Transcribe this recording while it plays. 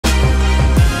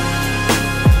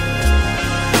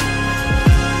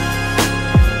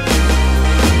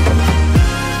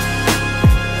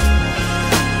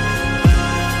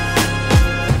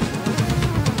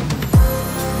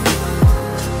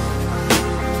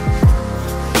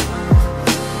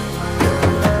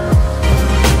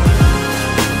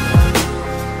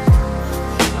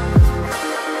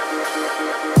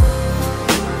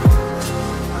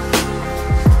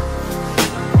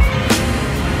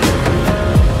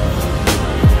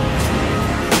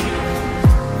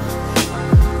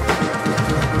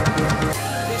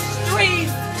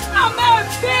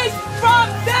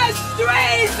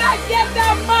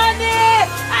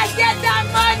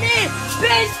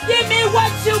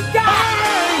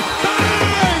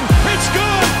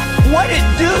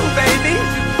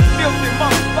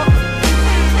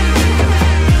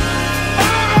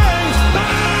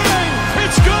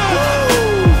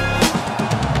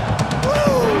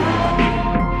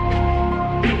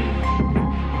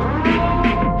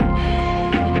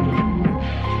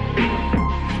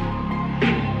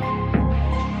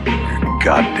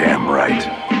Goddamn right.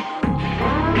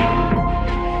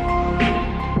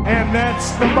 And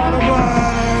that's the bottom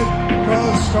line,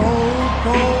 'cause Stone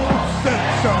Cold said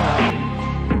so.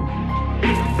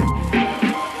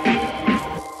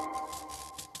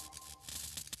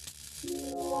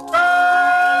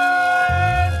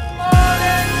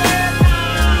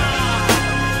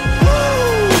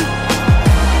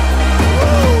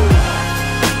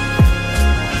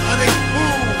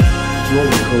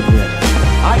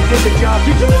 I did the job.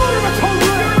 Did you order a cold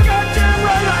red? You're goddamn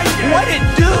right I did. What it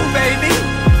do, baby?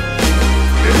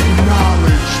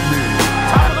 Acknowledge me.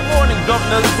 Top of the morning,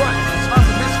 governor. Right. Tons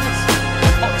of biscuits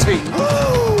and hot tea.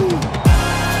 Woo!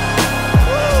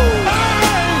 Woo!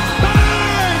 Bang!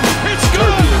 Bang! It's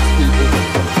good!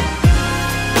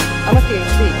 I'm a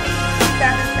PhD.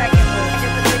 7 seconds.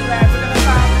 Get the big lab. We're gonna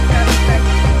follow in 7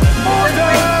 seconds.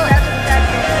 Order! 7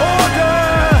 seconds. Order!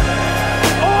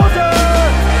 Order!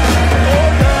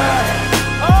 Order!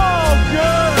 Oh,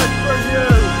 good for you.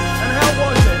 And how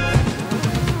was it?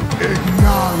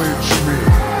 Acknowledge me.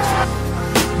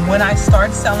 When I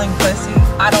start selling pussy,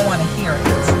 I don't want to hear it.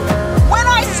 When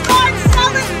I start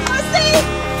selling pussy,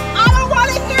 I don't want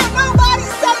to hear nobody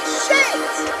say shit.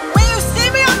 When you see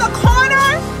me on the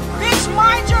corner, bitch,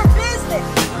 mind your business.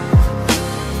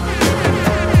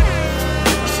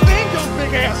 Stand your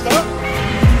big ass up.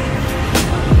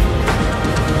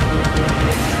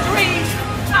 Streets,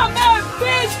 I'm a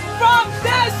bitch from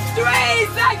the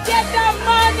streets. I get the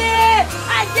money.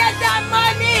 I get that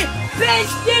money.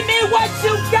 Bitch, give me what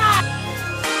you got.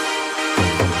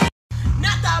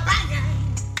 Not the banging.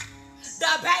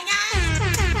 The banging.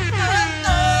 Oh,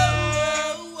 oh,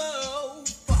 oh, oh.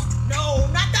 Fuck no,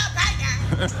 not the banging.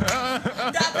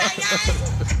 The banging.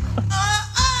 Oh,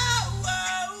 oh,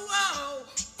 oh, oh.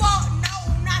 Fuck no,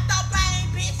 not the bang,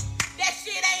 bitch. That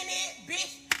shit ain't it,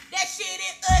 bitch. That shit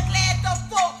is ugly as the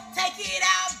fuck. Take it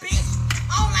out, bitch.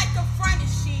 I don't like the front of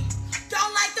shit.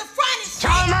 Don't like the front of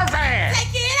shit.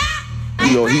 Take it out.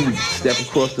 You know, he would step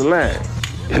across the line.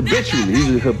 Habitually,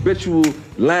 he's a habitual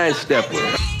line stepper.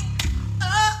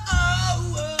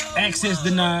 Access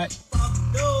denied.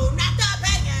 No, not the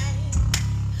banging.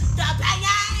 The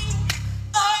banging.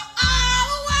 Oh,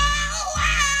 oh, oh,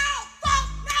 oh. Fuck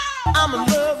no. I'm in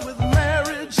love with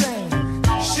marriage and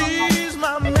she's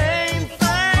my main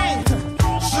thing.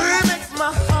 She makes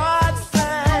my heart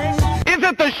sing. Is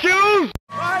it the shoes?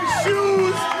 My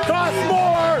shoes cost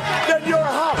more than your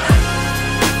house.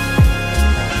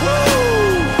 Woo!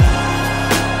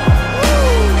 Woo!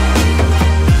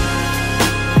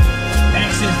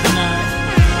 Access denied.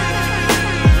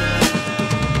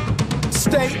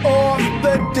 Stay off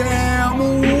the damn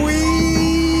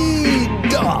weed.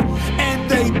 And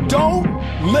they don't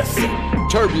listen.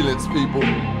 Turbulence, people.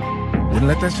 Wouldn't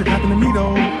let that shit happen to me,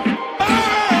 though.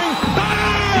 Bang!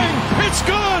 Bang! It's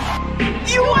good!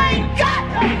 You ain't got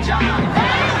no job,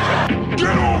 man.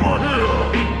 Get over here!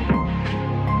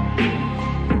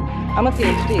 I'm a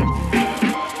PhD.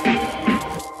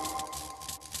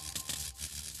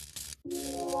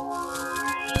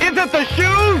 Is it the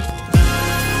shoes?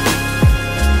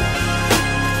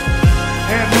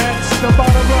 And that's the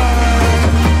bottom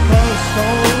line, 'cause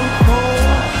Stone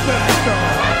Cold said so.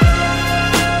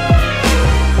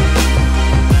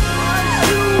 My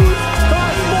shoes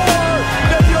cost more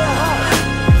than your house.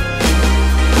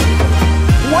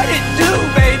 What it do,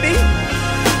 baby?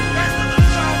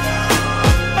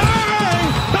 Bang!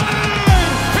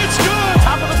 Bang! It's good!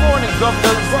 Top of the morning,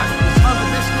 governor. Right. Tons of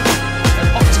biscuits and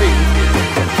hot tea.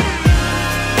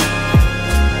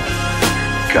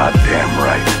 Goddamn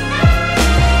right.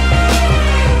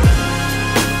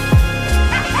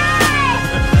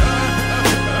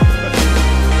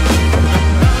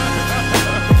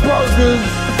 Burgers.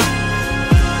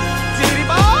 City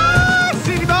boy!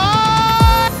 City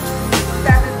boy!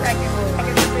 7 seconds.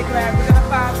 Get the big lab. We're gonna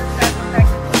follow in 7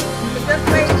 seconds. But just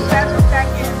wait 7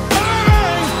 seconds.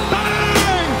 Bang!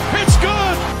 Bang! It's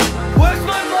good! Where's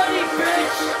my money,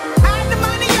 bitch? Hide the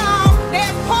money, y'all.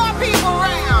 There's poor people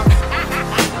around.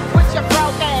 With your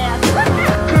broke ass.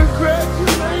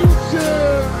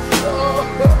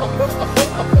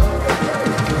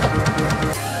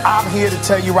 I'm here to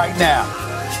tell you right now,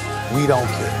 we don't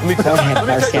care. We don't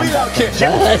care.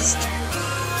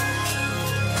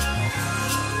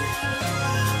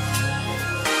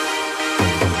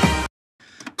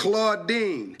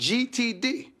 Claudine,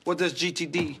 GTD. What does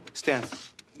GTD stand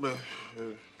for?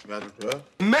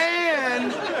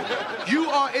 Man, you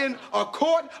are in a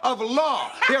court of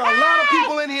law. There are a lot of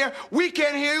people in here. We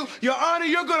can't hear you. Your Honor,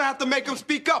 you're going to have to make them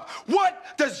speak up.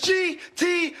 What does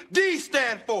GTD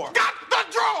stand for? Got the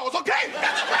draws, okay?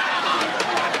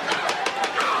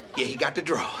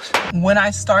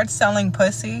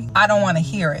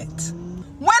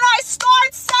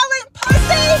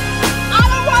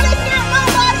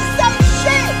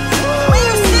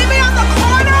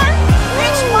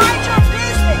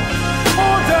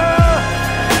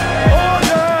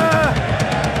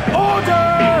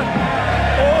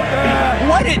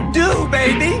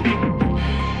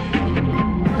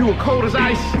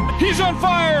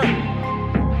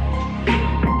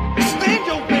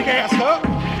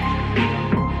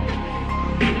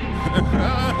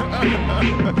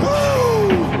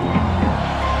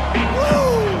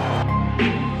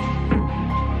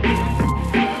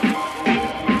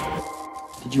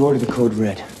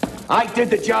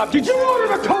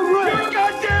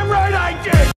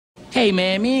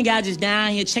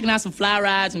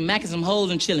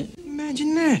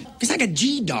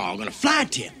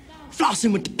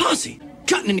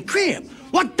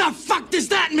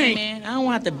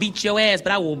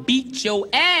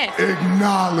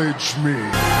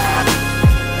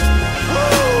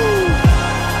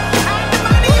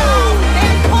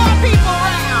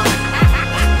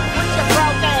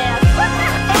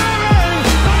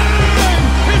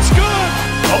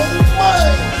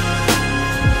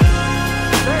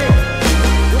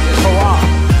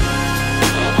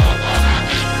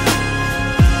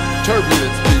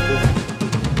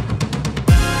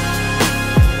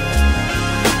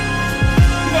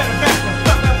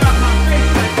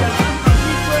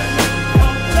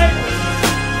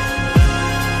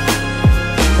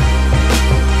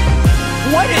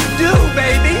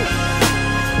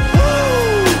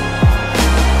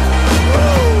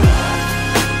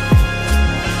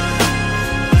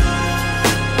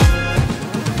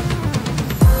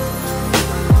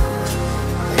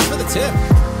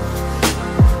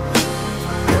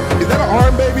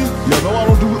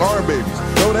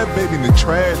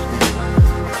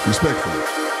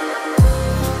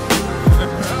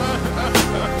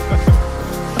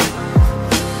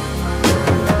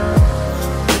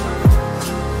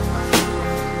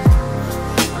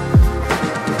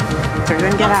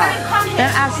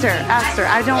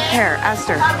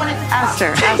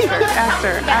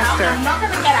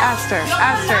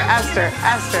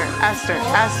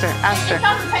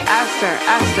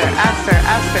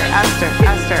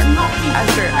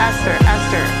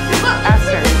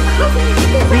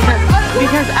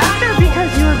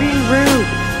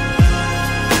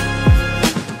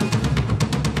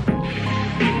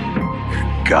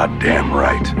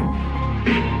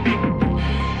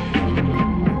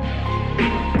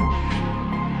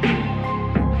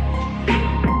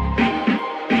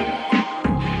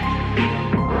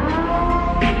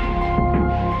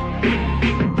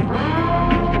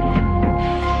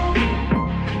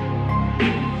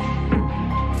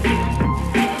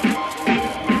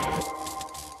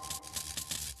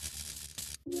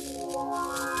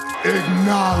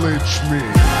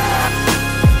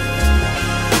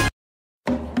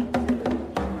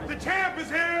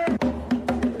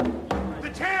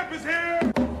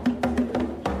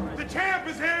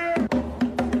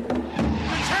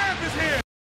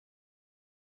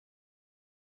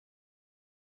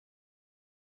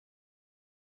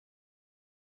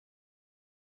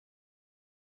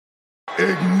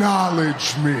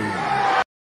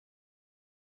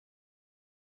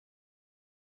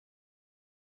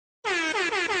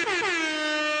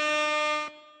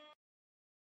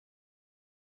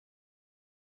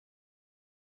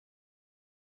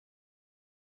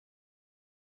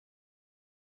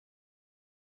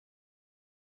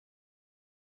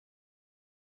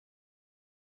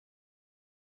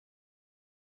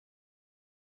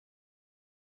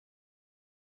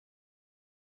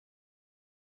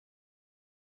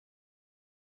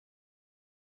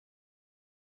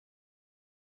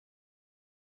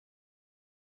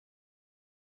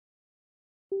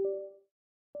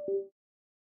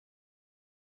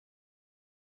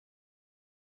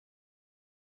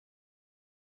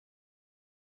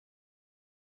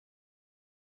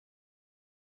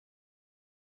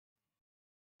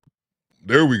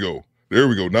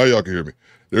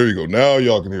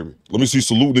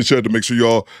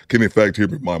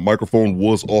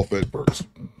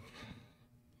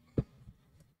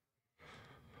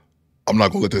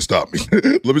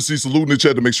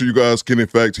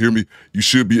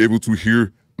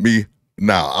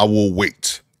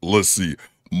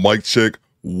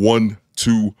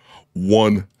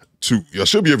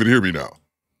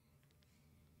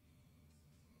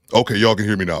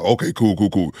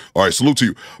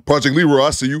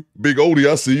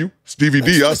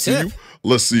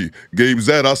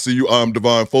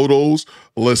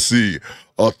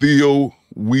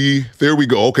 There we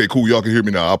go. Okay, cool. Y'all can hear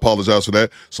me now. I apologize for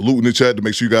that. Salute in the chat to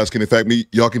make sure you guys can, in fact,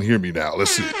 y'all can hear me now.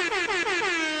 Let's see.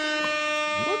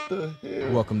 What the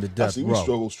hell? Welcome to Death Row. We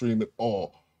struggle streaming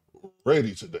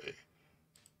already today.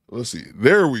 Let's see.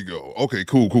 There we go. Okay,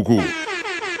 cool.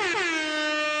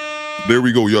 There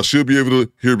we go. Y'all should be able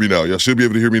to hear me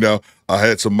now. I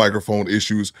had some microphone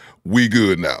issues. We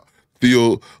good now.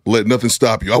 Theo, let nothing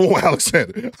stop you. I won't,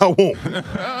 Alexander. I won't.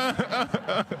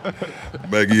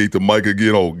 Maggie ate the mic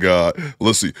again. Oh, God.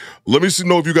 Let's see. Let me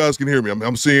know if you guys can hear me.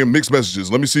 I'm seeing mixed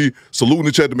messages. Let me see. Salute in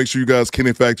the chat to make sure you guys can,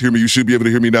 in fact, hear me. You should be able to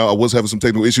hear me now. I was having some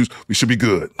technical issues. We should be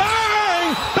good.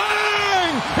 Bang!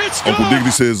 Bang! It's Uncle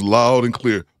Diggity says loud and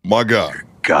clear. My God.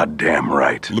 Goddamn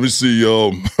right. Let me see.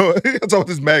 I'm talking about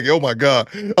this Maggie. Oh, my God.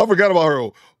 I forgot about her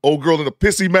old girl in a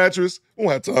pissy mattress. I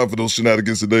don't have time for those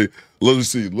shenanigans today. Let me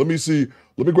see. Let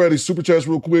me grab these super chats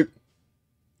real quick.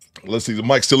 Let's see. The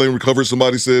mic still ain't recovered.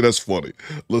 Somebody said that's funny.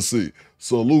 Let's see.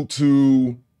 Salute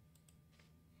to...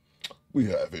 We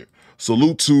have here.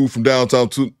 Salute to from downtown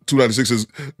 296 says,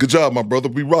 good job, my brother.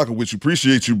 We rocking with you.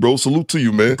 Appreciate you, bro. Salute to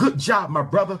you, man. Good job, my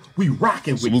brother. We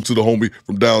rocking with you. Salute to the homie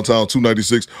from downtown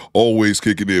 296. Always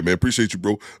kicking in, man. Appreciate you,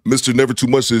 bro. Mr. Never Too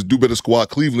Much says, Do Better Squad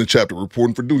Cleveland chapter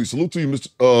reporting for duty. Salute to you,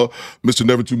 Mr.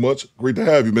 Never Too Much. Great to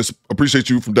have you, man. Appreciate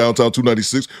you from downtown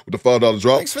 296 with the $5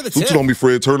 drop. Thanks for the Salute tip. to the homie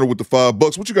Fred Turner with the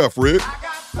 $5. What you got, Fred?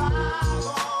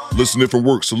 Listening from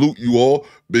work. Salute you all.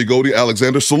 Big Odie,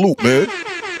 Alexander. Salute, man.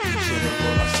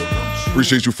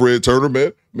 Appreciate you, Fred Turner,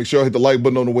 man. Make sure I hit the like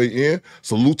button on the way in.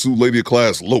 Salute to Lady of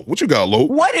Class, Loke. What you got,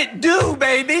 Loke? What it do,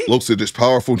 baby? Loke said this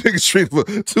powerful nigga stream for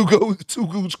two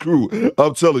Gooch crew.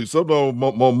 I'm telling you, something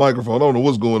on my microphone. I don't know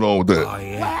what's going on with that. Oh,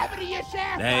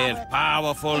 yeah. There's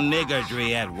powerful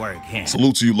niggardry at work here.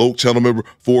 Salute to you, Loke, channel member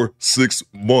for 6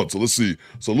 months. So let's see.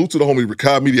 Salute to the homie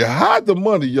Rikai Media. Hide the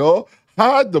money, y'all.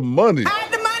 Hide the money. Hide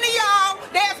the money, y'all.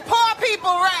 There's poor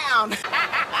people around.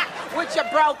 With your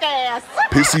broke ass.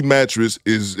 Pissy mattress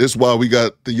that's why we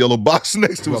got the yellow box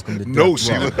next to us. No,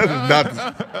 Sheila,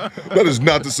 that is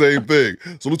not the same thing.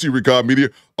 Salute to you, Rikai Media,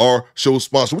 our show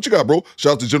sponsor. What you got, bro?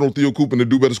 Shout out to General Theo Coop and the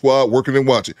Do Better Squad, working and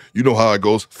watching. You know how it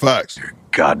goes. Facts.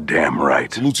 Goddamn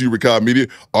right. Salute to you, Rikai Media,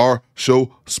 our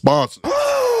show sponsor.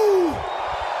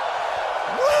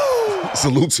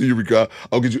 Salute to you, Rikai.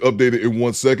 I'll get you updated in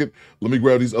 1 second. Let me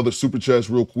grab these other super chats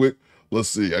real quick. Let's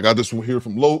see. I got this one here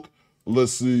from Loke.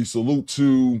 Let's see. Salute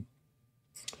to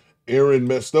Aaron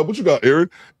messed up. What you got,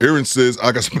 Aaron? Aaron says,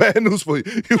 I got some bad news for you.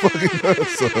 You fucking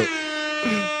nuts, son.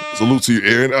 Salute to you,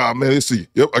 Aaron. Ah, man, let's see.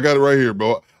 Yep, I got it right here,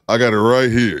 bro. I got it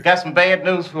right here. Got some bad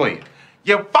news for you.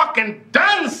 You're fucking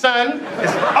done, son.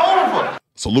 It's over.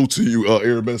 Salute to you,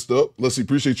 Aaron messed up. Let's see.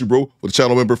 Appreciate you, bro, with the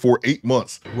channel member for 8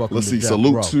 months. Welcome Let's to see. Death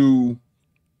Salute Row. to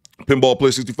Pinball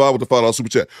Play 65 with the $5 super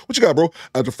chat. What you got, bro?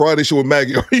 After Friday show with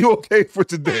Maggie, are you okay for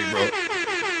today, bro?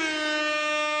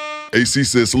 AC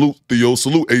says, salute, Theo.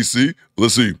 Salute, AC.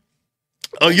 Let's see.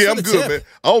 Yeah, I'm good, man.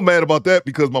 I was mad about that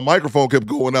because my microphone kept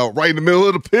going out right in the middle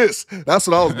of the piss. That's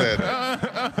what I was mad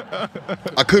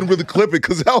at. I couldn't really clip it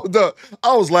because I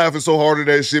was laughing so hard at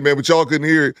that shit, man, but y'all couldn't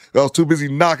hear it. I was too busy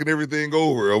knocking everything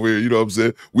over here, you know what I'm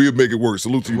saying? We'd make it work.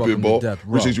 Salute to you, Pinball.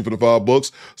 Appreciate you for the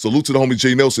 $5. Salute to the homie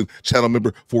Jay Nelson, channel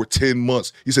member for 10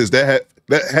 months. He says, that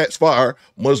hat's fire.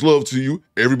 Much love to you.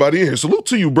 Everybody in here. Salute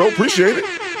to you, bro. Appreciate it.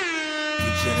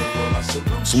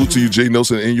 Salute to you, Jay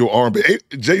Nelson, and your arm. Hey,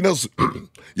 Jay Nelson,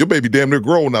 your baby damn near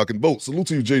grown now, can vote. Salute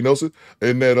to you, Jay Nelson,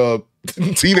 and that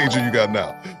teenager you got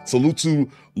now. Salute to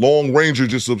Long Ranger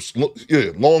just subscribed.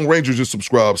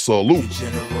 Salute.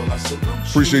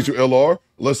 Appreciate you, LR.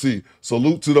 Let's see.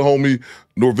 Salute to the homie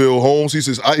Norville Holmes. He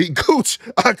says, I eat cooch.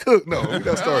 I cook. No, we're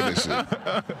not starting that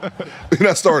shit. We're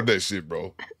not starting that shit,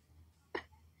 bro.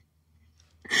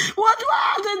 What do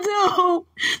I have to do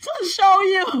to show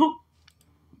you?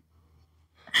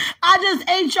 I just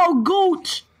ate your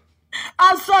gooch.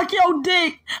 I suck your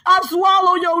dick. I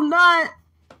swallow your nut.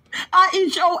 I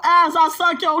eat your ass. I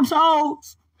suck your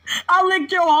toes. I lick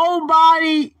your whole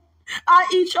body. I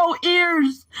eat your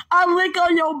ears. I lick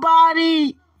on your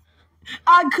body.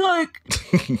 I cook.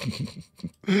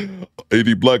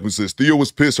 AD Blackman says, Theo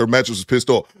was pissed. Her mattress was pissed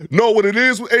off. No, what it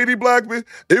is with AD Blackman,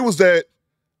 it was that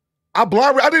I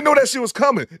didn't know that shit was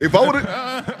coming. If I would've,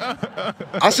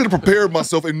 I should have prepared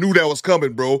myself and knew that was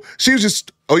coming, bro. She was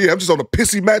just, oh yeah, I'm just on a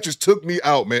pissy mattress, took me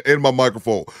out, man, and my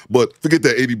microphone. But forget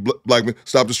that, AD Blackman,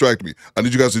 stop distracting me. I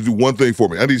need you guys to do one thing for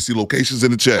me. I need to see locations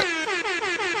in the chat.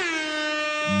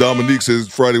 Dominique says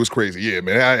Friday was crazy. Yeah,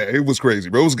 man, it was crazy,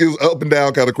 bro. It was up and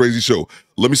down kind of crazy show.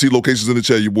 Let me see locations in the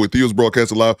chat. Your boy Theo's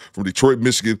broadcasting live from Detroit,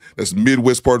 Michigan. That's the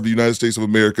Midwest part of the United States of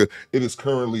America. It is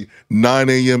currently 9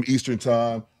 a.m. Eastern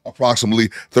time. approximately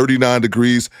 39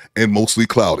 degrees and mostly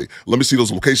cloudy. Let me see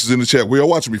those locations in the chat. Where y'all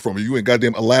watching me from? Are you in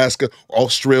goddamn Alaska,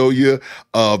 Australia,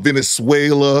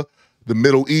 Venezuela, the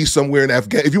Middle East, somewhere in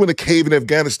Afghanistan? If you're in a cave in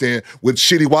Afghanistan with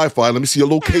shitty Wi-Fi, let me see your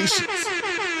locations.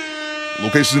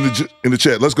 Locations in the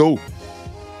chat. Let's go.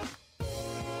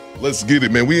 Let's get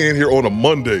it, man. We in here on a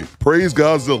Monday. Praise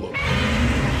Godzilla.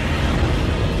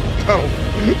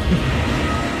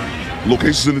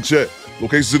 Locations in the chat.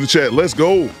 Locations in the chat. Let's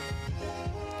go.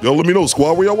 Y'all let me know,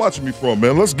 squad, where y'all watching me from,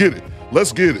 man. Let's get it.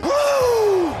 Let's get it.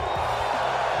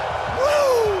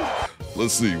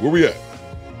 Let's see. Where we at?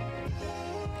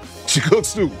 She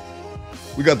cooks too.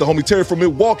 We got the homie Terry from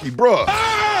Milwaukee, bruh.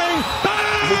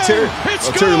 Is it Terry?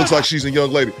 Terry looks like she's a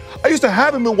young lady. I used to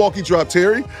have a Milwaukee drop,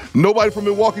 Terry. Nobody from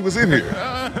Milwaukee was in here.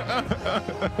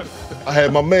 I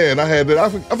had my man. I had that. I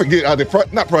forget. I did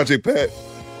not Project Pat.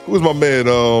 Who was my man?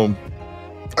 I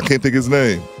can't think of his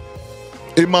name.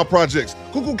 In my projects.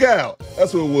 Cuckoo Cow.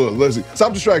 That's what it was. Let's see.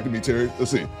 Stop distracting me, Terry.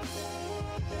 Let's see.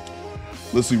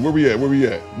 Let's see. Where we at? Where we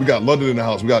at? We got London in the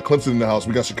house. We got Clemson in the house.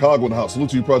 We got Chicago in the house. Salute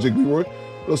to you, Project Leroy.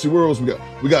 Let's see. Where else we got?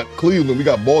 We got Cleveland. We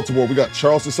got Baltimore. We got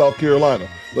Charleston, South Carolina.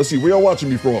 Let's see. Where y'all watching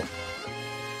me from?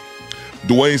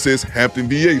 Dwayne says Hampton,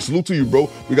 VA. Salute to you, bro.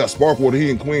 We got Sparkwater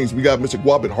here in Queens. We got Mr.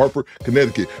 Guap in Hartford,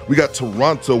 Connecticut. We got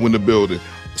Toronto in the building.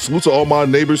 Salute to all my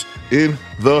neighbors in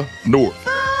the north.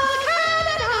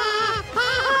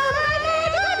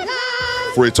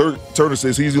 Fred Turner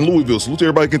says he's in Louisville. Salute to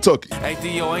everybody in Kentucky. Hey,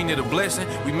 Theo, ain't it a blessing?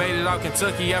 We made it out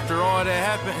Kentucky after all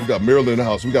that happened. We got Maryland in the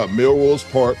house. We got Melrose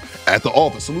Park at the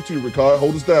office. Salute to you, Ricard.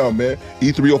 Hold us down, man.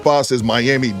 E305 says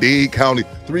Miami-Dade County.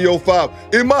 305.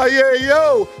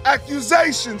 MIA,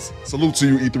 accusations. Salute to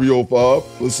you, E305.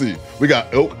 Let's see. We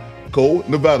got Elk, Cole,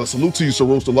 Nevada. Salute to you, Sir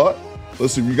Roast a Lot.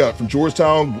 Let's see. We got from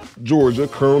Georgetown, Georgia,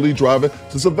 currently driving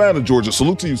to Savannah, Georgia.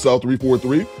 Salute to you, South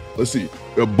 343. Let's see.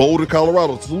 Boulder,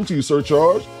 Colorado. Salute to you, Sir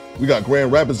Charge. We got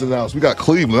Grand Rapids in the house. We got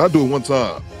Cleveland. I'll do it one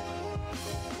time.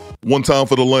 One time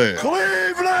for the land.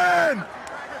 Cleveland!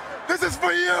 This is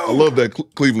for you! I love that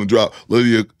Cleveland drop.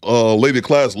 Lady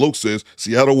Class Loke says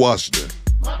Seattle, Washington.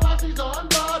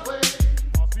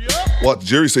 What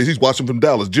Jerry says he's watching from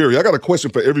Dallas. Jerry, I got a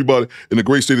question for everybody in the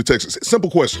great state of Texas.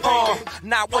 Simple question.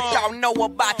 Now what y'all know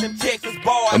about them Texas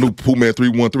boys? I knew Pooh Man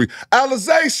 313.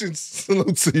 Alizations.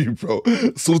 Salute to you, bro.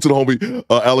 Salute to the homie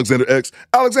Alexander X.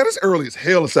 Alexander, it's early as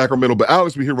hell in Sacramento, but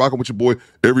Alex be here rocking with your boy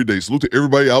every day. Salute to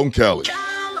everybody out in Cali.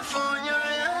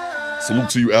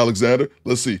 Salute to you, Alexander.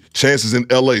 Let's see. Chance is in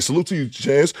LA. Salute to you,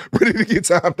 Chance. Ready to get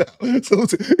timed out. Salute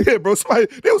to yeah, bro. Somebody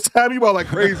they was timing you out like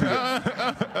crazy.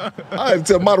 I had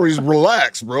to tell moderators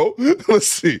relax, bro. Let's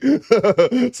see.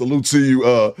 Salute to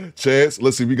you, Chance.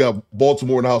 Let's see. We got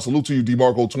Baltimore in the house. Salute to you,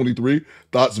 DeMarco 23,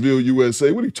 Thoughtsville,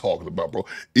 USA. What are you talking about, bro?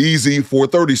 Easy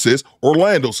 430 says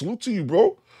Orlando. Salute to you,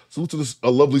 bro. Salute to this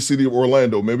lovely city of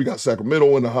Orlando, man. We got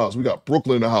Sacramento in the house. We got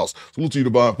Brooklyn in the house. Salute to you,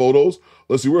 Divine Photos.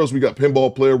 Let's see, where else we got?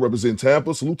 Pinball player representing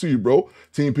Tampa. Salute to you, bro.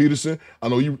 Team Peterson. I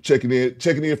know you checking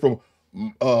in from,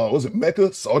 was it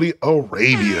Mecca, Saudi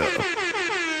Arabia.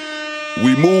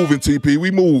 We moving, TP.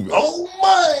 We moving. Oh,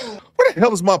 my. Where the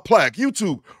hell is my plaque?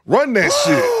 YouTube, run that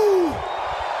shit.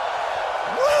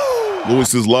 Louis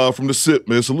says live from the SIP,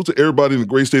 man. Salute to everybody in the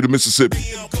great state of Mississippi.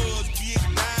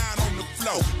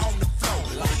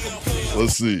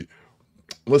 Let's see.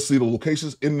 Let's see the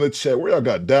locations in the chat. Where y'all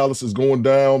got? Dallas is going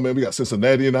down, man. We got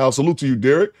Cincinnati in the house. Salute to you,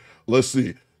 Derek. Let's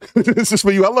see. This is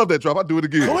for you. I love that drop. I'll do it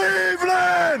again.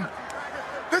 Cleveland!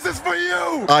 This is for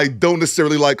you! I don't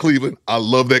necessarily like Cleveland. I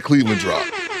love that Cleveland drop.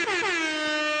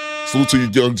 Salute to you,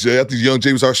 Young Jay. I think Young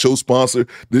Jay was our show sponsor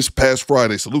this past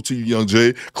Friday. Salute to you, Young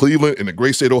Jay. Cleveland in the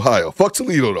great state of Ohio. Fuck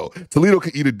Toledo, though. Toledo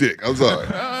can eat a dick. I'm sorry.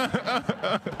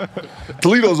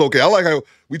 Toledo's okay. I like how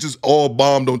we just all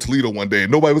bombed on Toledo one day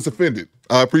and nobody was offended.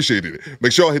 I appreciated it.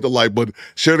 Make sure y'all hit the like button,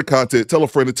 share the content, tell a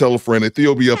friend to tell a friend. And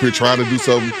Theo be up here trying to do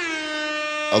something.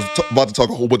 I was about to talk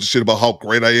a whole bunch of shit about how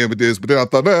great I am at this, but then I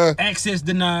thought, nah. Access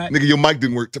denied. Nigga, your mic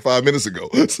didn't work 5 minutes ago.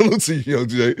 Salute to you, Young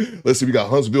Jay. Let's see, we got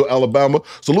Huntsville, Alabama.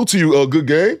 Salute to you, good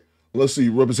game. Let's see,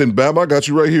 representing Bama. I got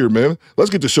you right here, man. Let's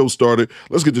get the show started.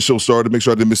 Make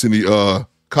sure I didn't miss any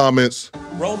comments.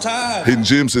 Roll Tide. Hidden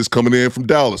Jim says coming in from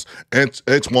Dallas.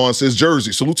 Antoine says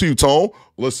Jersey. Salute to you, Tone.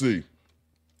 Let's see.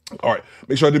 All right,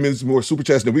 make sure I didn't miss more super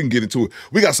chats, and then we can get into it.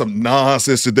 We got some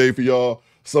nonsense today for y'all.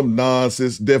 Some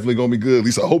nonsense, definitely gonna be good. At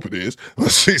least I hope it is.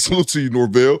 Let's see. Salute to you,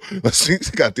 Norvell. Let's see.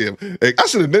 Goddamn. Hey, they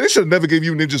should have never gave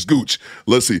you Ninja Scooch.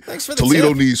 Let's see. Toledo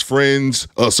tip. Needs friends.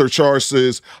 Sir Charge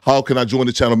says, how can I join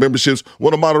the channel memberships?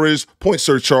 One of the moderators, point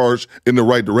Sir Charge in the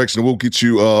right direction. We'll get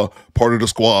you part of the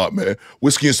squad, man.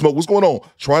 Whiskey and Smoke, what's going on?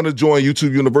 Trying to join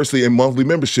YouTube University and monthly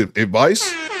membership.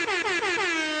 Advice?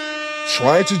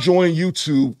 trying to join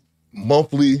YouTube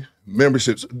monthly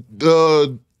memberships.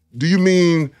 Do you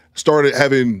mean started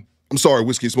having, I'm sorry,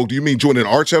 Whiskey and Smoke, do you mean joining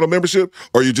our channel membership?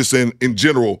 Or are you just saying in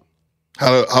general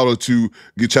how to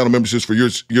get channel memberships for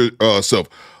yourself?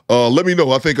 Let me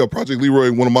know. I think Project Leroy,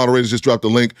 one of the moderators, just dropped a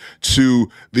link to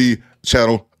the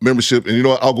channel membership. And you know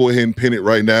what? I'll go ahead and pin it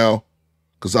right now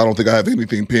because I don't think I have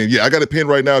anything pinned. Yeah, I got it pinned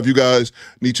right now if you guys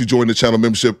need to join the channel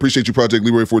membership. Appreciate you, Project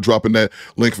Leroy, for dropping that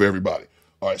link for everybody.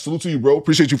 All right, salute to you, bro.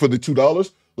 Appreciate you for the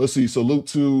 $2. Let's see. Salute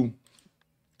to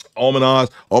Almanaz.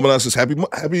 Almanaz says, hey,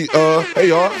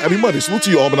 y'all. Happy Monday. Salute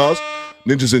to you, Almanaz.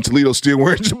 Ninjas in Toledo still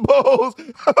wearing jabos.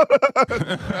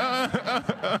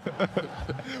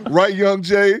 Right, Young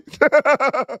Jay?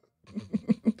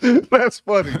 That's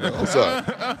funny, bro. I'm sorry.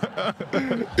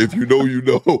 If you know, you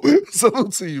know.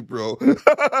 Salute to you, bro.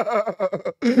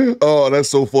 Oh, that's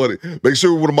so funny. Make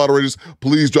sure one of the moderators,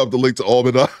 please drop the link to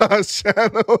Almanaz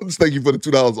channel. Thank you for the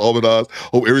 $2, Almanaz.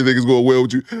 Hope everything is going well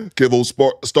with you. Kevo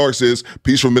Stark says,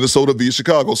 peace from Minnesota via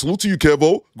Chicago. Salute to you,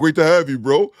 Kevo. Great to have you,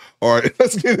 bro. All right,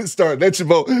 let's get it started. That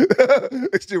Jabot.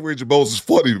 Still wearing Jabos is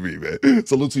funny to me, man.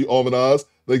 Salute to you, Almanaz.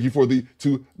 Thank you for the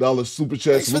 $2 super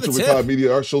chat. Salute to Rikai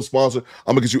Media, our show sponsor.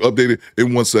 I'm going to get you updated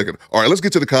in 1 second. All right, let's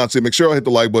get to the content. Make sure I hit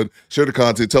the like button, share the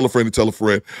content, tell a friend to tell a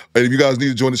friend. And if you guys need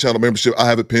to join the channel membership, I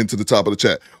have it pinned to the top of the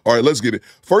chat. All right, let's get it.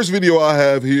 First video I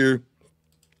have here,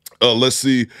 let's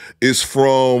see, is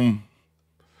from,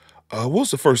 what's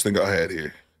the first thing I had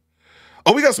here?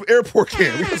 Oh, we got some airport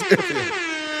cam. We got some airport cam.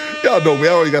 Y'all know me.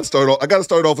 I already got to start off. I got to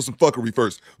start off with some fuckery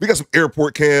first. We got some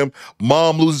airport cam.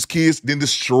 Mom loses kids, then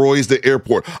destroys the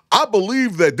airport. I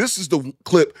believe that this is the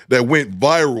clip that went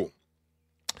viral.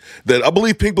 That I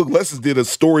believe Pink Book Lessons did a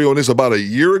story on this about a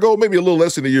year ago, maybe a little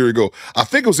less than a year ago. I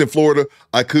think it was in Florida.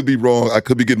 I could be wrong. I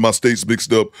could be getting my states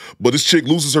mixed up. But this chick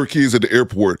loses her kids at the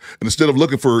airport, and instead of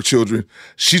looking for her children,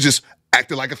 she just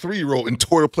acted like a 3-year-old and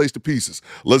tore the place to pieces.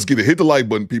 Let's get it. Hit the like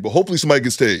button, people. Hopefully somebody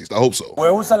gets tased. I hope so.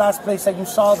 Where was the last place that you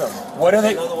saw them? What are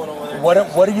they? What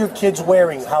are your kids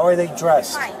wearing? How are they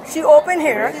dressed? She opened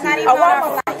here. I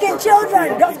want my fucking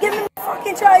children. Don't give me my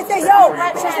fucking child. I say, yo.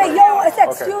 She said, yo. I said,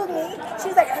 excuse me.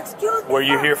 She's like, excuse me. Were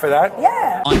you here for that?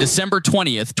 Yeah. On December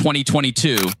 20th,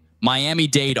 2022,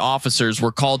 Miami-Dade officers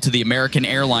were called to the American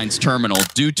Airlines terminal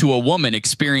due to a woman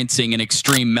experiencing an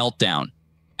extreme meltdown.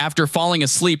 After falling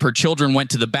asleep, her children went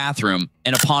to the bathroom,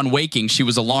 and upon waking, she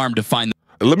was alarmed to find them.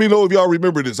 Let me know if y'all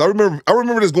remember this. I remember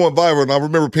this going viral, and I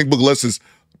remember Pink Book Lessons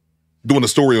doing a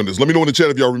story on this. Let me know in the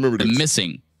chat if y'all remember this.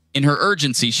 Missing. In her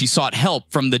urgency, she sought help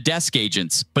from the desk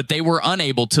agents, but they were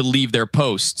unable to leave their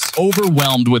posts.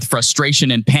 Overwhelmed with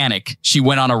frustration and panic, she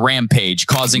went on a rampage,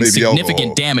 causing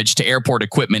significant damage to airport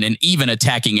equipment and even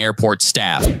attacking airport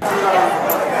staff.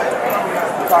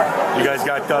 You guys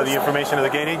got the information of the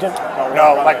gate agent?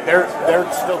 No, like they're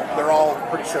all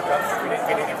pretty shook up. We didn't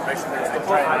get any information. They're still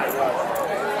trying to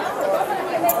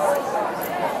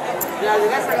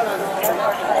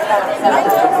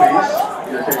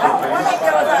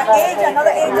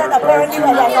Another agent apparently was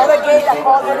another gate that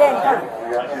called it in.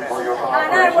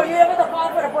 Were you able to call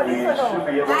for the police or no?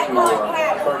 I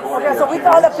called. Okay, so we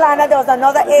called the planner. There was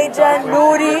another agent,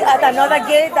 Nudie, at another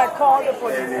gate that called the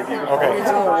police. Okay.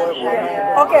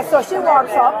 Okay, so she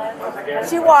walks up.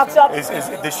 She walks up.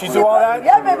 Did she do all that?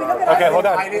 Yeah, baby, look at that. Okay, hold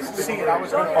on. I didn't see it. I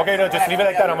was going Okay, no, just leave it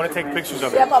like that. I'm going to take pictures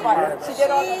of it. Yeah, Papa. She did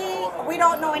all We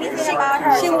don't know anything about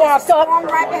her. She walked up.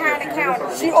 Right behind the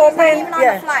counter. She opened. On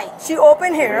the flight. She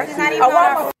opened here. I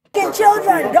want my fucking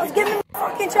children. Don't give me my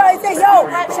fucking child. I say, yo.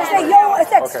 She said, yo. I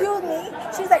said, excuse me.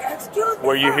 She's like, excuse me.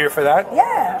 Were you here for that?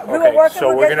 Yeah. We Okay, were working so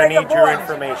with we're going to the need your board.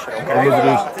 information, Look okay? at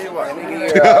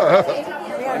this.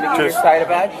 Just,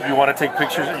 you want to take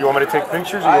pictures? You want me to take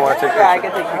pictures or you want to take pictures? Yeah, I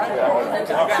can take pictures.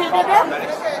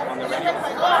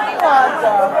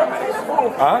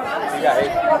 Huh?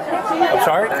 I'm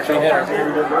sorry?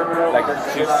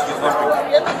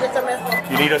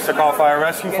 You need us to call fire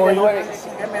rescue for you? Okay.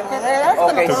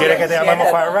 To get the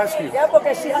llamamos fire rescue. Yeah,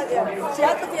 porque she had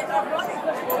to get up running.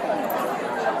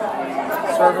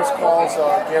 Service calls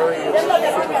Gary,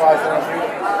 supervisor on duty.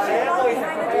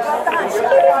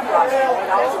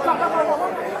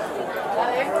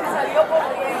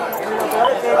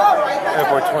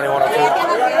 Airport 2102.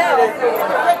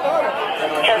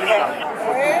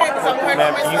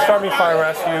 Ma'am, can you start me fire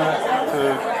rescue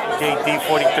to gate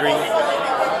D43?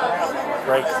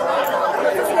 Right.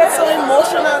 It's so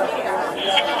emotional.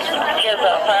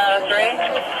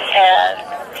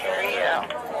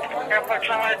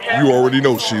 You already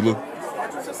know, Sheila.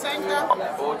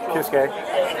 Kiss gay.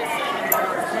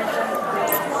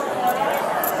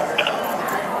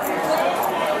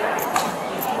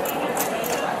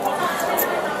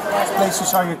 place you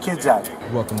saw your kids at?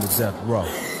 Welcome to Death Row.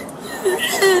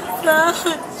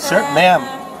 Sir,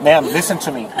 ma'am, listen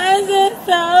to me.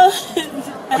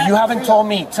 You haven't told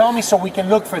me. Tell me so we can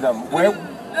look for them. Where?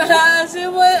 I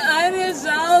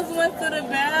went to the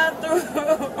bathroom.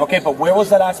 Okay, but where was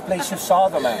the last place you saw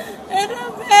them at? In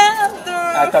the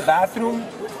bathroom. At the bathroom?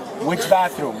 Which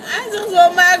bathroom? I just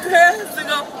want my girls to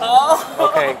go home.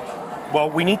 Okay. Well,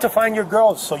 we need to find your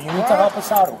girls, so you need to help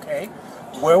us out, okay?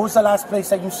 Where was the last place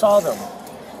that you saw them?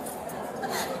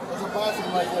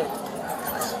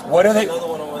 What are they?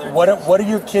 What are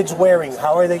your kids wearing?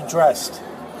 How are they dressed?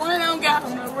 One of them got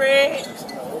on a red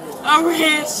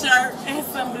shirt and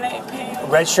some black pants.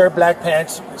 Red shirt, black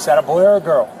pants. Is that a boy or a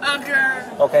girl? A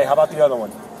girl. Okay, how about the other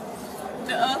one?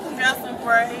 The other one got some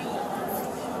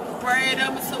braid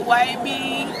up with some white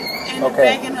beads and Okay. the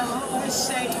back in the hood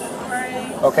shape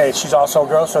braid. Okay, she's also a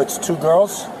girl, so it's two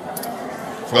girls.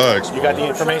 Facts. You got the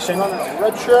information?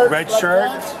 Red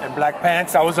shirt, and black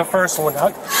pants. That was the first one.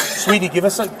 Sweetie, give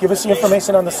us the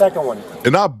information on the second one.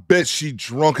 And I bet she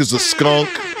drunk as a skunk.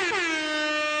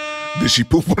 Did she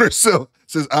poop on herself?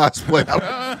 Says eyes play out.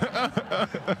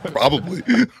 Probably.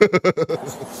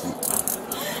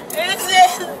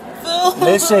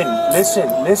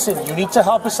 Listen. You need to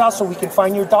help us out so we can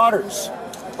find your daughters.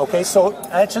 Okay, so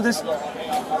answer this.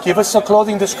 Give us a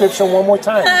clothing description one more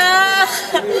time.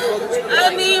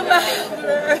 I need my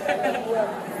girl.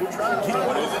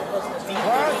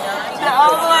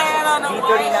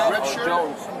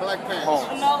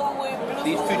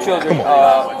 These two children,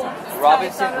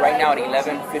 Robinson, right now at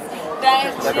 11:50.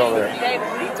 Let's go there.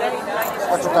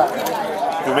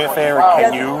 Do me a favor,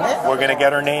 we're going to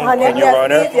get her name, can you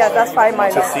run it? Yeah, that's fine, my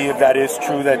To love. see if that is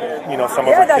true that, some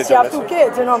of Yeah, her that kids she are have two missing.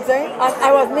 kids, you know what I'm saying?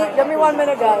 I was give me 1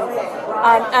 minute, guys.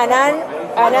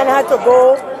 And then had to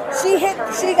go. She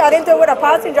got into it with a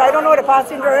passenger. I don't know what a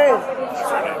passenger is.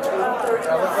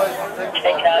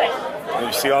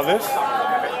 You see all this?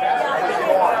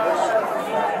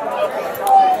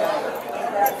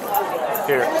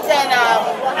 Here.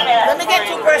 Let me get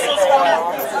 2 persons for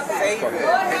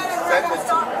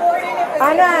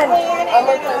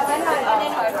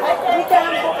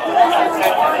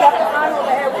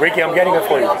Ricky, I'm getting it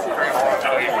for you.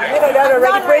 Nigga, that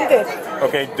already printed.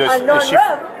 Okay,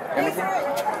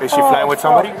 is she Oh, flying with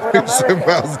somebody?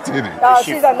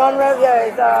 She's a non-rev,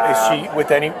 Is she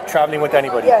traveling with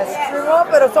anybody? Yes,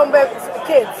 pero son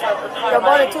kids. They're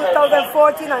born in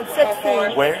 2014 and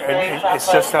 16. Where? And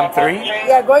it's just them 3?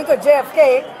 Yeah, going to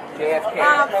JFK. JFK.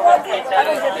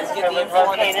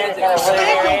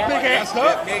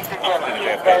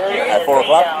 At 4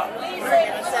 o'clock?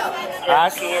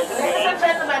 Ask.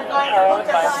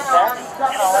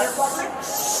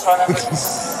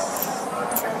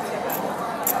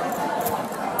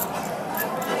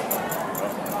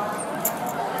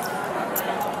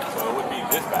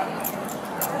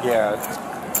 Yeah. It's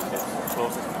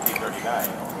closest to P39.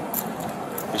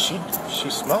 She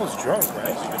smells drunk,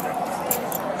 right?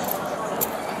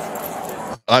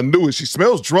 I knew it. She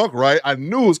smells drunk, right? I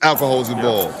knew it was alcohol's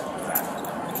involved.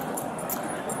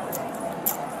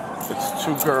 It's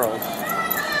 2 girls.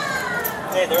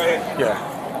 Hey, they're right here. Yeah.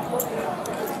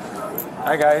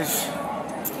 Hi guys.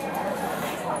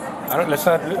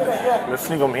 Let's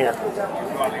leave them here.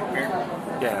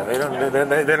 Yeah,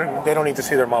 they don't need to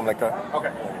see their mom like that.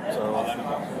 Okay. So.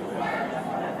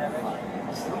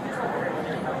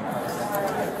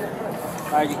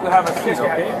 You can have a seat,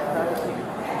 okay?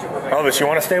 Elvis, you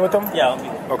want to stay with them? Yeah.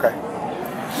 Okay.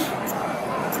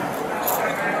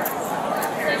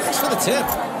 Thanks for the tip.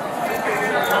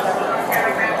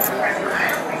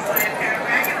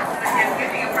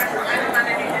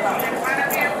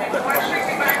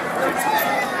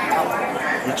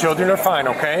 Your children are fine,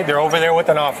 okay? They're over there with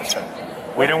an officer.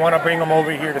 We don't want to bring them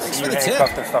over here to see you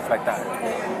handcuffed and stuff like that.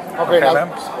 Okay, now,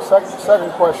 ma'am?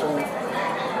 second question.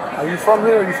 Are you from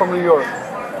here or are you from New York?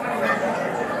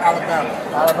 Alabama?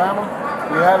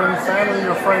 Do you have any family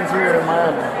or friends here in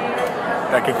Miami?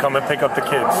 That can come and pick up the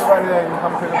kids. Anybody that can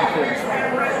come pick up the kids?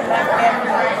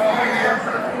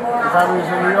 Your family is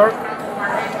in New York?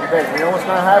 Okay, you know what's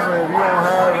going to happen if you don't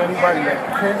have anybody that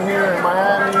kin here in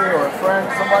Miami or a friend,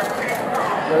 somebody?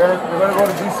 You're going to go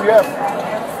to DCF.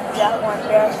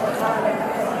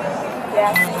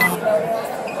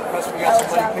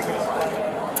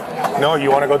 No,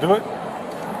 you want to go do it?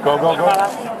 Go.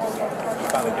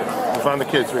 We found the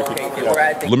kids, Ricky.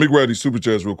 Let me grab these super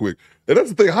chats real quick. And that's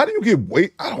the thing. How do you get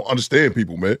I don't understand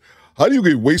people, man. How do you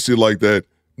get wasted like that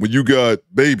when you got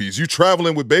babies? You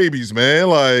traveling with babies, man.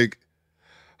 Like,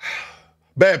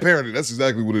 bad parenting. That's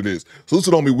exactly what it is. So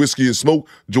listen on me, Whiskey and Smoke,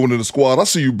 joining the squad. I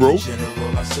see you, bro.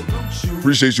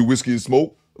 Appreciate you, Whiskey and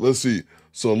Smoke. Let's see.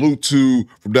 Salute to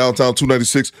from downtown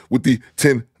 296 with the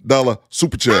 $10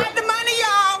 super chat. The money,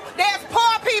 y'all. There's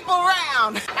poor people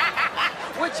around.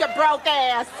 With your broke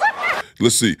ass.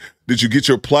 Let's see. Did you get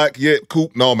your plaque yet,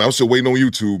 Coop? No, man. I'm still waiting on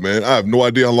YouTube, man. I have no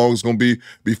idea how long it's going to be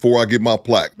before I get my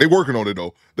plaque. They working on it,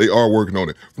 though. They are working on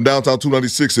it. From downtown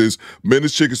 296 is, man,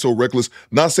 this chick is so reckless.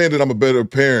 Not saying that I'm a better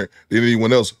parent than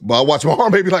anyone else, but I watch my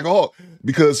arm baby like a hawk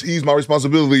because he's my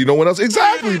responsibility. No one else.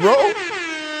 Exactly, bro.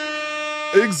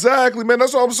 Exactly, man.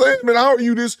 That's what I'm saying, man. How are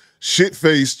you this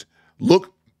shit-faced?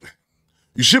 Look,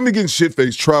 you shouldn't be getting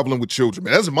shit-faced traveling with children,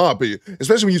 man. That's in my opinion,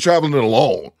 especially when you're traveling it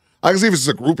alone. I can see if it's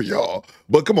a group of y'all,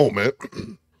 but come on, man.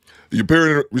 Your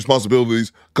parent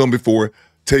responsibilities come before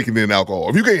taking in alcohol.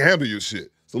 If you can't handle your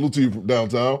shit, salute to you from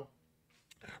downtown.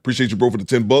 Appreciate you, bro, for the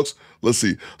 $10. Let's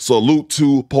see. Salute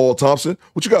to Paul Thompson.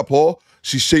 What you got, Paul?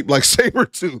 She's shaped like Saber,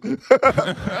 too.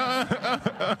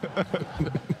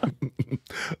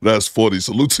 That's funny.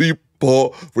 Salute to you,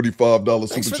 Paul, for the $5 super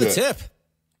Thanks for chat. the tip.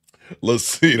 Let's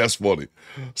see. That's funny.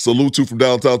 Salute to from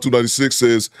downtown 296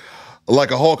 says,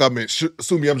 like a hawk, I meant,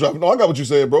 assume me, I'm driving. No, I got what you're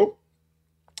saying, bro.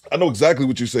 I know exactly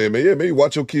what you're saying, man. Yeah, man, you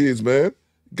watch your kids, man.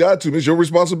 Got to, man. It's your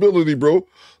responsibility, bro.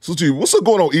 So to you, what's up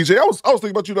going on, EJ? I was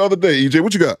thinking about you the other day, EJ.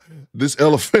 What you got? This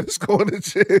elephant is going to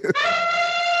jail.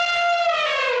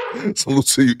 Salute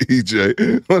to you,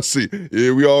 EJ. Let's see.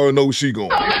 Yeah, we all know where she going.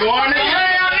 You going to jail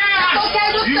now?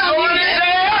 You going to jail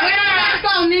now? Let's go,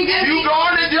 nigga. You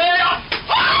going to jail?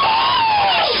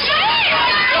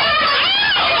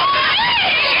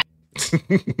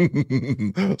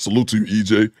 Salute to you,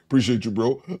 EJ. Appreciate you,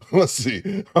 bro. Let's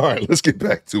see. All right, let's get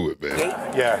back to it, man.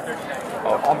 Yeah.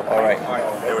 All right.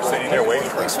 They were sitting there waiting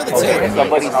for us. Thanks for the Okay, tip.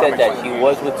 somebody said that she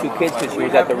was with two kids because she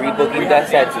was at the rebooking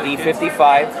desk at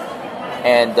D55,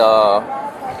 and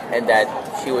that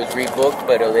she was rebooked,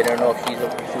 but they don't know if she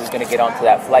was going to get onto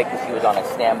that flight because she was on a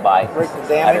standby. Break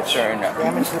the At a damage. certain,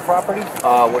 Damage to the property.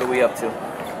 what are we up to?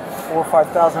 $4,000 or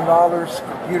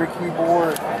 $5,000. Computer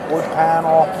keyboard, wood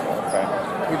panel.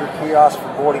 Computer kiosk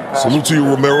for boarding pass. Salute to you,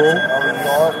 Romero.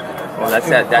 Well, that's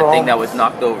that thing that was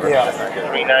knocked over. Yeah.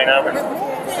 39 number.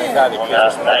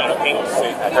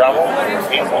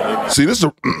 See, this is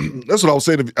that's what I was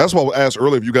saying. That's why I asked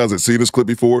earlier if you guys had seen this clip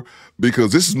before,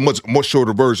 because this is much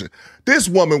shorter version. This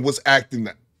woman was acting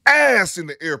the ass in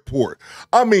the airport.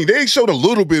 I mean, they showed a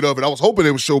little bit of it. I was hoping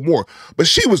they would show more, but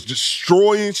she was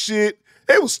destroying shit.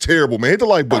 It was terrible, man. Hit the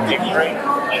like button. We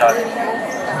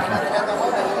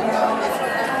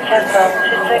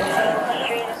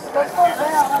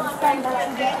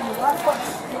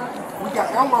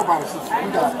got Elmo by the system.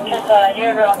 We got.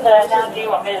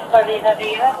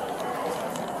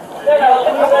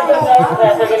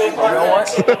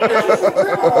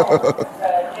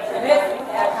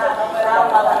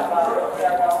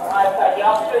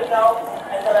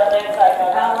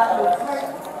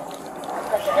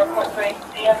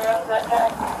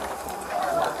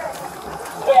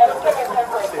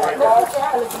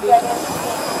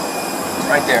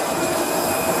 Right there.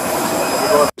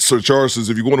 Sir Charles says,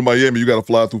 if you're going to Miami, you got to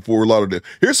fly through Fort Lauderdale.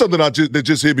 Here's something that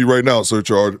just hit me right now, Sir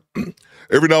Charles.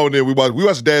 Every now and then we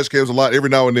watch dash cams a lot. Every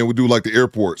now and then we do like the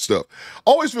airport stuff.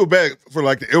 Always feel bad for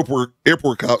like the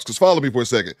airport cops, because follow me for a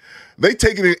second. They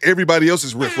taking in everybody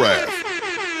else's riffraff.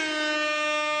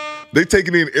 They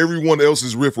taking in everyone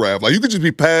else's riffraff. Like, you could just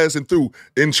be passing through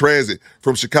in transit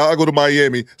from Chicago to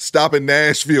Miami, stop in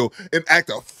Nashville, and act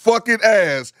a fucking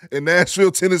ass in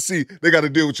Nashville, Tennessee. They got to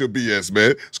deal with your BS,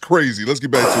 man. It's crazy. Let's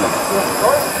get back to it.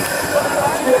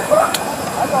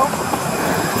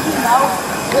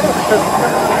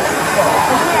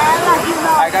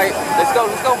 I got it. Let's go.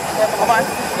 Come on.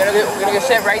 We're gonna get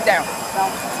set right down.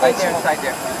 Right there, inside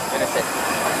there. We're gonna sit.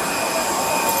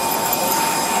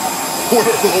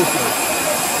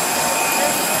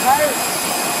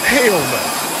 Hell no.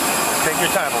 Take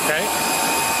your time, okay?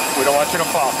 We don't want you to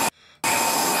fall.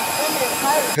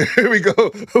 Here we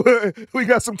go. We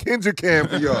got some Kendrick Cam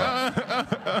for y'all.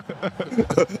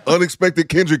 Unexpected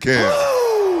Kendrick Cam.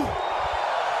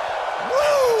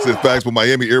 Said facts, but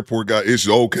Miami airport got issues.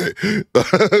 Okay. Here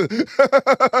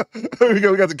we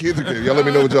go. We got the Kendrick Cam. Y'all let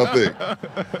me know what y'all think.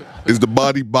 Is the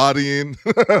body bodying?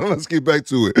 Let's get back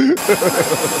to it.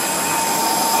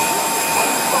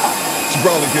 She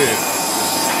probably can.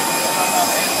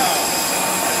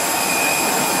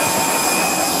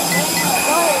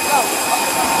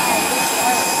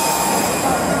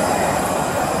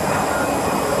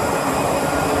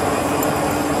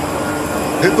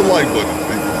 Hit the like button.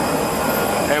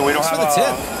 Hey, we don't have a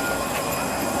tip.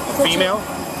 Female?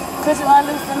 Could you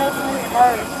hallucinate from his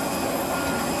bird?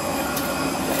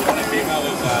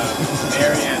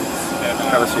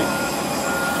 Have a seat.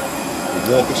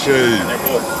 Want the shade. You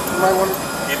might want to.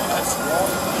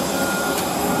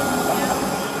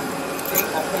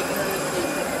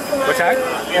 What's that?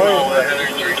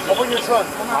 Open your trunk.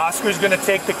 Oscar's gonna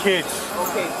take the kids.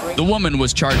 The woman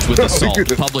was charged with assault,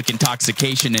 public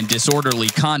intoxication, and disorderly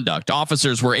conduct.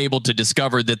 Officers were able to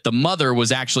discover that the mother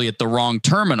was actually at the wrong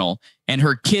terminal, and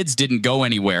her kids didn't go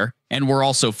anywhere and were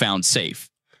also found safe.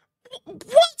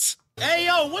 What? Hey,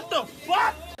 yo, what the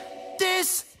fuck?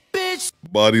 This bitch.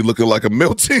 Body looking like a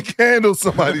melting candle,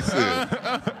 somebody said.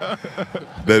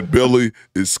 That belly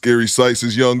is scary sights,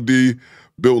 as Young D.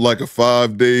 Built like a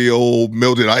 5-day-old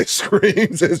melted ice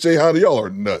cream. Says Jay Honey, y'all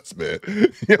are nuts, man.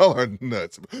 Y'all are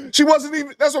nuts. She wasn't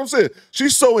even, that's what I'm saying.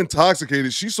 She's so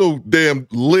intoxicated. She's so damn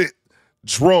lit,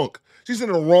 drunk. She's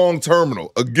in the wrong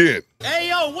terminal again. Hey,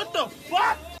 yo, what the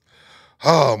fuck?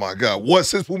 Oh, my God. What,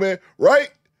 Sis-Poo, man? Right?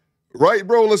 Right,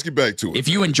 bro? Let's get back to it. If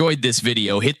you enjoyed this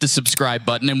video, hit the subscribe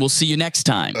button and we'll see you next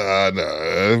time. Shut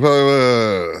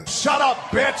up,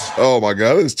 bitch. Oh my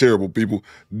God, that's terrible, people.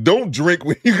 Don't drink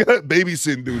when you got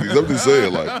babysitting duties. I'm just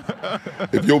saying, like,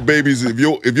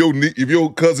 if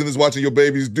your cousin is watching your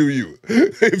babies, do you?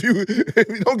 If you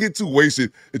don't get too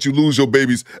wasted that you lose your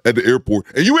babies at the airport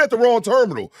and you at the wrong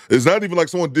terminal. It's not even like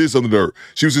someone did something to her.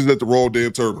 She was just at the wrong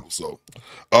damn terminal. So,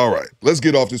 all right, let's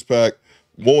get off this pack.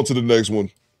 On to the next one.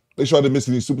 They tried to miss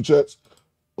any super chats.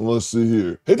 Let's see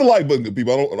here. Hit the like button, good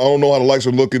people. I don't know how the likes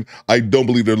are looking. I don't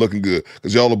believe they're looking good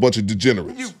because y'all a bunch of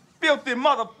degenerates. You filthy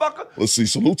motherfucker. Let's see.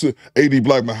 Salute to AD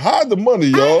Blackman. Hide the money,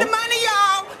 y'all. Hide the money,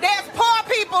 y'all. There's poor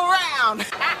people around.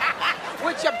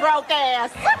 With your broke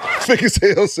ass. Fake as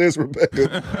hell, says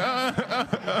Rebecca.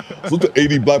 Salute to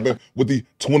AD Blackman with the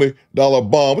 $20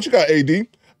 bomb. What you got, AD?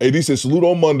 AD says, salute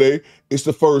on Monday. It's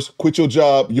the first. Quit your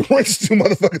job. Your rent's too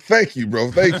motherfucker. Thank you,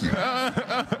 bro. Thank you.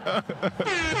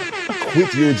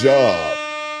 Quit your job.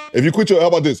 If you quit your, how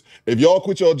about this? If y'all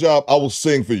quit your job, I will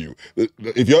sing for you.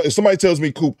 If somebody tells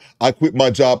me, Coop, I quit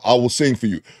my job, I will sing for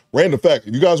you. Random fact,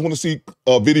 if you guys want to see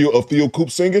a video of Theo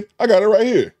Coop singing, I got it right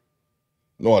here.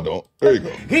 No, I don't. There you go.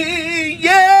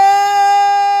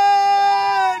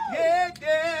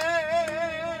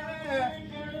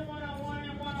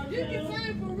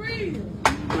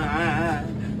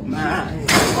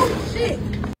 Oh, shit.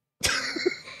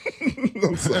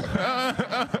 I'm sorry.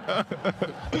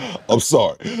 I'm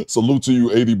sorry. Salute to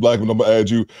you, AD Blackman. I'm going to add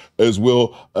you as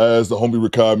well as the homie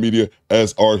Rakai Media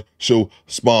as our show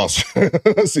sponsor.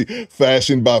 Let's see.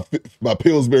 Fashion by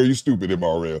Pillsbury. You stupid,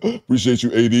 MRL. Appreciate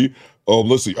you, AD.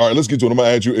 Let's see. All right, let's get to it. I'm going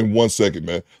to add you in 1 second,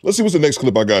 man. Let's see what's the next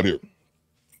clip I got here.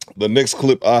 The next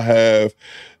clip I have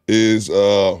is,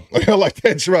 I like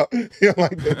that drop. Yeah, I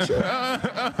like that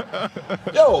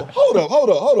drop. Yo, hold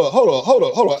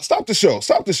up. Stop the show.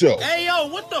 Hey, yo,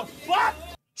 what the fuck?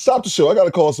 Stop the show. I got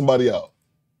to call somebody out.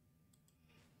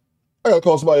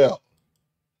 Ziggy,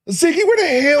 where the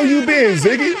hell you been,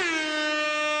 Ziggy?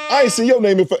 I ain't seen your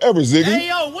name in forever, Ziggy. Hey,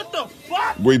 yo, what the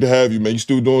fuck? Great to have you, man. You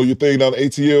still doing your thing down at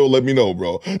ATL? Let me know,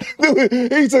 bro. He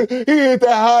hit that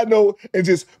high note and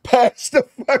just passed the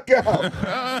fuck out.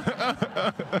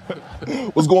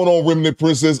 What's going on, Remnant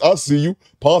Princess? I see you.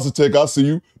 Ponzatech, I see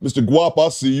you. Mr. Guap, I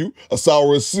see you. A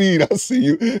Sour Seed, I see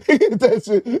you. He hit that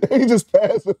shit. He just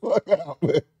passed the fuck out,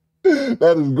 man.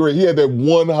 That is great. He had that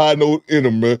one high note in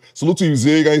him, man. Salute to you,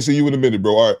 Zig. I ain't see you in a minute,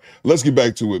 bro. All right, let's get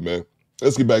back to it, man.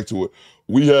 What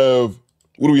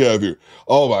do we have here?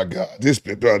 Oh my God, this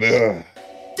bitch, brother.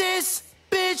 This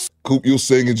bitch. Coop, you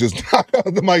singing just knock out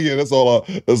the mic. Yeah, that's all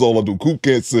I do. Coop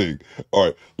can't sing. All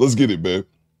right, let's get it, man.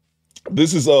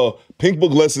 This is Pink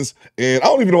Book Lessons, and I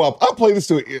don't even know why I play this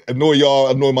to annoy y'all,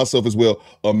 annoy myself as well.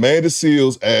 Amanda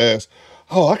Seals asked,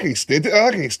 "Oh, I can't stand this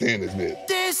bitch."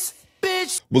 This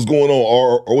bitch. What's going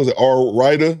on? Or was it R.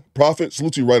 Ryder Prophet?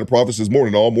 Salute to you, Ryder Prophet. Says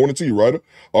morning, all morning to you, Ryder.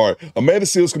 All right, Amanda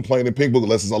Seals complaining. Pink Book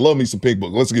Lessons. I love me some Pink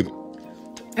Book. Let's get it.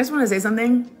 I just want to say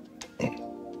something.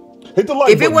 Hit the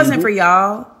like if button, it wasn't people. for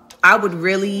y'all, I would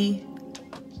really.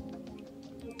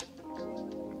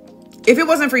 If it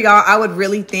wasn't for y'all, I would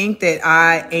really think that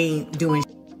I ain't doing.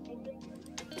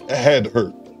 It had to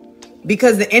hurt.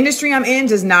 Because the industry I'm in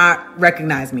does not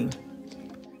recognize me.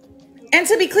 And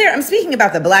to be clear, I'm speaking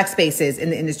about the black spaces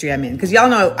in the industry I'm in. Because y'all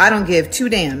know I don't give two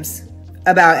damns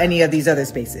about any of these other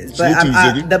spaces.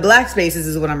 But the black spaces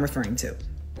is what I'm referring to.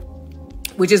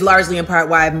 Which is largely in part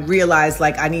why I realized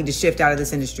like I need to shift out of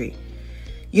this industry.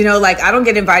 You know, like I don't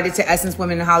get invited to Essence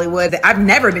Women in Hollywood. I've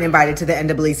never been invited to the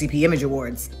NAACP Image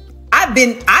Awards. I've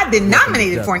been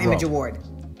nominated for an Image Award.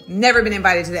 Never been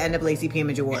invited to the NAACP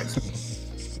Image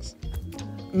Awards.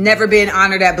 Never been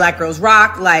honored at Black Girls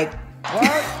Rock. Like,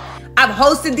 I've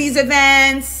hosted these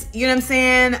events. You know what I'm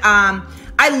saying?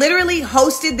 I literally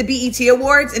hosted the BET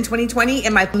Awards in 2020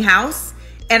 in my house,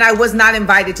 and I was not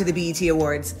invited to the BET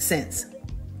Awards since.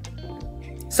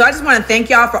 So I just want to thank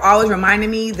y'all for always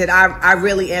reminding me that I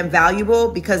really am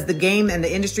valuable, because the game and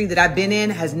the industry that I've been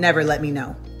in has never let me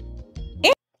know.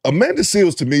 Amanda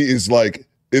Seales to me is like,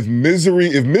 if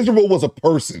Miserable was a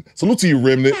person, salute to you,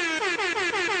 Remnant.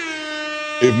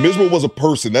 If Miserable was a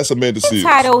person, that's Amanda Seales.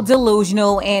 Titled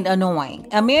Delusional and Annoying.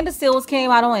 Amanda Seales came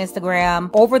out on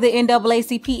Instagram over the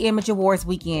NAACP Image Awards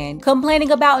weekend, complaining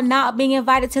about not being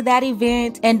invited to that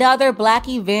event and other Black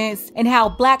events, and how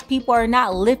Black people are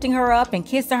not lifting her up and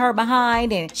kissing her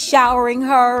behind and showering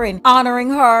her and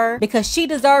honoring her because she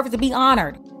deserves to be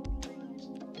honored.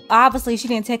 Obviously, she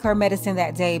didn't take her medicine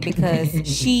that day because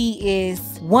she is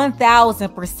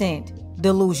 1000%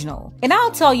 delusional. And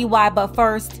I'll tell you why, but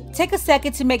first, take a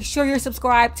second to make sure you're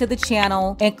subscribed to the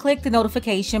channel and click the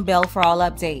notification bell for all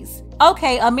updates.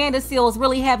 Okay, Amanda Seales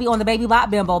really heavy on the baby bot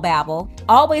bimbo babble,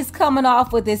 always coming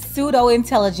off with this pseudo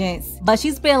intelligence, but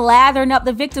she's been lathering up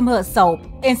the victimhood soap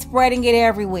and spreading it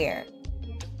everywhere.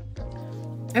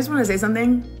 I just want to say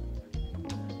something.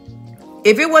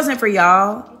 If it wasn't for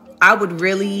y'all, I would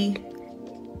really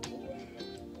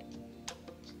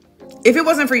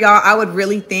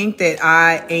think that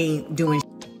I ain't doing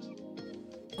shit.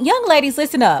 Young ladies,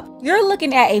 listen up. You're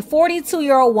looking at a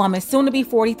 42-year-old woman, soon to be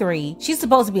 43. She's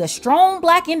supposed to be a strong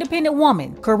Black independent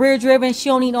woman, career-driven, she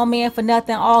don't need no man for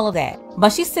nothing, all of that. But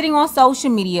she's sitting on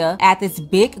social media at this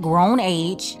big grown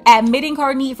age, admitting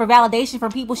her need for validation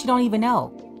from people she don't even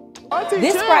know.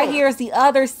 This right here is the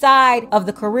other side of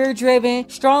the career-driven,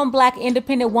 strong Black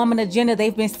independent woman agenda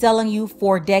they've been selling you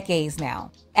for decades now.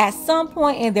 At some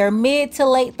point in their mid to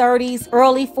late 30s,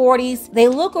 early 40s, they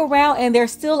look around and they're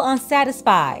still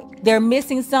unsatisfied. They're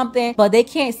missing something, but they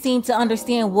can't seem to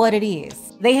understand what it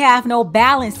is. They have no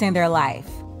balance in their life.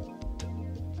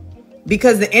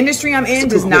 Because the industry I'm in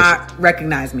does not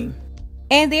recognize me.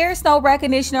 And there's no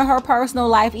recognition of her personal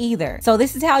life either. So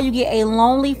this is how you get a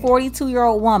lonely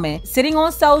 42-year-old woman sitting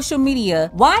on social media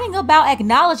whining about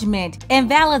acknowledgement and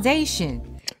validation.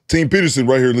 Team Peterson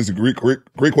right here, listen,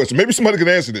 great question. Maybe somebody can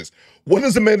answer this. What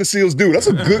does Amanda Seales do? That's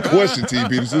a good question, Team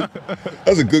Peterson.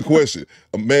 That's a good question.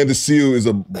 Amanda Seales is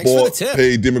a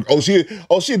paid Democrat.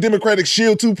 Oh, she a Democratic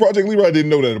Shield too? Project Leroy, didn't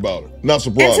know that about her. Not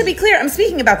surprised. And to be clear, I'm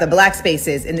speaking about the Black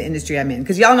spaces in the industry I'm in,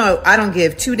 because y'all know I don't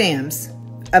give two damns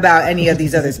about any of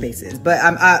these other spaces, but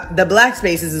the Black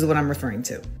spaces is what I'm referring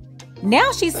to.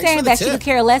 Now she's saying that she could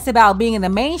care less about being in the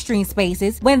mainstream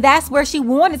spaces when that's where she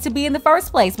wanted to be in the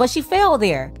first place, but she failed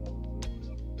there.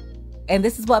 And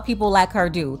this is what people like her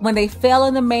do. When they fail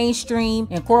in the mainstream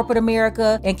in corporate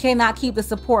America and cannot keep the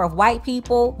support of white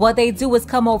people, what they do is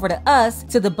come over to us,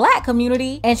 to the Black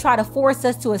community, and try to force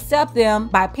us to accept them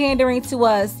by pandering to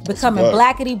us, becoming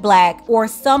blackety black or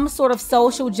some sort of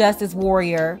social justice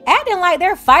warrior, acting like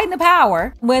they're fighting the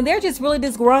power when they're just really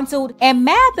disgruntled and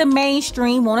mad the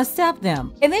mainstream won't accept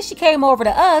them. And then she came over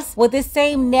to us with this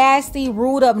same nasty,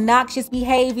 rude, obnoxious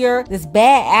behavior, this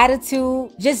bad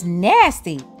attitude, just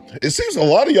nasty. It seems a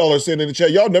lot of y'all are saying in the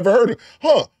chat, y'all never heard her.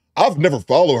 Huh, I've never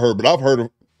followed her, but I've heard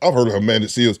of Amanda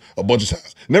Seales a bunch of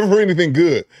times. Never heard anything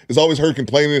good. It's always her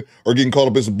complaining or getting caught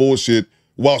up in some bullshit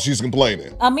while she's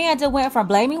complaining. Amanda went from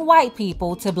blaming white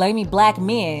people to blaming Black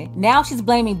men. Now she's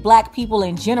blaming Black people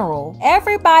in general.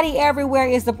 Everybody everywhere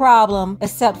is the problem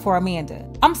except for Amanda.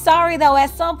 I'm sorry though, at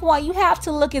some point you have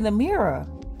to look in the mirror.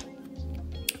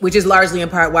 Which is largely in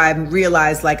part why I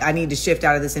realized like I need to shift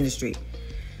out of this industry.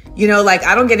 You know, like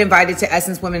I don't get invited to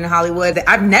Essence Women in Hollywood.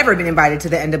 I've never been invited to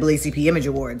the NAACP Image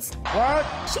Awards. What?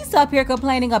 She's up here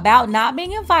complaining about not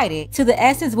being invited to the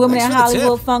Essence Women in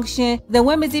Hollywood function, the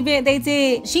women's event they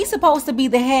did. She's supposed to be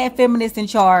the head feminist in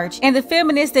charge, and the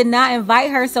feminists did not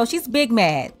invite her, so she's big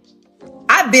mad.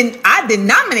 I've been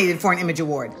nominated for an Image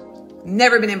Award.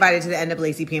 Never been invited to the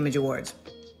NAACP Image Awards.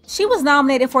 She was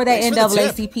nominated for that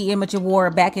NAACP Image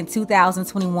Award back in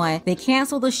 2021. They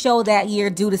canceled the show that year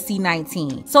due to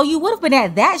C-19. So you would have been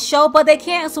at that show, but they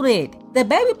canceled it. The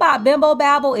baby bot bimbo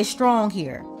babble is strong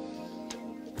here.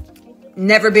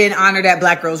 Never been honored at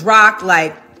Black Girls Rock.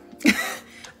 Like,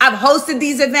 I've hosted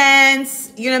these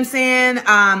events, you know what I'm saying?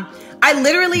 I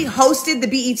literally hosted the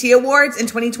BET Awards in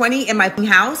 2020 in my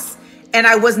house, and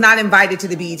I was not invited to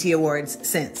the BET Awards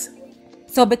since.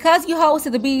 So because you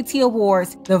hosted the BET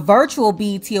Awards, the virtual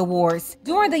BET Awards,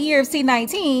 during the year of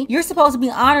C-19, you're supposed to be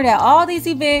honored at all these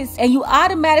events and you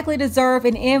automatically deserve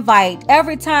an invite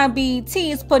every time BET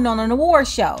is putting on an award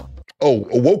show. Oh,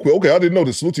 Wokewill. Okay, I didn't know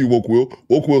this. Salute to you, Wokewill.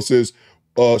 Wokewill says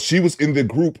she was in the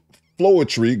group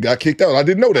Floetry, got kicked out. I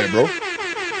didn't know that, bro.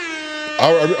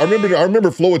 I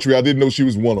remember Floetry. I didn't know she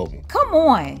was one of them. Come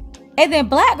on. And then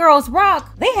Black Girls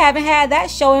Rock, they haven't had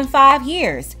that show in 5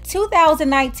 years.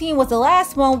 2019 was the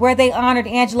last one where they honored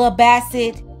Angela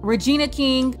Bassett, Regina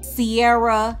King,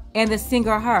 Sierra, and the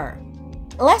singer Her.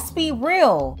 Let's be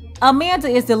real. Amanda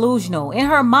is delusional. In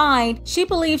her mind, she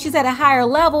believes she's at a higher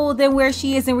level than where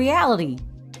she is in reality.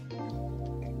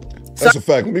 That's a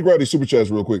fact. Let me grab these super chats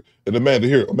real quick. And Amanda,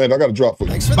 here. Amanda, I got a drop for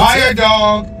you. Buy a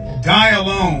dog, die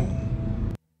alone.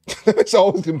 It's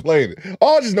always complaining.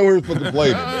 All I just know her for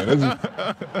complaining, man.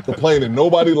 Complaining.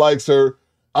 Nobody likes her.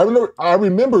 I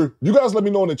remember, you guys let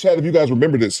me know in the chat if you guys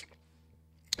remember this.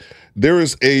 There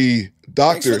is a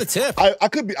doctor. Thanks for the tip.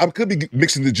 I could be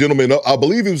mixing the gentleman up. I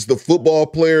believe it was the football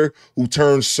player who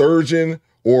turned surgeon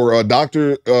or a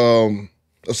doctor of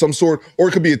some sort, or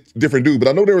it could be a different dude. But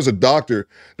I know there was a doctor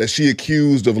that she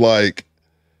accused of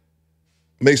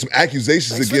made some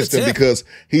accusations against him because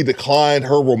he declined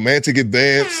her romantic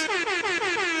advance.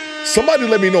 Somebody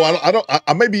let me know.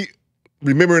 I may be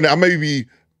remembering. I may be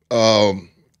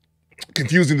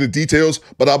confusing the details,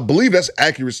 but I believe that's an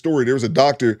accurate story. There was a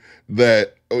doctor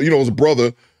that, was a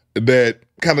brother that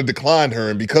kind of declined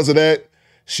her. And because of that,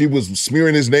 she was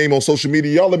smearing his name on social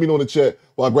media. Y'all let me know in the chat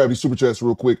while I grab these super chats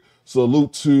real quick.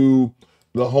 Salute to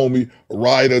the homie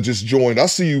Ryder just joined. I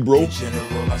see you, bro.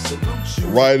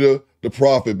 Ryder the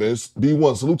Prophet, man.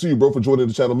 B1, salute to you, bro, for joining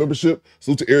the channel membership.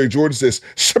 Salute to Eric Jordan says,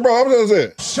 bro, I'm just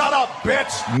saying. Shut up,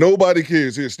 bitch. Nobody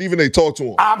cares here. Stephen A, talk to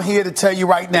him. I'm here to tell you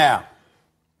right now,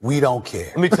 we don't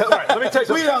care. Let me tell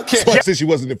you. We don't care. So since she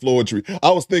wasn't in Floetry,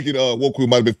 I was thinking Woku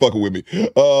might have been fucking with me.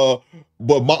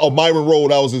 But Myron Roll,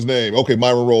 that was his name. Okay,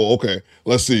 Myron Roll. Okay,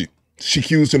 let's see. She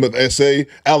accused him of essay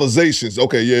allegations.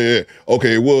 Okay, yeah.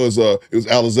 Okay, it was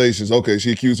allegations. Okay,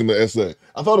 she accused him of essay.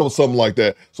 I thought it was something like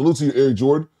that. Salute to you, Eric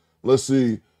Jordan. Let's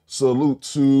see. Salute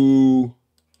to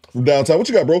from downtown. What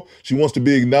you got, bro? She wants to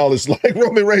be acknowledged like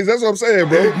Roman Reigns. That's what I'm saying,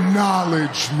 bro.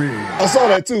 Acknowledge me. I saw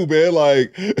that too, man.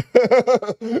 Like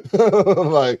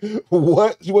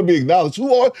what? She want to be acknowledged.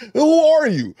 Who are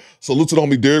you? Salute to the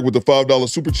homie Derek with the $5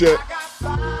 super chat.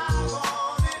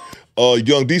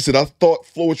 Young D said, I thought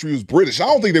Floetry was British. I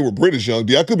don't think they were British, Young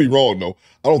D. I could be wrong, though.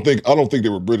 I don't think they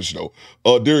were British, though.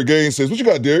 Derek Gaines says, what you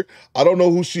got, Derek? I don't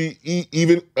know who she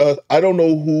even, wait a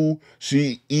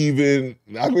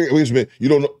minute. You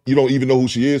don't even know who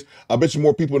she is? I bet you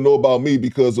more people know about me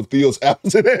because of Theo's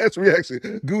apples and ass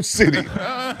reaction. Goose City.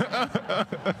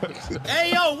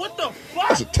 Hey, yo, what the fuck?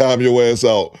 That's a time your ass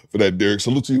out for that, Derek.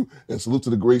 Salute to you, and salute to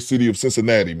the great city of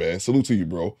Cincinnati, man. Salute to you,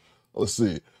 bro. Let's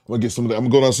see. I'm gonna get some of that. I'm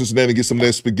gonna go down to Cincinnati and get some of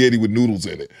that spaghetti with noodles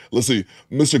in it. Let's see.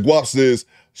 Mr. Guap says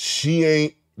she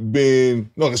ain't been.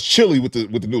 No, it's chili with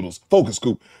the noodles. Focus,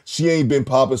 Coop. She ain't been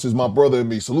popping since my brother and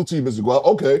me. Salute to you, Mr. Guap.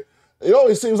 Okay. It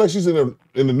always seems like she's in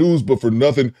the news, but for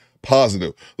nothing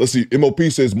positive. Let's see. MOP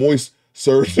says Moist,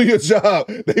 sir, do your job.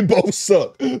 They both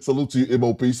suck. Salute to you,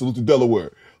 MOP. Salute to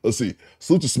Delaware. Let's see.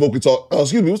 Salute to Smoking Talk.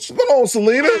 Excuse me. What's going on,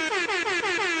 Selena?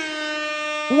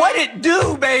 What it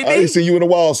do, baby? I ain't seen you in a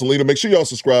while, Selena. Make sure y'all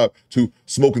subscribe to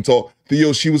Smoke and Talk.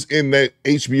 Theo, she was in that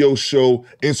HBO show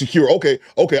Insecure. Okay.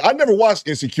 I never watched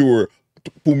Insecure,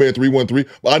 Pooh Man 313,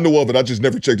 but I know of it. I just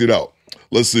never checked it out.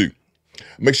 Let's see.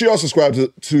 Make sure y'all subscribe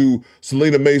to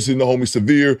Selena Mason, the homie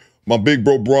Severe, my big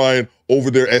bro Brian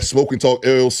over there at Smoke and Talk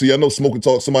LLC. I know Smoke and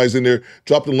Talk, somebody's in there.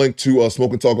 Drop the link to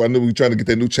Smoke and Talk. I know we're trying to get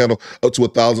that new channel up to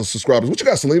 1,000 subscribers. What you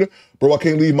got, Selena? Bro, I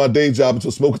can't leave my day job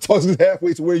until Smoke and Talk is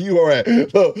halfway to where you are at.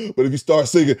 Look, but if you start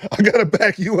singing, I gotta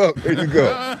back you up. There you go.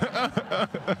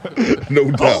 No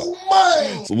doubt. Oh,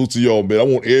 my. Salute to y'all, man. I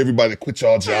want everybody to quit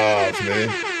y'all jobs, man.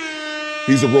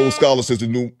 He's a Rhodes Scholar, says the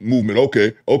new movement.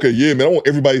 Okay, yeah, man. I want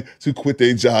everybody to quit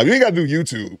their job. You ain't gotta do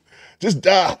YouTube. Just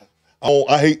die.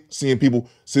 I hate seeing people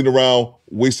sitting around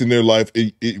wasting their life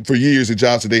for years in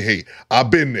jobs that they hate. I've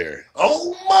been there.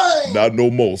 Oh, my. Not no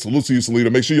more. Salute to you,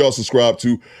 Selena. Make sure y'all subscribe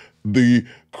to the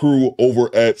crew over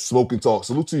at Smoke and Talk.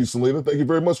 Salute to you, Selena. Thank you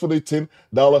very much for the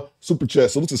 $10 super chat.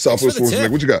 Salute to Southwest Sports.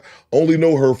 What you got? Only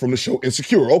know her from the show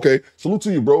Insecure. Okay. Salute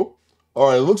to you, bro. All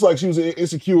right. It looks like she was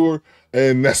Insecure,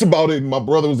 and that's about it. My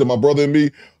brother was in My Brother and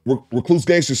Me. Recluse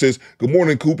Gangster says, good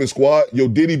morning, Coop and Squad. Yo,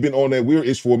 Diddy been on that weird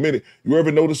ish for a minute. You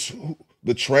ever notice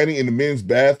the tranny in the men's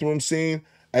bathroom scene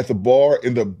at the bar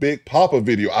in the Big Papa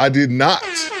video? I did not.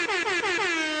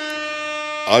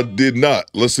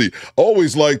 Let's see.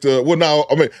 Always liked, I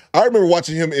remember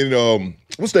watching him in,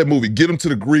 what's that movie? Get Him to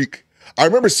the Greek. I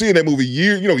remember seeing that movie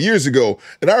years ago.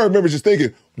 And I remember just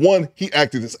thinking, one, he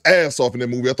acted his ass off in that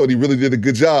movie. I thought he really did a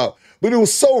good job. But it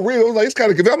was so real. I was like, it's kind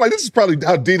of convincing. I'm like, this is probably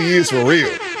how Diddy is for real.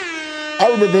 I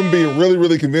remember him being really,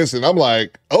 really convincing. I'm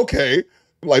like, okay,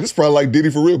 Like, this probably like Diddy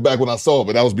for real back when I saw him,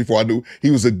 but that was before I knew he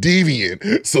was a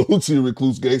deviant. Salute to you,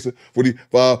 Recluse Gangster, for the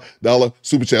 $5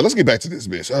 super chat. Let's get back to this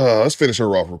bitch. Let's finish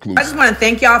her off, Recluse. I just want to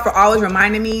thank y'all for always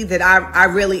reminding me that I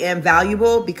really am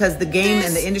valuable, because the game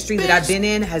and the industry that I've been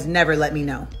in has never let me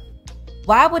know.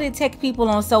 Why would it take people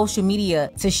on social media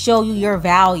to show you your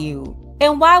value?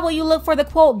 And why will you look for the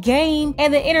quote game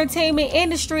and the entertainment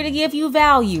industry to give you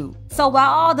value? So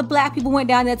while all the black people went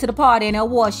down there to the party and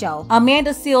award show, Amanda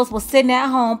Seales was sitting at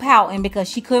home pouting because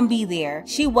she couldn't be there.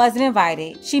 She wasn't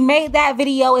invited. She made that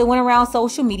video, it went around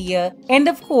social media, and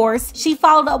of course, she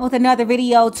followed up with another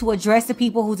video to address the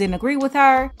people who didn't agree with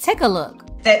her. Take a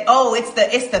look. That, oh, it's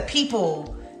the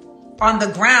people on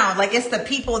the ground. Like, it's the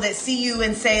people that see you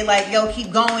and say, like, yo,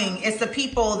 keep going. It's the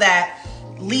people that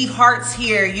leave hearts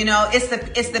here, you know. It's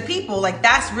the people. Like,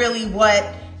 that's really what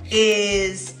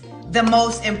is the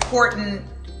most important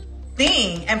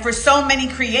thing. And for so many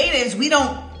creatives, we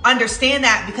don't understand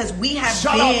that, because we have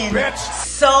been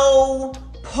so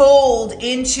pulled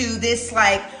into this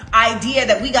like idea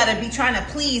that we got to be trying to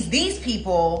please these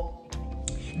people,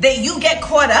 that you get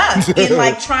caught up in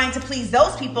like trying to please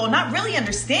those people, not really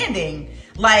understanding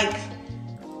like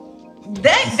they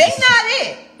not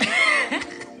it.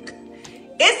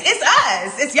 It's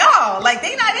us. It's y'all. Like,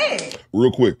 they not it.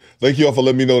 Real quick, thank y'all for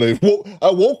letting me know that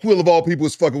Woke Will of all people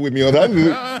is fucking with me on that.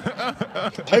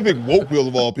 I think Woke Will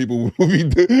of all people will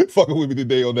be fucking with me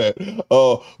today on that.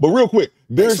 But real quick,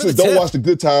 Derek says don't watch the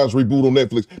Good Times reboot on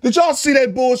Netflix. Did y'all see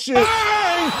that bullshit?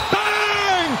 Bang!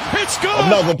 Bang! It's good! I'm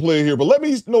not gonna play it here, but let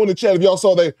me know in the chat if y'all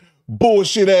saw that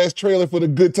bullshit ass trailer for the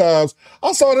Good Times.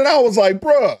 I saw that, I was like,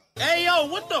 bruh. Hey, yo,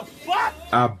 what the fuck?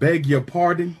 I beg your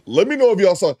pardon? Let me know if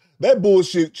y'all saw that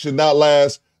bullshit. Should not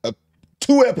last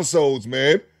 2 episodes,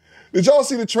 man. Did y'all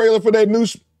see the trailer for that new?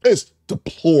 It's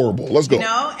deplorable. Let's go. You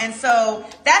know, and so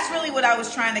that's really what I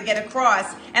was trying to get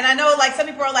across. And I know, like, some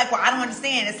people are like, well, I don't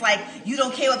understand. It's like, you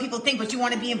don't care what people think, but you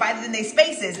want to be invited in their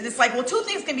spaces. And it's like, well, 2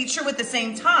 things can be true at the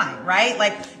same time, right?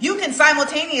 Like, you can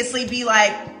simultaneously be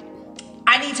like,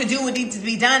 I need to do what needs to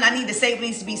be done. I need to say what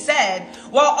needs to be said,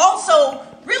 while also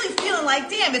really feeling like,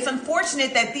 damn, it's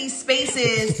unfortunate that these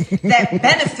spaces that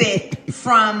benefit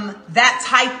from that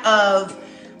type of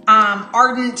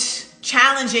ardent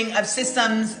challenging of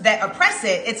systems that oppress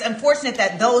it, it's unfortunate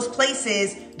that those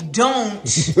places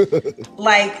don't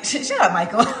like, shut up,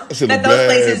 Michael, that those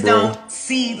places don't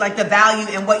see like the value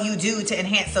in what you do to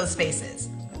enhance those spaces.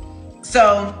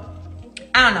 So,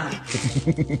 I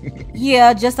don't know.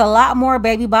 Yeah, just a lot more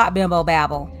baby bot bimbo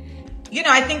babble. You know,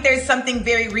 I think there's something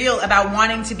very real about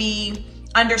wanting to be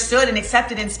understood and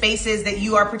accepted in spaces that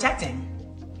you are protecting.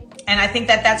 And I think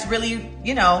that that's really,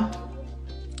 you know,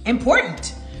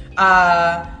 important.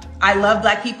 I love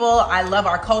Black people. I love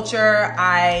our culture.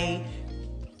 I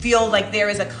feel like there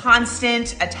is a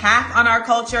constant attack on our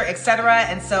culture, etc.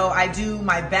 And so I do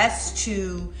my best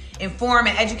to inform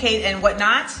and educate and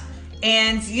whatnot.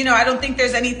 And, you know, I don't think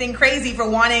there's anything crazy for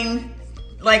wanting,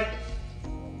 like,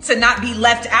 to not be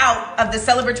left out of the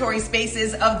celebratory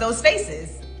spaces of those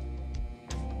spaces.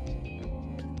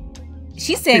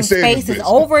 She's saying spaces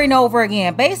over and over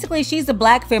again. Basically, she's a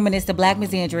Black feminist, a Black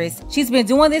misandrist. She's been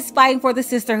doing this fighting for the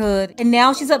sisterhood, and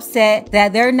now she's upset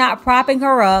that they're not propping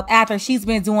her up after she's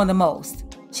been doing the most.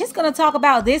 She's gonna talk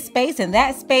about this space and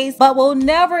that space, but will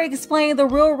never explain the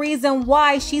real reason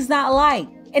why she's not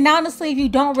liked. And honestly, if you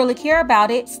don't really care about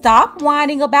it, stop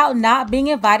whining about not being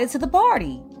invited to the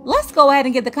party. Let's go ahead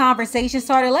and get the conversation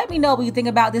started. Let me know what you think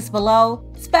about this below.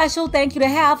 Special thank you to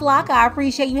Halflock. I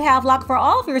appreciate you, Halflock, for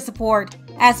all of your support,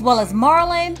 as well as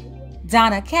Marlon,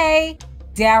 Donna K,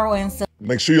 Daryl, and so.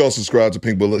 Make sure y'all subscribe to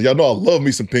Pink Book. Y'all know I love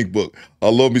me some Pink Book. I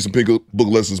love me some Pink Book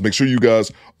lessons. Make sure you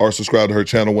guys are subscribed to her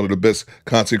channel, one of the best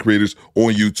content creators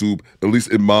on YouTube, at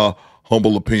least in my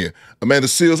humble opinion. Amanda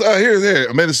Seales, here.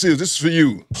 Amanda Seales, this is for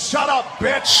you. Shut up,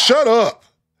 bitch. Shut up.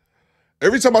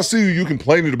 Every time I see you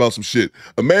complaining about some shit.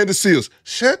 Amanda Seales,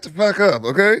 shut the fuck up,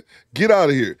 okay? Get out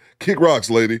of here. Kick rocks,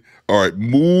 lady. All right,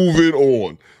 moving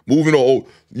on. Oh,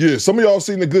 yeah, some of y'all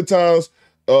seen the Good Times,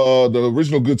 the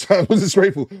original Good Times. Was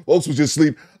disgraceful. Folks was just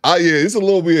sleep. Yeah, it's a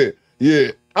little bit. Yeah,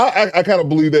 I kind of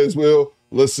believe that as well.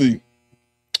 Let's see.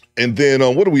 And then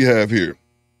what do we have here?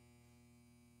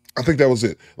 I think that was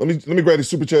it. Let me grab these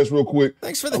super chats real quick.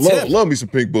 Thanks for the tip. Love me some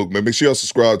Pink Book, man. Make sure y'all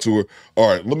subscribe to her. All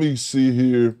right, let me see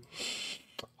here.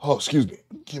 Oh, excuse me.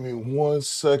 Give me 1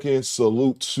 second.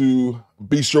 Salute to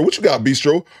Bistro. What you got,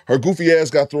 Bistro? Her goofy ass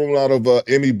got thrown out of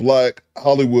Emmy Black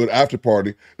Hollywood after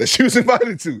party that she was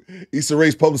invited to. Issa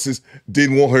Rae's publicist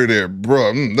didn't want her there.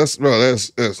 Bruh,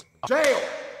 that's Jail.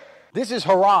 This is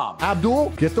haram.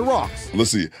 Abdul, get the rocks. Let's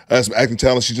see. As some acting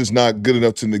talent, she's just not good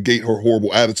enough to negate her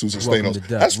horrible attitudes and staying on.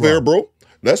 That's fair, bro.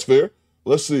 That's fair.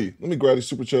 Let's see. Let me grab these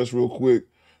super chats real quick.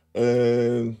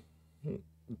 And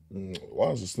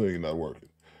why is this thing not working?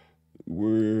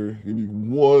 Give me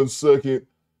 1 second.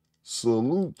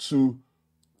 Salute to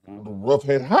the rough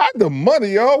hand. Hide the money,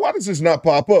 y'all. Why does this not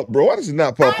pop up, bro? Why does it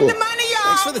not pop up? Money, y'all.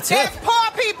 Thanks for the tip. There's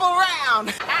poor people around.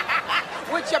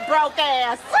 With your broke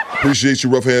ass. Appreciate you,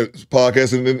 Rough Hands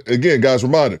Podcast. And then, again, guys,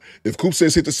 reminder, if Coop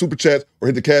says hit the super chat or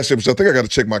hit the Cash App, which I think I got to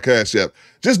check my Cash App,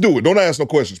 just do it. Don't ask no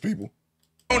questions, people.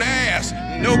 Don't ask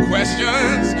no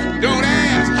questions. Don't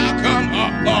ask how come,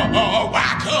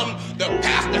 why come the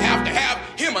pastor have to have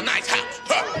him a nice house?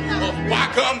 Why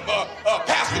come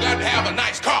pastor got to have a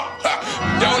nice car?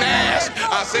 Don't ask.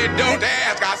 I said don't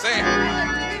ask. I said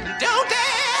don't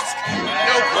ask.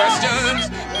 No questions.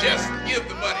 Just give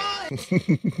the money.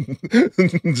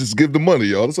 Just give the money,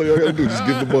 y'all. That's all y'all gotta do. Just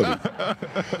give the money.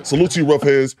 Salute to you, Rough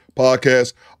Hands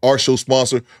Podcast, our show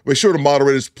sponsor. Make sure the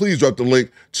moderators please drop the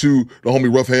link to the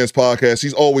homie Rough Hands Podcast.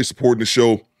 He's always supporting the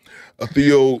show.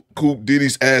 Theo Coop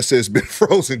Diddy's ass has been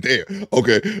frozen. Damn.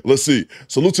 Okay, let's see.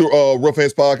 Salute to Rough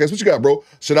Hands Podcast. What you got, bro?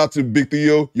 Shout out to Big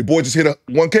Theo. Your boy just hit a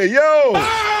 1K. Yo!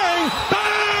 Bang!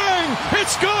 Bang!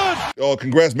 It's good!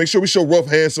 Congrats. Make sure we show Rough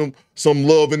Hands some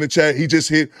love in the chat. He just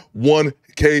hit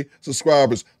 1K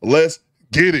subscribers. Let's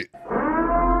get it.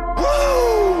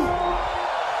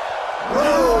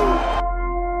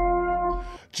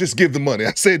 Just give the money.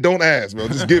 I said don't ask, bro.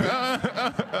 Just give it.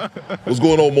 What's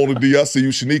going on, Mona D? I see you.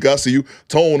 Shanika, I see you.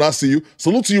 Tone, I see you.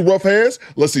 Salute to you, Rough Hands.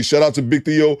 Let's see. Shout out to Big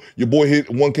Theo. Your boy hit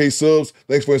 1K subs.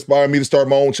 Thanks for inspiring me to start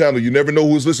my own channel. You never know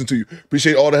who's listening to you.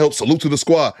 Appreciate all the help. Salute to the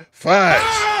squad. Facts.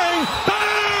 Bang!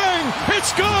 Bang!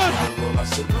 It's good!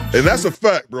 And that's a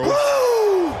fact, bro.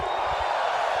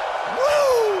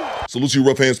 Salute to you,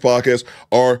 Rough Hands Podcast,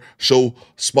 our show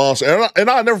sponsor. And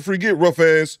I never forget, Rough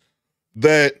Hands,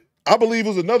 that I believe it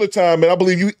was another time, and I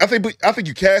think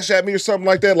you cash at me or something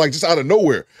like that, like just out of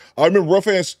nowhere. I remember Rough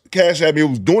Hands cash at me. It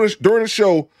was during the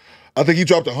show. I think he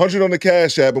dropped 100 on the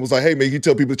Cash App and was like, "Hey man, you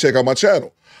tell people to check out my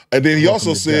channel." And then he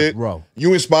also said,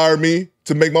 "You inspired me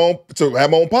to have my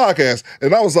own podcast."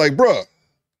 And I was like, "Bruh,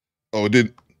 oh, it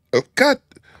didn't. God,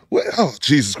 what? Oh,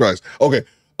 Jesus Christ." Okay,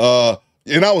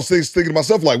 and I was thinking to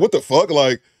myself, like, "What the fuck?"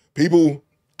 Like, people,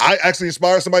 I actually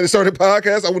inspired somebody to start a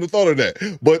podcast. I wouldn't have thought of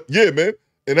that. But yeah, man.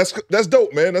 And that's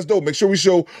dope, man. That's dope. Make sure we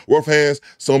show Rough Hands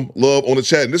some love on the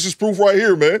chat. And this is proof right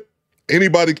here, man.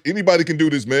 Anybody can do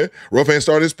this, man. Rough Hands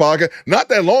started his podcast not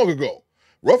that long ago.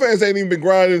 Rough Hands ain't even been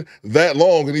grinding that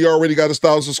long, and he already got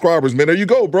 1,000 subscribers, man. There you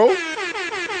go, bro.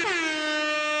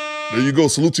 There you go.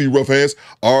 Salute to you, Rough Hands,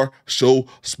 our show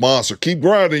sponsor. Keep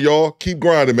grinding, y'all. Keep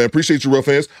grinding, man. Appreciate you, Rough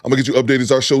Hands. I'm going to get you updated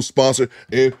as our show sponsor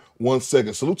in 1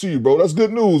 second. Salute to you, bro. That's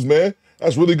good news, man.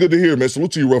 That's really good to hear, man.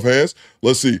 Salute to you, Rough Hands.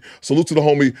 Let's see. Salute to the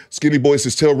homie Skinny Boy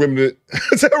says, tell Remnant,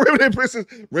 Princess,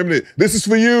 Remnant, this is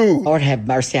for you. Lord have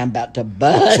mercy, I'm about to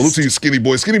bust. Salute to you, Skinny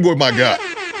Boy. Skinny Boy, my guy.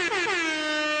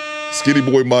 Skinny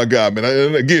Boy, my guy, man.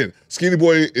 And again, Skinny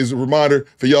Boy is a reminder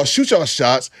for y'all, shoot y'all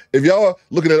shots. If y'all are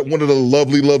looking at one of the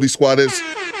lovely, lovely squatters,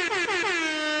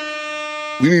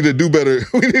 we need to do better.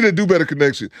 We need a do better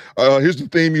connection. Here's the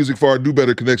theme music for our do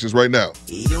better connections right now.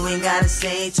 You ain't gotta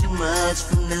say too much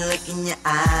from the look in your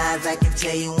eyes. I can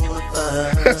tell you wanna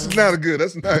fuck. That's not a good.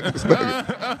 It's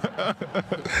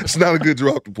not a good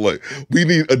drop to play. We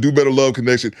need a do better love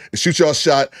connection and shoot y'all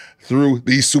shot through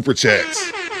these super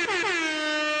chats.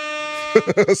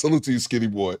 Salute to you, Skinny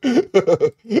Boy.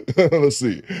 Let's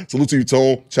see. Salute to you,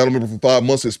 Tone. Channel member for 5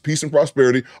 months. Says peace and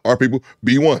prosperity. Our people,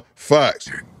 B1. Facts.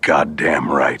 You're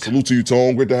goddamn right. Salute to you,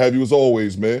 Tone. Great to have you as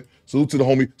always, man. Salute to the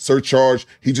homie, Sir Charge.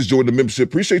 He just joined the membership.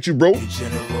 Appreciate you, bro.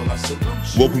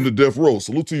 Welcome to Death Row.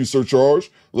 Salute to you, Sir Charge.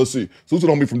 Let's see. Salute to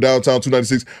the homie from Downtown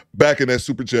 296. Back in that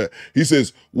super chat. He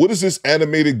says, what is this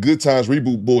animated Good Times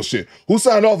reboot bullshit? Who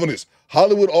signed off on this?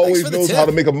 Hollywood always knows how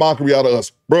to make a mockery out of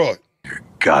us. Bro.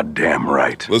 Goddamn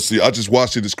right. Let's see. I just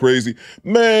watched it. It's crazy.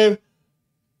 Man,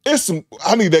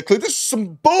 I need that clip. This is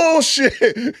some bullshit.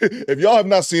 If y'all have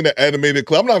not seen that animated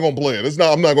clip, I'm not going to play it.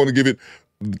 I'm not going to give it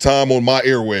time on my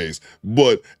airways.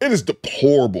 But it is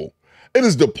deplorable. It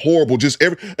is deplorable.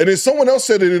 And then someone else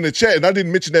said it in the chat, and I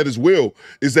didn't mention that as well,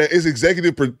 is that it's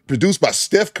executive produced by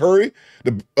Steph Curry,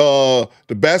 the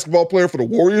basketball player for the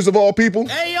Warriors of all people.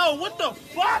 Hey, yo, what the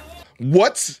fuck?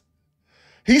 What?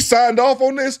 He signed off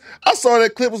on this. I saw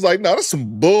that clip. Was like, nah, that's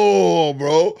some bull,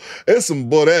 bro. That's some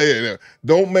bull.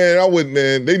 Don't, man. I wouldn't,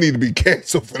 man. They need to be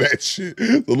canceled for that shit.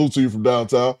 Salute to you from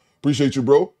downtown. Appreciate you,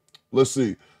 bro. Let's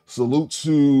see. Salute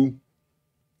to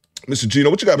Mr. Gino.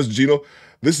 What you got, Mr. Gino?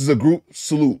 This is a group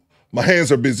salute My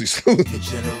hands are busy. Salute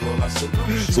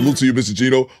to you, Mr.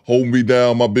 Gino. Hold me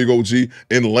down, my big OG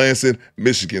in Lansing,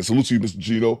 Michigan. Salute to you, Mr.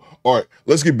 Gino. All right,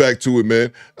 let's get back to it,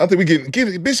 man. I think we get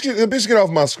bitch, get off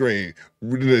my screen.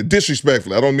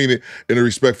 Disrespectfully. I don't mean it in a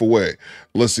respectful way.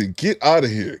 Let's see. Get out of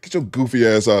here. Get your goofy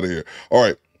ass out of here. All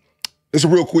right. It's a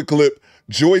real quick clip.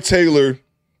 Joy Taylor,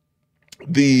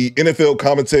 the NFL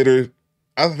commentator,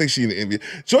 I think she's in the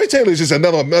NBA. Joy Taylor is just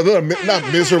another not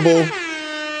miserable.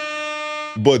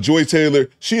 But Joy Taylor,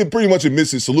 she pretty much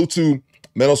admits it. Salute to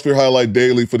Manosphere Highlight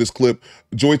Daily for this clip.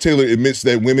 Joy Taylor admits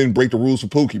that women break the rules for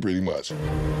Pookie pretty much.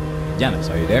 Janice,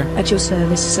 are you there? At your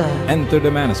service, sir. Enter the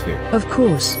Manosphere. Of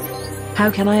course. How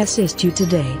can I assist you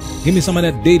today? Give me some of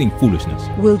that dating foolishness.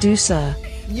 Will do, sir.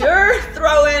 You're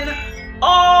throwing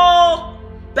all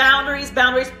boundaries,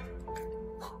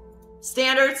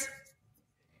 standards.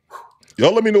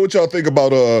 Y'all let me know what y'all think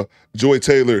about Joy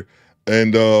Taylor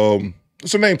and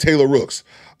what's her name? Taylor Rooks.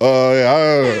 When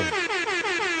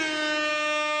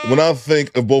I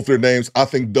think of both their names, I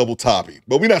think double toppy.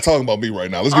 But we're not talking about me right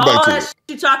now. Let's get back to it.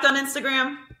 You talked on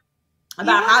Instagram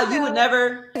about how you would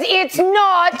never. It's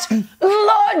not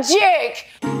logic.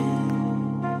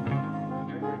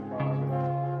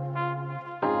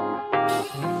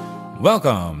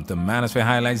 Welcome to Manosphere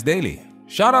Highlights Daily.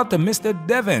 Shout out to Mr.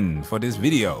 Devin for this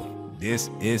video. This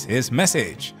is his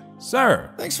message. Sir,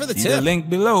 thanks for the see tip. The link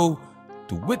below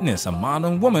to witness a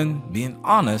modern woman being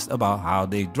honest about how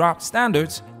they drop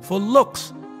standards for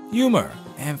looks, humor,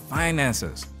 and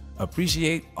finances.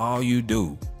 Appreciate all you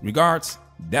do. Regards,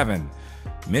 Devin.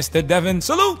 Mr. Devin,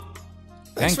 salute!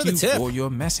 Thanks Thank you for your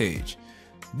message.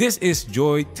 This is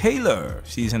Joy Taylor.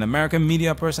 She's an American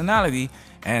media personality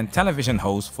and television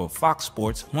host for Fox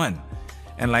Sports 1.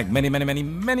 And like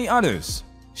many others,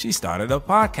 she started a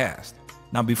podcast.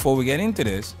 Now, before we get into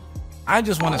this, I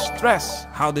just want to stress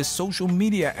how this social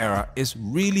media era is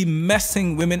really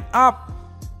messing women up.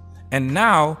 And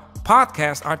now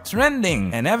podcasts are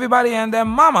trending and everybody and their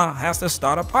mama has to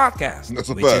start a podcast. That's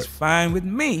a which fact. is fine with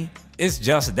me. It's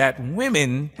just that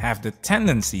women have the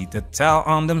tendency to tell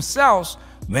on themselves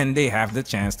when they have the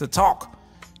chance to talk.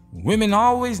 Women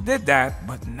always did that,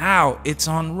 but now it's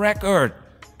on record.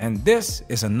 And this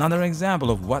is another example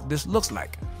of what this looks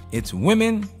like. It's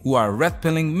women who are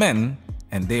red-pilling men,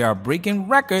 and they are breaking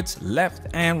records left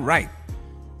and right.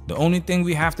 The only thing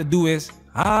we have to do is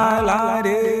highlight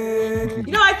it.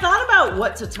 You know, I thought about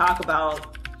what to talk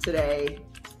about today.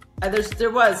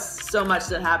 There was so much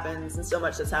that happens and so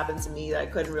much that's happened to me that I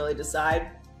couldn't really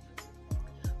decide.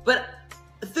 But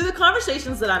through the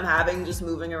conversations that I'm having, just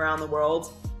moving around the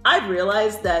world, I've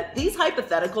realized that these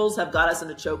hypotheticals have got us in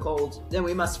a chokehold, and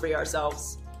we must free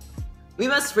ourselves. We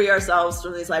must free ourselves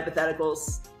from these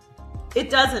hypotheticals. It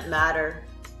doesn't matter.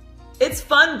 It's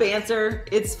fun banter.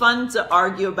 It's fun to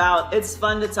argue about. It's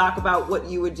fun to talk about what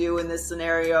you would do in this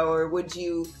scenario, or would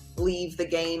you leave the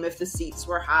game if the seats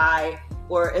were high,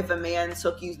 or if a man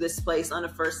took you this place on a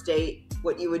first date,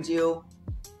 what you would do.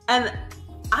 And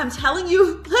I'm telling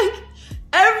you, like,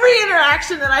 every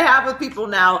interaction that I have with people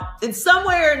now, in some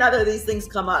way or another, these things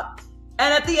come up.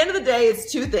 And at the end of the day,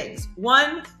 it's two things.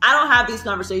 One, I don't have these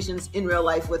conversations in real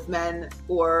life with men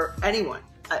or anyone.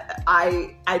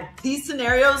 These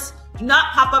scenarios do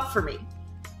not pop up for me.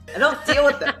 I don't deal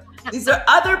with them. These are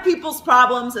other people's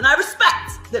problems, and I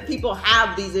respect that people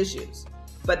have these issues,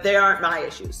 but they aren't my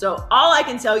issues. So all I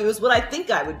can tell you is what I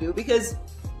think I would do, because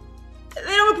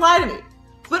they don't apply to me.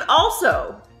 But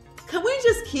also, can we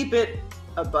just keep it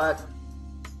a buck?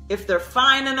 If they're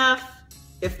fine enough,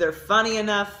 if they're funny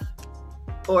enough,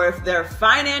 or if their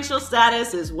financial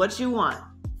status is what you want,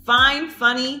 fine,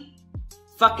 funny,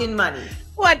 fucking money.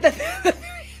 What the?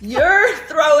 You're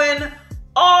throwing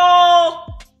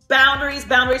all boundaries.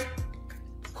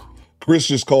 Chris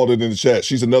just called it in the chat.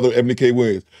 She's another Ebony K.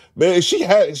 Williams. Man, she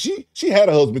had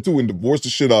a husband too and divorced the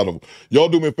shit out of him. Y'all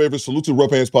do me a favor. Salute to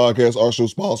Rough Hands Podcast, our show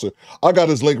sponsor. I got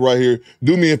his link right here.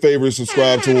 Do me a favor and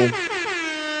subscribe to him.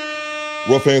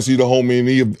 Rough Hands, he the homie, and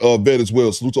he a vet as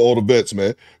well. Salute to all the vets,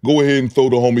 man. Go ahead and throw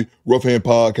the homie Rough Hand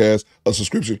Podcast a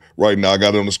subscription right now. I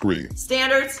got it on the screen.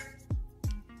 Standards.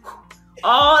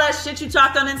 All that shit you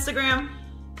talked on Instagram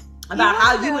about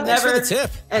how you would never. For the tip.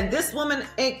 And this woman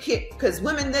ain't because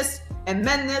women this and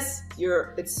men this.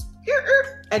 You're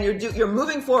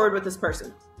moving forward with this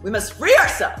person. We must free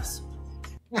ourselves.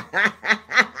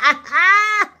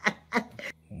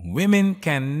 Women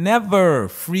can never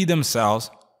free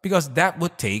themselves because that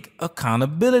would take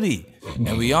accountability.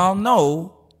 And we all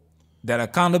know that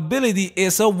accountability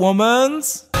is a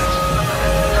woman's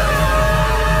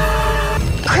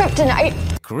Kryptonite.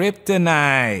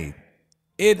 kryptonite.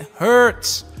 It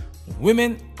hurts.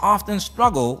 Women often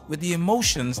struggle with the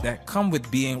emotions that come with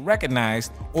being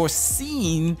recognized or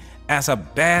seen as a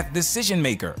bad decision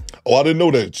maker. Oh, I didn't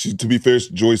know that. To be fair,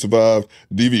 Joy survived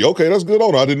DV. Okay, that's good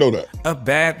on her. I didn't know that. A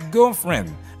bad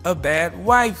girlfriend, a bad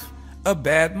wife, a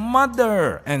bad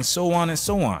mother, and so on and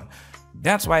so on.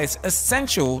 That's why it's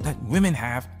essential that women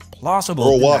have plausible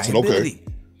Earl Watson, deniability. okay.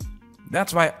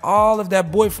 That's why all of their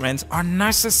boyfriends are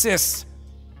narcissists.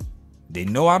 They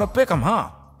know how to pick them, huh?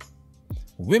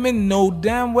 Women know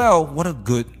damn well what a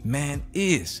good man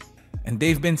is. And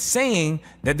they've been saying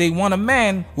that they want a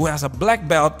man who has a black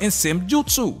belt in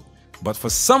Simjutsu. But for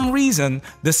some reason,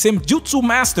 the Simjutsu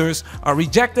masters are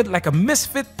rejected like a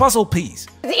misfit puzzle piece.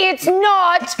 It's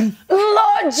not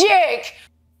logic.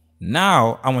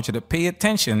 Now, I want you to pay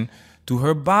attention to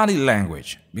her body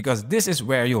language, because this is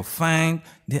where you'll find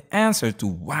the answer to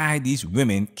why these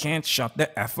women can't shut the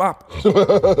F up.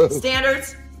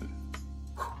 Standards.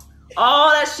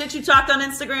 All that shit you talked on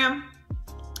Instagram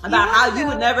about how you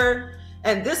would never,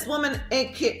 and this woman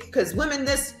ain't because women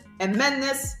this and men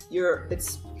this. You're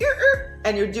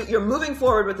moving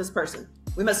forward with this person.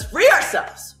 We must free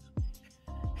ourselves.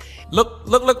 Look.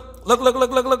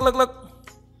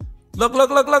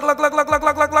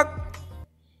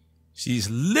 She's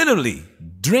literally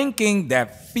drinking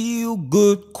that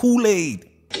feel-good Kool-Aid.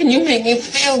 Can you make me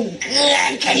feel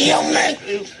good? Can you make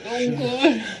me feel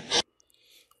good?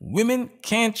 Women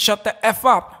can't shut the F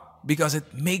up because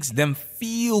it makes them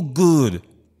feel good.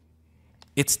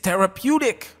 It's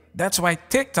therapeutic. That's why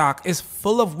TikTok is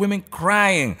full of women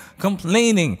crying,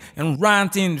 complaining, and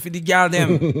ranting for the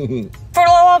goddamn. For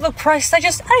all the price, I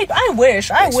wish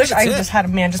I just had a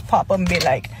man just pop up and be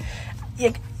like,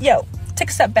 yo, take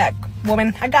a step back,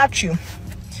 woman, I got you.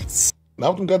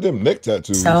 Now them goddamn neck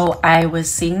tattoos. So I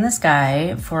was seeing this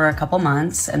guy for a couple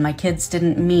months, and my kids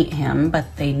didn't meet him,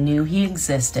 but they knew he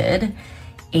existed,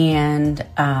 and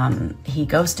he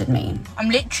ghosted me. I'm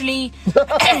literally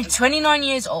 29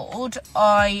 years old.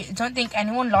 I don't think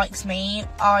anyone likes me.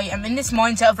 I am in this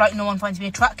mindset of like no one finds me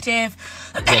attractive,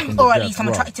 or at least I'm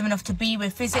attractive enough to be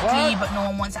with physically, but no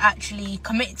one wants to actually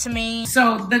commit to me.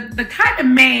 So the kind of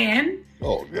man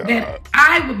that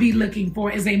I would be looking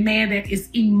for is a man that is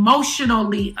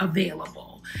emotionally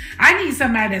available. I need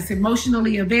somebody that's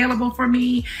emotionally available for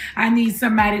me. I need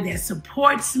somebody that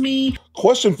supports me.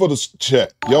 Question for the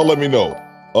chat. Y'all let me know.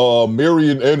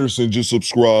 Marion Anderson just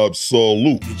subscribed.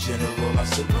 Salute.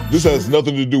 This has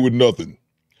nothing to do with nothing.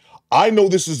 I know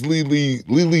this is Lily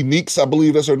Neeks, I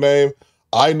believe that's her name.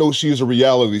 I know she is a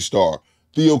reality star.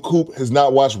 Theo Coop has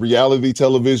not watched reality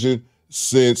television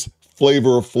since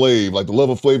Flavor of Flav, like the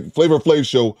Flavor of Flav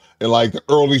show in like the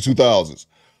early 2000s.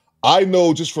 I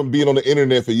know just from being on the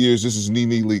internet for years, this is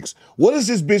Nene Leakes. What does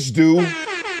this bitch do?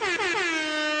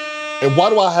 And why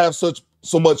do I have so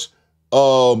much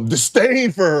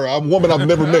disdain for her? I'm a woman I've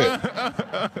never met.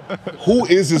 Who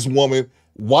is this woman?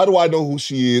 Why do I know who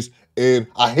she is? And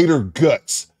I hate her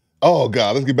guts. Oh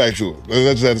God, let's get back to it.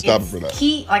 I just had to stop it for that.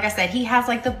 Like I said, he has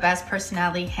like the best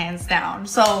personality, hands down.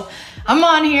 So I'm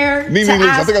on here Nene to Leakes,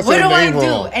 ask, I think I said what her do I name do?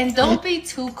 wrong. And don't be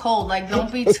too cold. Like,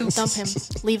 don't be too. Dump him.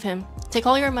 Leave him. Take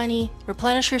all your money,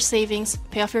 replenish your savings,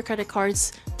 pay off your credit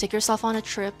cards, take yourself on a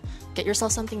trip, get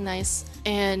yourself something nice,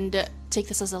 and take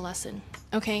this as a lesson,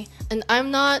 okay? And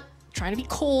I'm not trying to be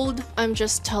cold. I'm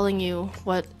just telling you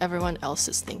what everyone else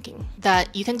is thinking.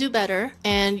 That you can do better,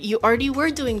 and you already were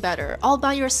doing better all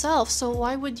by yourself, so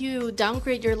why would you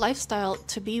downgrade your lifestyle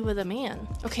to be with a man,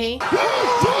 okay?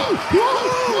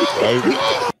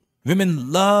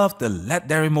 Women love to let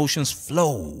their emotions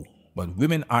flow, but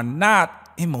women are not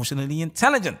emotionally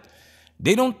intelligent.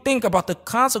 They don't think about the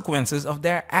consequences of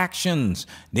their actions.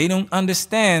 They don't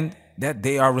understand that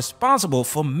they are responsible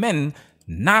for men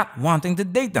not wanting to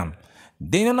date them.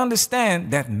 They don't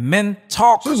understand that men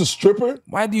talk. She's a stripper?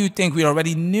 Why do you think we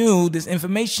already knew this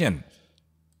information?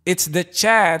 It's the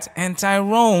Chads and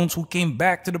Tyrones who came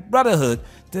back to the Brotherhood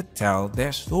to tell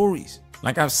their stories.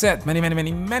 Like I've said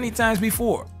many times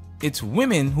before, it's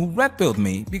women who red-pilled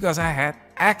me because I had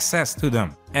access to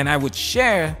them. And I would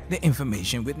share the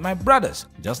information with my brothers,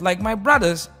 just like my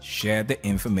brothers shared the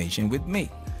information with me.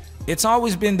 It's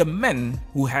always been the men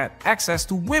who had access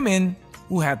to women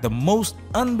who had the most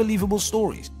unbelievable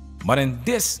stories. But in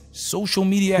this social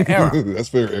media era, that's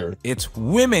fair, Aaron. It's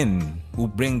women who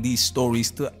bring these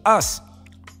stories to us,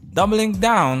 doubling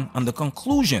down on the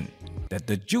conclusion that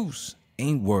the juice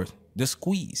ain't worth the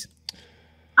squeeze.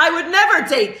 I would never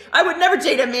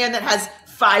date a man that has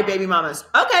 5 baby mamas.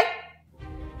 Okay.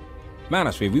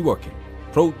 Manosphere, we working.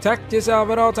 Protect yourself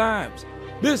at all times.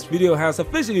 This video has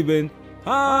officially been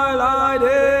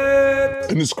Highlighted.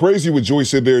 And it's crazy what Joy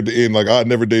said there at the end. Like, I'd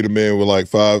never date a man with like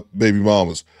 5 baby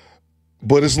mamas.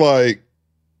 But it's like,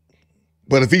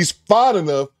 but if he's fine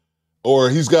enough, or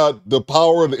he's got the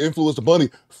power, the influence, the money,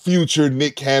 future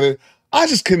Nick Cannon, I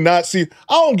just cannot see.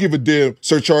 I don't give a damn,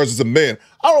 Sir Charles is a man.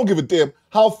 I don't give a damn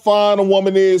how fine a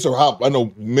woman is, or how, I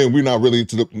know, men, we're not really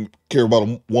care about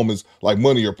a woman's like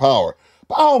money or power.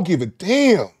 But I don't give a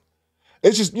damn.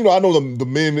 It's just, I know the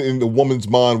men in the woman's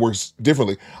mind works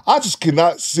differently. I just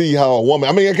cannot see how a woman,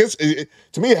 I mean, I guess,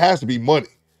 to me, it has to be money.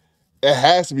 It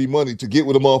has to be money to get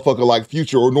with a motherfucker like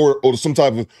Future or some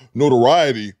type of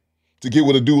notoriety to get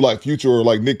with a dude like Future or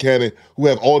like Nick Cannon, who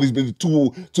have all these been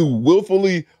to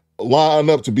willfully line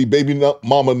up to be baby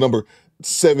mama number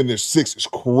 7 or 6 is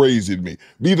crazy to me.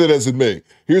 Be that as it may,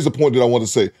 here's the point that I want to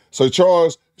say. So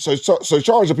Charles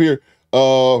up here,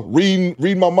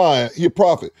 reading my mind, he a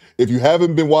prophet. If you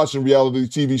haven't been watching reality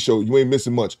TV show, you ain't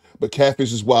missing much. But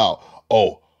Catfish is wild.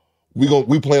 Oh,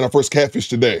 we playing our first Catfish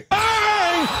today.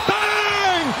 Bang!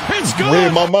 Bang! It's good.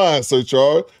 Read my mind, Sir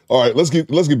Charles. All right, let's get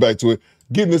back to it.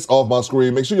 Getting this off my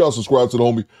screen. Make sure y'all subscribe to the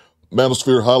homie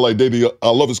Manosphere Highlight Daily. I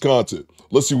love his content.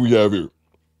 Let's see what we have here.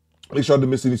 Make sure I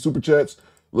didn't miss any super chats.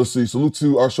 Let's see. Salute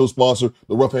to our show sponsor,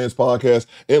 the Rough Hands Podcast.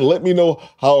 And let me know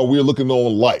how we're looking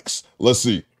on likes. Let's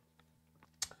see.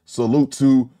 Salute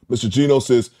to Mr. Gino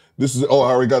says, I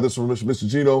already got this from Mr.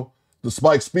 Gino. The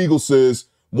Spike Spiegel says,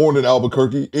 morning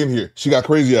Albuquerque in here. She got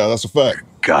crazy eyes. That's a fact.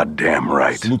 Goddamn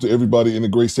right. Salute to everybody in the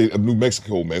great state of New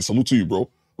Mexico, man. Salute to you, bro.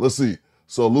 Let's see.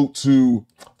 Salute to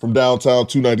from downtown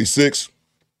 296.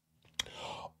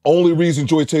 Only reason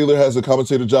Joy Taylor has a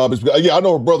commentator job is because, I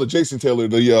know her brother Jason Taylor,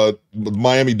 the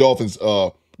Miami Dolphins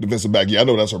defensive back. Yeah, I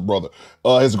know that's her brother.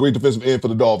 Has a great defensive end for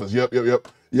the Dolphins. Yep.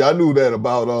 Yeah, I knew that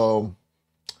about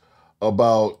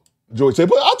Joy Taylor.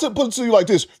 But I'll put it to you like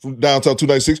this from downtown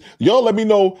 296. Y'all let me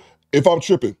know if I'm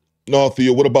tripping. No,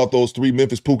 Theo, what about those 3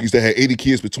 Memphis Pookies that had 80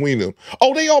 kids between them?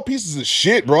 Oh, they all pieces of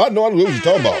shit, bro. I know what you're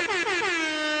talking about.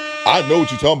 I know what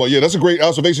you're talking about. Yeah, that's a great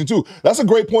observation too. That's a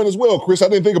great point as well, Chris. I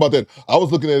didn't think about that. I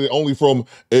was looking at it only from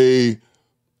a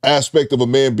aspect of a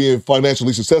man being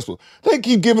financially successful. They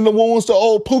keep giving the wounds to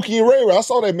old Pookie and Ray Ray. I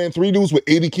saw that, man. 3 dudes with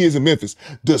 80 kids in Memphis.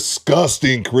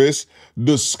 Disgusting, Chris.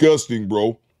 Disgusting,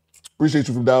 bro. Appreciate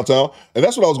you from downtown. And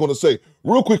that's what I was going to say.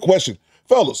 Real quick question.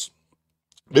 Fellas,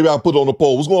 maybe I'll put it on the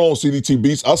poll. What's going on, CDT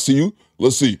Beats? I see you.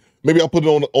 Let's see. Maybe I'll put it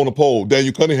on the poll.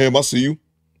 Daniel Cunningham, I see you.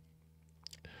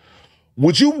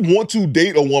 Would you want to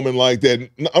date a woman like that?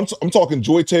 I'm talking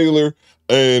Joy Taylor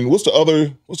and what's the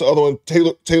other one?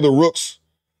 Taylor Rooks.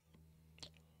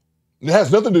 It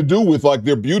has nothing to do with like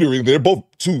their beauty. They're both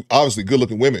 2 obviously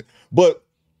good-looking women. But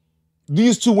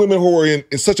these 2 women who are in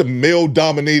such a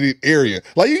male-dominated area,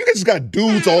 like you just got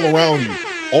dudes all around you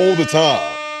all the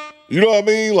time. You know what I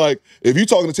mean? Like if you're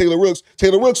talking to Taylor Rooks,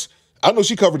 I know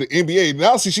she covered the NBA.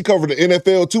 Now I see she covered the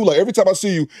NFL too. Like every time I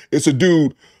see you, it's a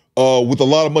dude with a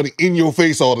lot of money in your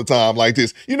face all the time like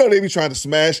this. You know they be trying to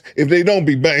smash. If they don't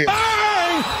be bang.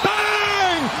 Bang!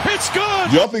 Bang! It's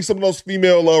good! Y'all think some of those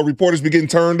female reporters be getting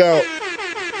turned out?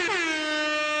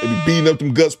 They be beating up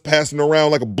them guts, passing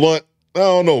around like a blunt. I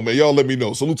don't know, man. Y'all let me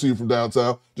know. Salute to you from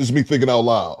downtown. Just me thinking out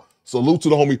loud. Salute to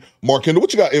the homie Mark Kendall.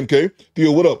 What you got, MK?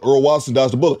 Theo, what up? Earl Watson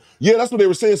dodged the bullet. Yeah, that's what they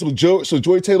were saying. So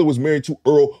Joy Taylor was married to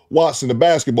Earl Watson, the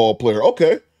basketball player.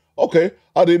 Okay.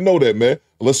 I didn't know that, man.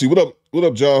 Let's see. What up,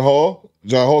 John Hall?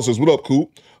 John Hall says, what up,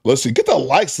 Coop? Let's see. Get the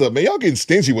likes up, man. Y'all getting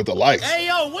stingy with the likes. Hey,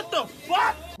 yo, what the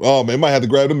fuck? Oh, man, might have to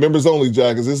grab the members only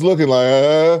jackets. It's looking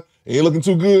like, ain't looking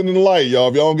too good in the light, y'all.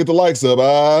 If y'all don't get the likes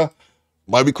up,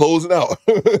 might be closing out.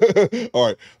 All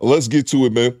right, let's get to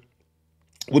it, man.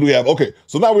 What do we have? Okay,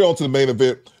 so now we're on to the main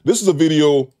event. This is a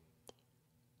video.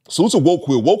 So it's a Woke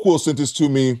Quill. Woke Quill sent this to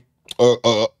me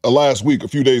last week, a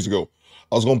few days ago.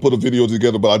 I was going to put a video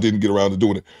together, but I didn't get around to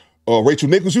doing it. Rachel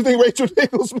Nichols, you think Rachel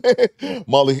Nichols, man?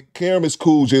 Molly Karam is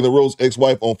cool. Jalen Rose,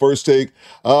 ex-wife on First Take.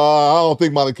 I don't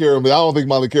think Molly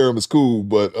Karam is cool,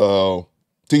 but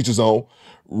teach his own.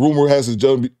 Rumor has it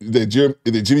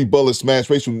that Jimmy Butler smashed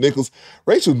Rachel Nichols.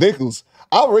 Rachel Nichols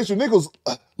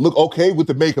look okay with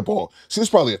the makeup on. She's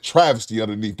probably a travesty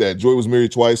underneath that. Joy was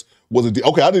married twice.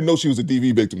 Okay, I didn't know she was a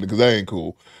DV victim because that ain't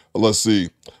cool. Let's see.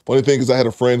 Funny thing is I had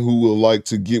a friend who would like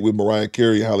to get with Mariah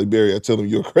Carey and Halle Berry. I tell them,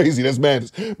 you're crazy. That's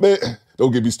madness. Man,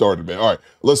 don't get me started, man. All right,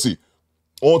 let's see.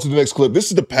 On to the next clip.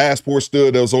 This is the passport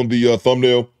stud that was on the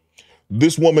thumbnail.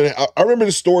 This woman, I remember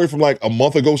this story from like a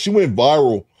month ago. She went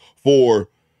viral for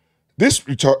this.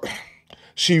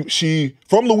 She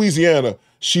from Louisiana.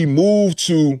 She moved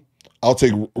to, I'll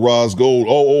take Roz Gold.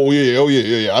 Oh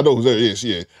yeah. I know who that is.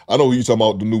 Yeah, I know who you're talking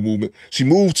about, the new movement. She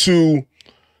moved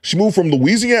from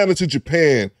Louisiana to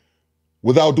Japan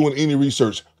without doing any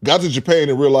research. Got to Japan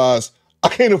and realized I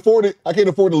can't afford it. I can't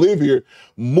afford to live here.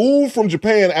 Moved from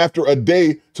Japan after a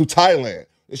day to Thailand.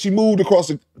 And she moved across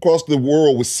the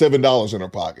world with $7 in her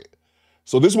pocket.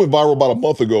 So this went viral about a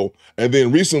month ago. And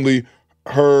then recently,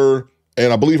 her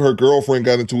and I believe her girlfriend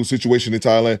got into a situation in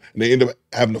Thailand and they ended up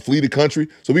having to flee the country.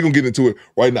 So we're going to get into it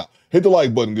right now. Hit the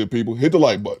like button, good people. Hit the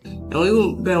like button. And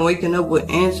we've been waking up with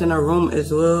ants in our room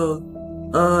as well.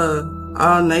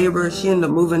 Our neighbor, she ended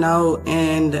up moving out,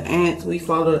 and the ants, we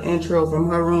followed the ant trail from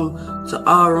her room to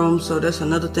our room. So that's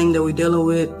another thing that we're dealing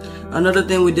with. Another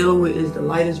thing we're dealing with is the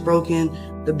light is broken,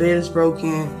 the bed is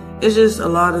broken. It's just a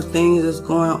lot of things that's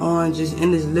going on just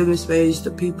in this living space.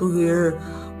 The people here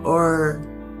are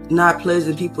not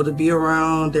pleasant people to be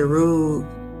around. They're rude.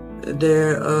 They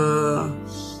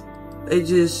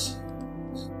just,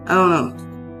 I don't know.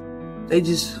 They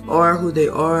just are who they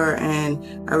are,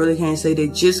 and I really can't say they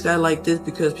just got like this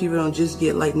because people don't just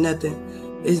get like nothing.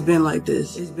 It's been like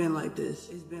this. It's been like this.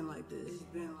 It's been like this. It's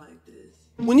been like this.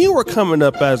 When you were coming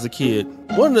up as a kid,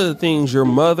 one of the things your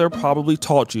mother probably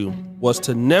taught you was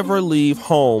to never leave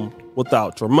home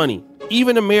without your money.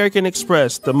 Even American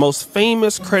Express, the most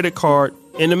famous credit card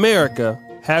in America,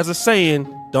 has a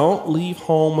saying, don't leave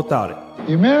home without it.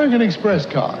 The American Express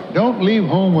card, don't leave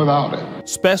home without it.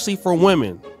 Especially for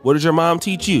women. What does your mom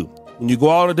teach you? When you go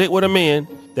out on a date with a man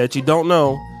that you don't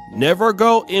know, never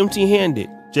go empty-handed.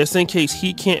 Just in case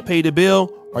he can't pay the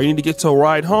bill or you need to get to a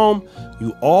ride home,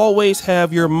 you always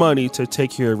have your money to take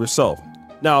care of yourself.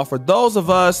 Now, for those of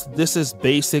us, this is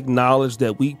basic knowledge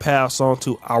that we pass on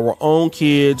to our own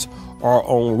kids, our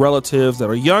own relatives that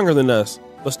are younger than us.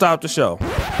 But stop the show.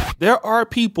 There are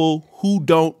people who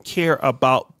don't care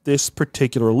about this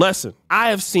particular lesson. I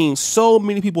have seen so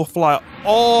many people fly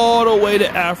all the way to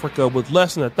Africa with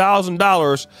less than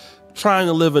 $1,000 trying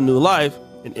to live a new life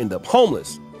and end up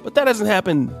homeless. But that doesn't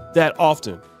happen that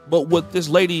often. But with this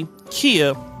lady,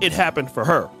 Kia, it happened for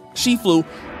her. She flew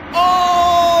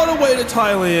all the way to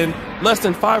Thailand, less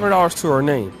than $500 to her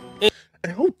name.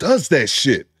 And who does that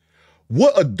shit?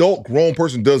 What adult grown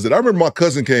person does it? I remember my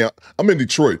cousin came, I'm in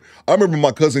Detroit. I remember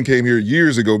my cousin came here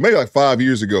years ago, maybe like 5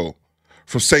 years ago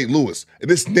from St. Louis. And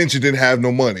this ninja didn't have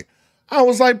no money. I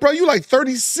was like, bro, you like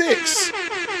 36.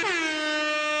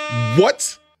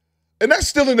 What? And that's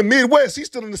still in the Midwest. He's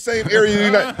still in the same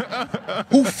area.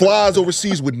 Who flies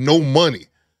overseas with no money?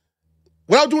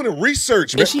 Without doing the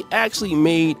research, man. And she actually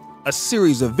made a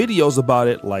series of videos about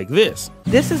it like this.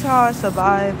 This is how I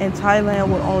survived in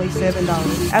Thailand with only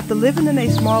 $7. After living in a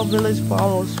small village for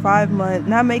almost 5 months,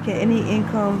 not making any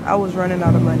income, I was running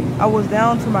out of money. I was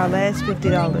down to my last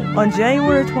 $50. On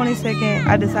January 22nd,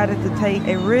 I decided to take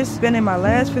a risk spending my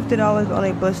last $50 on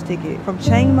a bus ticket from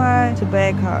Chiang Mai to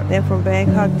Bangkok, then from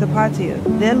Bangkok to Pattaya.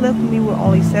 That left me with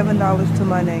only $7 to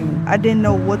my name. I didn't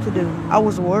know what to do. I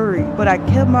was worried, but I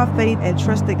kept my faith and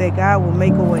trusted that God would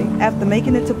make a way. After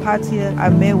making it to Pattaya, I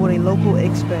met with a local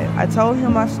expat. I told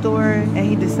him my story and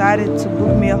he decided to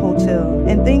book me a hotel.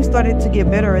 And things started to get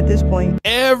better at this point.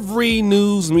 Every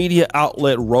news media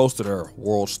outlet roasted her.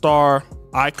 World Star,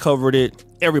 I covered it,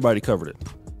 everybody covered it.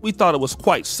 We thought it was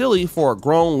quite silly for a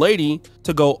grown lady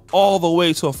to go all the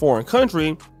way to a foreign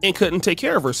country and couldn't take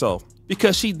care of herself,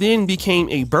 because she then became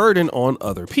a burden on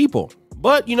other people.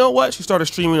 But you know what? She started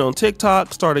streaming on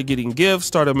TikTok, started getting gifts,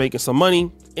 started making some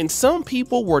money, and some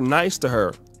people were nice to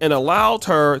her and allowed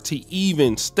her to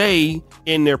even stay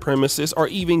in their premises or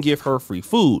even give her free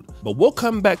food. But we'll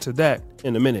come back to that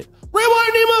in a minute.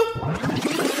 Rewind, Nemo!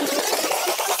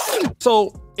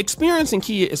 So experiencing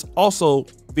Kia is also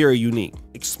very unique.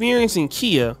 Experiencing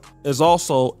Kia is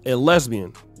also a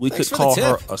lesbian. We could call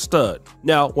her a stud.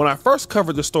 Now, when I first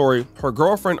covered the story, her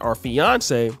girlfriend or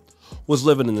fiance was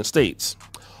living in the States.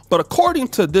 But according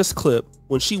to this clip,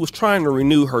 when she was trying to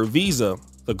renew her visa,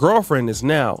 the girlfriend is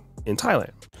now in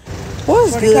Thailand.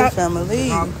 What's good, family?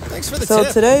 Thanks for the so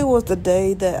tip. Today was the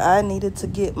day that I needed to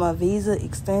get my visa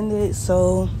extended.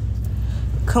 So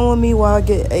come with me while I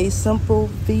get a simple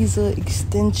visa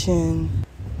extension.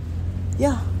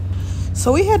 Yeah.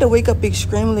 So we had to wake up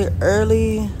extremely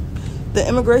early. The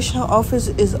immigration office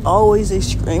is always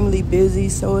extremely busy.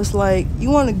 So it's like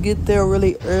you want to get there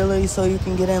really early so you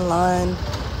can get in line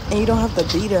and you don't have to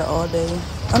be there all day.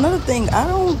 Another thing, I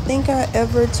don't think I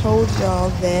ever told y'all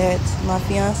that my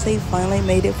fiance finally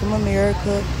made it from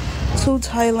America to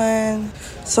Thailand.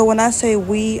 So when I say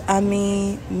we, I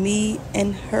mean me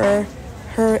and her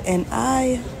and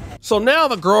I. So now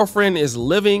the girlfriend is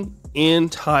living in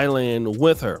Thailand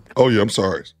with her. Oh yeah, I'm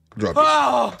sorry. Drop it.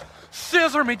 Oh,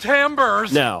 scissor me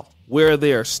timbers. Now, where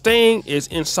they're staying is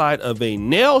inside of a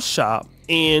nail shop,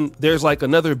 and there's like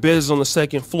another business on the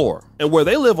second floor. And where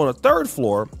they live on the third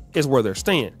floor, is where they're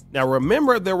staying. Now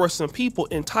remember, there were some people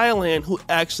in Thailand who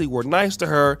actually were nice to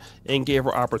her and gave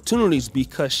her opportunities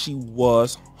because she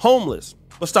was homeless.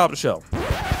 But stop the show.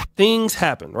 Things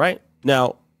happen, right?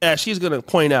 Now, as she's gonna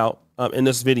point out in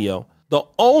this video, the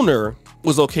owner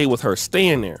was okay with her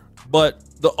staying there, but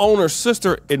the owner's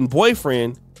sister and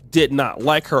boyfriend did not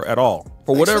like her at all.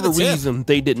 For whatever reason,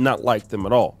 they did not like them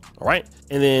at all right?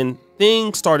 And then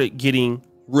things started getting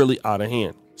really out of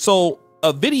hand. So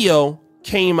a video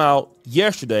came out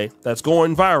yesterday that's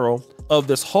going viral of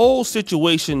this whole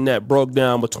situation that broke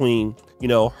down between, you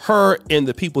know, her and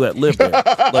the people that live there.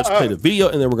 Let's play the video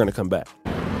and then we're gonna come back.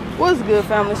 What's good,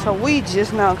 family? So we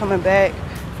just now coming back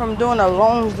from doing a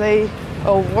long day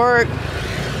of work.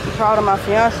 I'm proud of my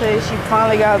fiance. She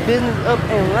finally got business up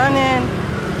and running.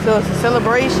 So it's a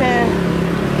celebration.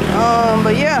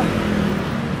 But yeah,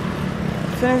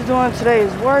 finished doing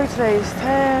today's work, today's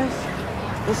task.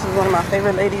 This is one of my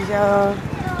favorite ladies, y'all.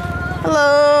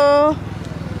 Hello.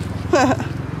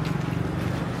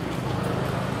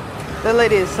 That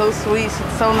lady is so sweet,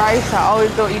 she's so nice. I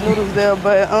always go eat noodles there,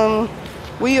 but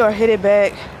we are headed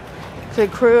back to the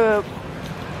crib.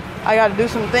 I gotta do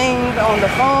some things on the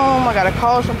phone. I gotta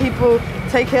call some people,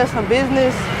 take care of some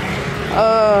business.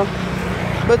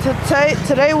 But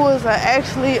today was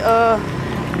actually a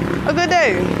good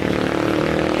day.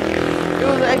 It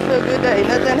was actually a good day.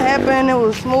 Nothing happened. It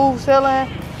was smooth sailing.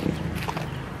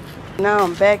 Now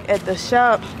I'm back at the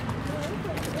shop.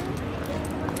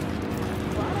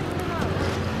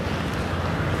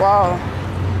 Wow.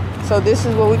 So this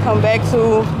is what we come back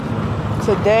to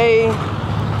today.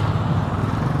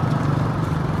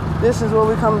 This is what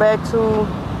we come back to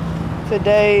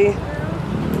today.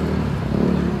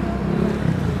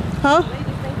 Huh?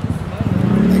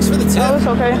 Thanks for the tip. Oh, it's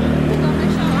okay.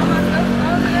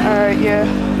 All right, yeah.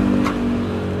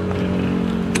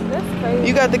 That's crazy.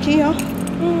 You got the key, huh?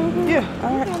 Mm-hmm. Yeah,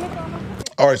 all right.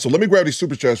 All right, so let me grab these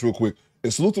super chats real quick.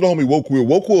 And salute to the homie Wokewill.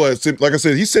 Wokewill has sent, like I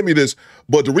said, he sent me this,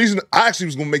 but the reason I actually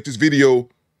was gonna make this video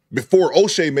before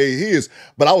O'Shea made his,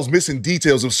 but I was missing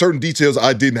details of certain details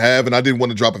I didn't have, and I didn't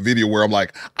want to drop a video where I'm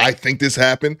like, I think this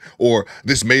happened, or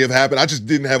this may have happened. I just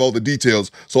didn't have all the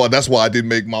details, so that's why I didn't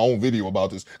make my own video about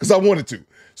this, because I wanted to.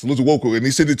 Salute to Wokewill, and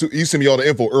he sent me all the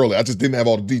info early. I just didn't have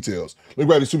all the details. Let me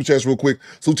grab these super chats real quick.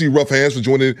 Salute to you Rough Hands for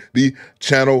joining the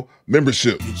channel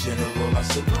membership.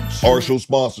 Our show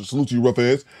sponsor. Salute to you Rough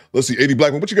Hands. Let's see, 80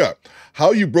 Blackman, what you got?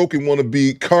 How you broken want to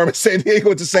be Carmen San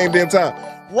Diego at the same damn time?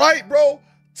 Right, bro?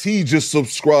 T just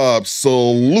subscribed.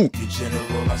 Salute.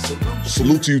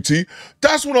 Salute to you, T.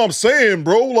 That's what I'm saying,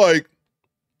 bro. Like,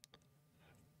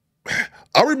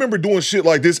 I remember doing shit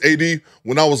like this, AD,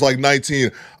 when I was like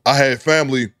 19. I had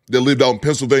family that lived out in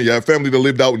Pennsylvania. I had family that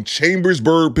lived out in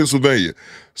Chambersburg, Pennsylvania.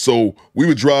 So we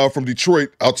would drive from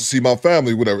Detroit out to see my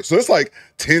family, whatever. So it's like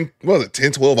 10,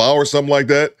 12 hours, something like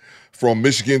that, from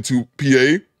Michigan to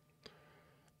PA.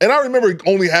 And I remember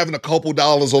only having a couple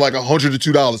dollars or like $100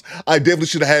 to $2. I definitely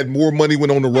should have had more money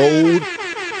when on the road.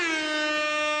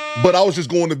 But I was just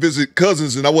going to visit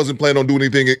cousins and I wasn't planning on doing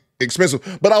anything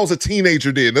expensive. But I was a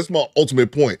teenager then. That's my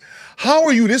ultimate point. How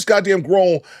are you this goddamn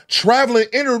grown traveling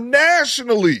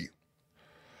internationally?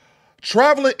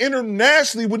 Traveling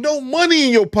internationally with no money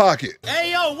in your pocket.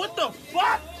 Hey, yo, what the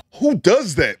fuck? Who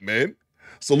does that, man?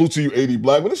 Salute to you, 80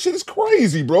 Black. But this shit is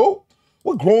crazy, bro.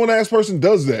 What grown-ass person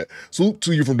does that? Salute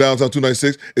to you from Downtown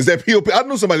 296. Is that POP? I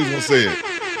knew somebody was going to say it.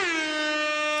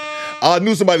 I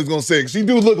knew somebody was going to say it. She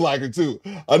do look like her, too.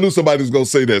 I knew somebody was going to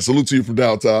say that. Salute to you from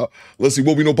Downtown. Let's see.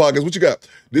 What We Know Podcast. What you got?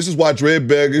 This is why dread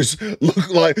beggars look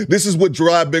like... This is what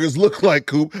dry beggars look like,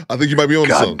 Coop. I think you might be on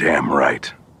something. Goddamn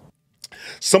right.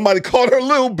 Somebody called her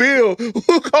Little Bill.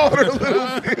 Who called her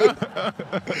Little Bill?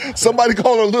 Somebody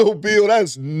called her Little Bill.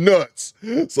 That's nuts.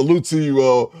 Salute to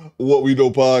you, What We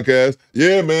Know Podcast.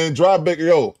 Yeah, man. Dry beggar,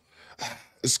 yo.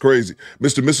 It's crazy.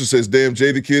 Mr. Mister says, damn,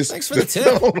 Jadakiss. Thanks for the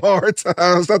tip. On hard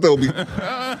times. Not the homie.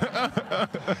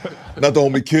 Not the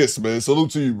homie Kiss, man.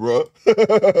 Salute to you, bro.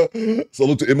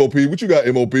 Salute to MOP. What you got,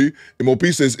 MOP? MOP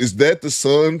says, is that the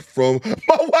son from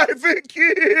my wife and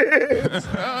kids?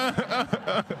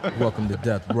 Welcome to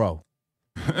Death Row.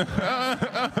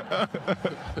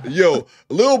 Yo,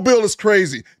 Lil Bill is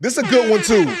crazy. This is a good one,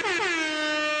 too.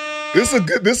 This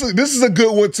is a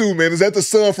good one too, man. Is that the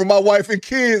son from my wife and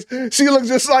kids? She looks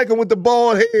just like him with the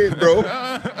bald head, bro.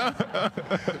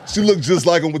 She looks just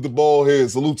like him with the bald head.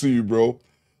 Salute to you, bro.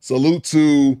 Salute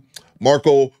to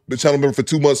Marco, been channel member for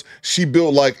 2 months. She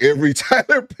built like every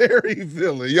Tyler Perry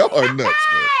villain. Y'all are nuts,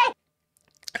 man.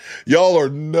 Y'all are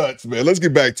nuts, man. Let's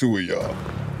get back to it, y'all.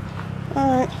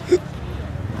 All right.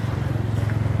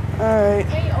 All right.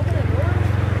 Hey, open the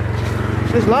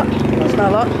door. It's locked. It's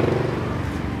not locked.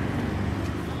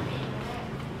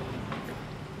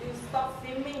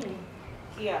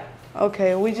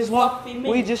 Okay, we just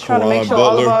trying to make sure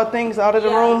all of our things out of the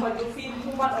room.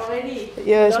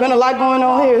 Yeah, it's been a lot going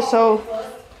on here,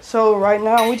 so right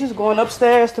now we just going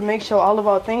upstairs to make sure all of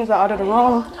our things are out of the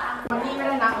room.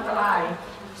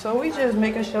 So we just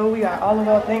making sure we got all of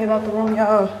our things out the room,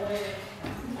 y'all.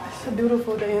 It's a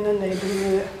beautiful day in the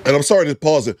neighborhood. And I'm sorry to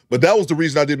pause it, but that was the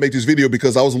reason I didn't make this video,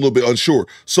 because I was a little bit unsure.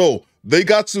 So they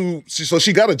got to, so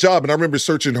she got a job, and I remember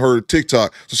searching her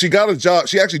TikTok. So she got a job.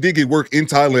 She actually did get work in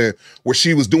Thailand where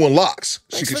she was doing locks.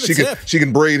 She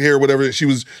can braid hair, whatever. She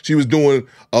was doing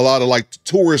a lot of like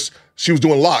tourists. She was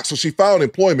doing locks. So she found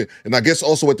employment. And I guess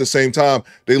also at the same time,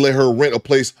 they let her rent a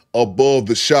place above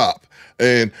the shop.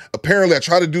 And apparently I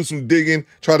tried to do some digging,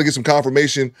 try to get some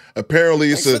confirmation. Apparently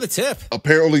it's Thanks for the tip.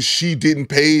 Apparently she didn't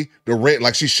pay the rent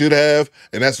like she should have.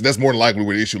 And that's more than likely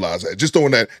where the issue lies at. Just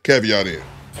throwing that caveat in.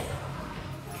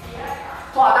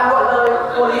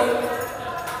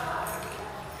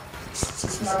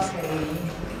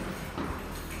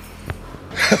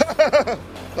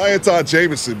 Anton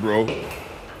Jameson, bro.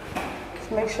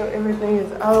 Let's make sure everything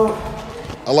is out.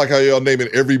 I like how y'all naming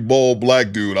every bald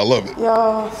black dude. I love it.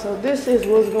 Y'all, so this is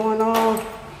what's going on.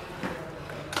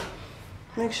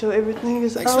 Make sure everything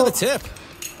is out. Thanks for the tip.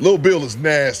 Lil Bill is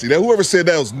nasty. That whoever said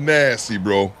that was nasty,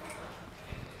 bro.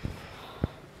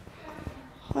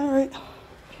 All right.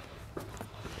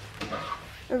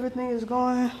 Everything is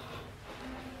going.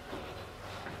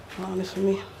 Oh, this for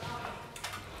me.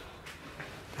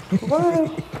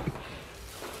 What?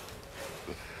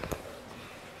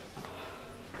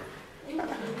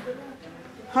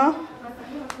 Huh?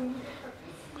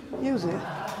 Use it.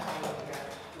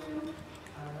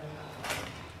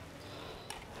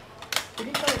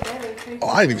 Oh,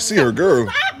 I didn't even see her, girl.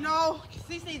 No,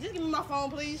 CC, just give me my phone,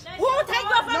 please. Who will take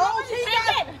your phone? No,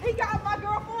 he got my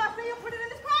girl phone. I see him put it in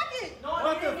his pocket.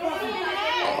 What the fuck?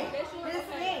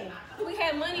 We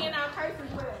had money in our purses.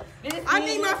 I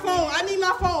need my phone. I need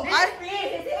my phone.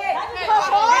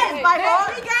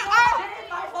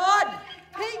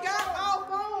 He got our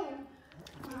phone.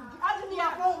 I just need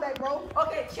my phone back, bro.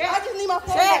 Okay, check. I just need my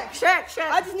phone back. Check.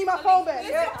 I just need my phone back.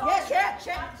 Check.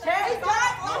 He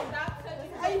got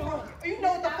you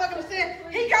know what the fuck I'm saying?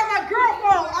 He got my girl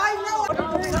phone. I know.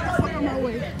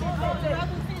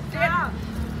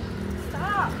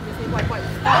 Stop.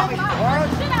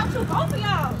 Shit out to both of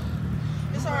y'all.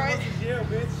 It's alright. Yeah,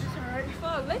 bitch. It's alright.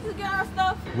 Fuck, let's just get our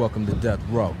stuff. Welcome to Death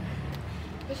Row.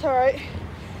 It's alright.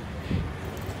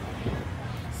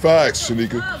 Facts,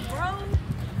 Shanika. Fuck, bro.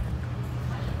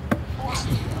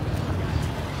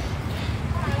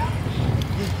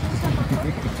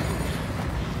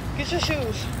 Get your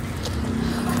shoes.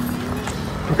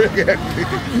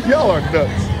 Y'all are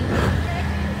nuts.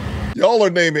 Y'all are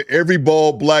naming every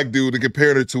bald black dude and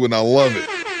comparing it to, and I love it.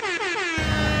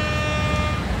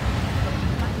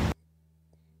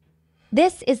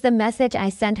 This is the message I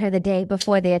sent her the day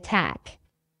before the attack.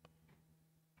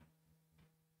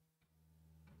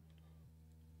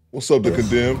 What's up, the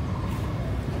condemned?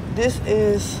 This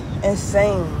is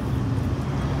insane.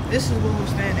 This is where we're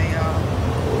standing, y'all.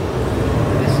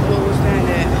 This is where we're standing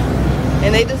at.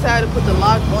 And they decided to put the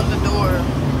lock on the door.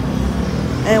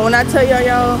 And when I tell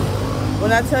y'all,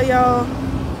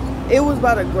 it was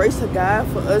by the grace of God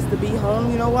for us to be home.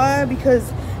 You know why?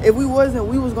 Because if we wasn't,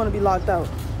 we was gonna be locked out.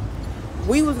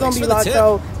 We was gonna be locked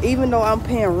out, even though I'm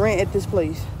paying rent at this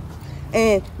place.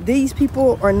 And these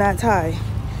people are not Thai.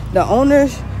 The owner,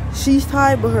 she's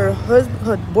Thai, but her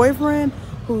boyfriend,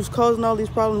 who's causing all these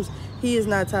problems, he is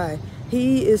not Thai.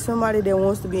 He is somebody that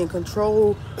wants to be in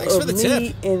control of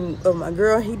me and of my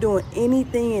girl. He doing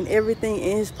anything and everything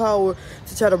in his power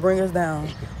to try to bring us down.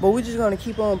 But we're just gonna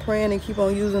keep on praying and keep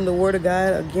on using the word of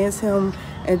God against him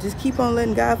and just keep on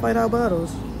letting God fight our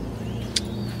battles.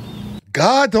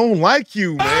 God don't like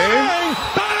you, man.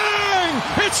 Bang!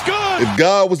 It's good! If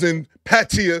God was in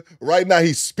Patia right now,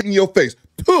 he's spitting in your face.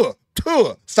 Tuh.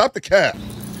 Stop the cap.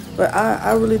 But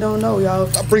I really don't know, y'all.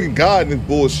 Stop bringing God in this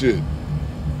bullshit.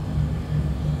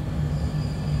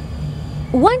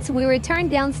 Once we returned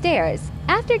downstairs,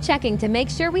 after checking to make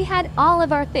sure we had all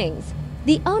of our things,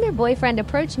 the owner boyfriend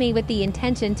approached me with the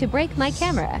intention to break my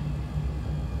camera.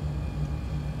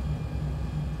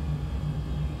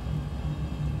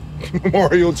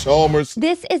 Mario Chalmers.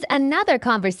 This is another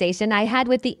conversation I had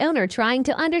with the owner trying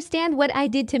to understand what I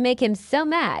did to make him so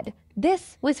mad.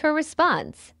 This was her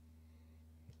response.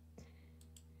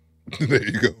 There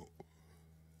you go.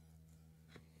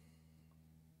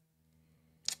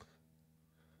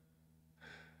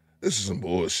 This is some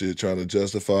bullshit trying to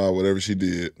justify whatever she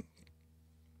did.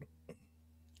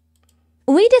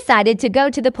 We decided to go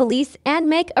to the police and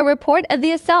make a report of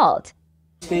the assault.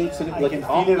 States, and like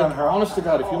honest to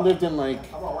God, if you lived in like,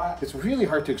 it's really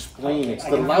hard to explain. It's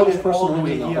the loudest person who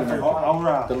wins in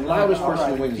America. The loudest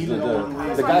person who wins.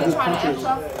 The guy who punches.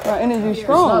 Energy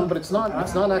strong. It's not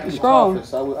actually strong.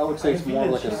 tough. I would say it's more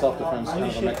like a self-defense kind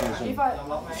of a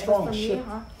mechanism. Strong shit.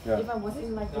 Yeah. If I was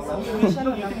in like this situation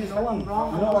and I know I'm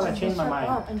wrong, you know what? I changed my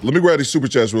mind. Let me grab these super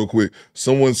chats real quick.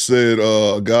 Someone said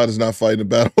God is not fighting a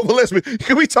battle.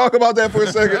 Can we talk about that for a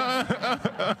second?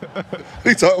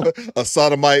 We talk about a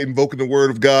sodomite invoking the word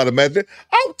of God. Imagine.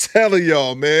 I'm telling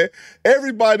y'all, man.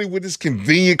 Everybody with this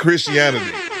convenient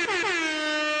Christianity.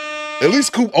 At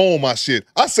least Coop own my shit.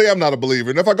 I say I'm not a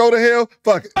believer, and if I go to hell,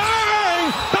 fuck it.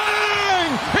 Bang!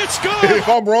 Bang! It's good! If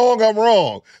I'm wrong, I'm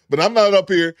wrong. But I'm not up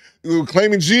here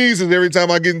claiming Jesus every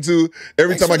time I get into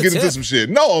some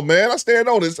shit. No, man, I stand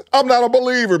on this. I'm not a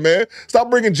believer, man. Stop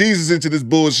bringing Jesus into this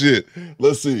bullshit.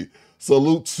 Let's see.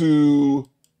 Salute to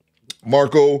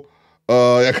Marco.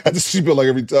 I got this sheep like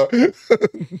every time.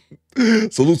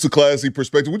 Salute to Classy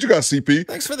Perspective. What you got, CP?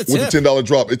 Thanks for the with tip. the $10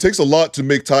 drop. It takes a lot to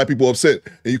make Thai people upset.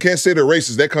 And you can't say they're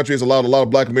racist. That country has allowed a lot of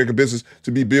Black American business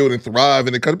to be built and thrive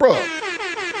in the country. Bro.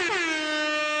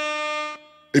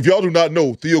 If y'all do not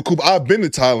know, Theo Coop, I've been to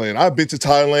Thailand. I've been to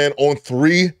Thailand on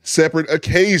 3 separate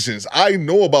occasions. I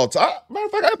know about matter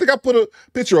of fact, I think I put a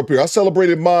picture up here. I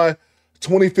celebrated my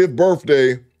 25th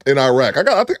birthday in Iraq. I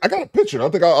got a picture. I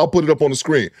think I'll put it up on the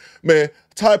screen. Man,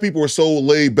 Thai people are so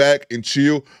laid back and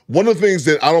chill. One of the things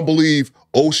that I don't believe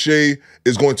O'Shea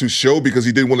is going to show because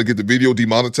he didn't want to get the video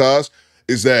demonetized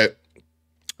is that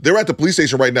they're at the police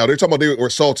station right now. They're talking about they were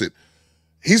assaulted.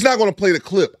 He's not going to play the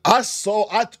clip. I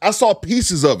saw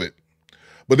pieces of it.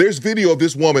 But there's video of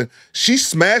this woman. She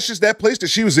smashes that place that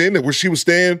she was in, where she was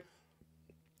staying,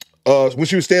 when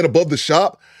she was staying above the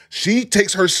shop. She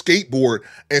takes her skateboard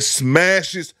and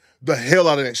smashes the hell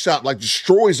out of that shop, like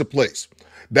destroys the place.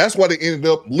 That's why they ended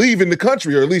up leaving the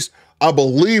country, or at least I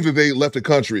believe that they left the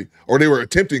country, or they were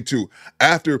attempting to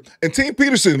after. And Team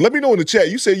Peterson, let me know in the chat.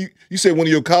 You said one of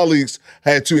your colleagues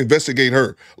had to investigate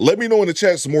her. Let me know in the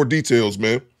chat some more details,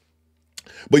 man.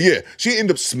 But yeah, she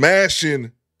ended up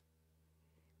smashing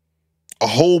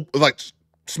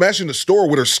smashing the store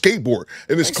with her skateboard.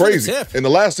 And it's crazy. And the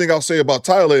last thing I'll say about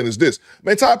Thailand is this.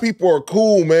 Man, Thai people are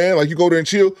cool, man. Like, you go there and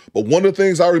chill. But one of the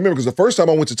things I remember, because the first time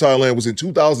I went to Thailand was in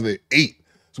 2008.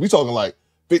 So we talking like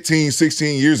 15,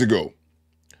 16 years ago.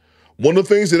 One of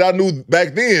the things that I knew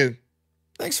back then.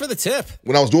 Thanks for the tip.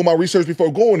 When I was doing my research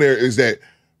before going there is that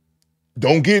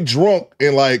don't get drunk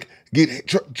and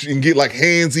get like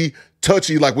handsy,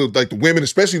 touchy, like with like the women,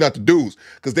 especially not the dudes,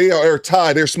 because they are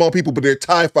Thai. They're small people, but they're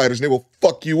Thai fighters, and they will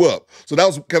fuck you up. So that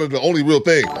was kind of the only real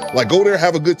thing. Like, go there,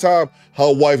 have a good time.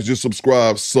 How wife just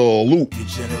subscribed. Salute.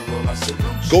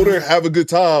 Go there, have a good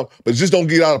time, but just don't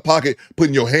get out of pocket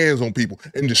putting your hands on people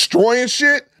and destroying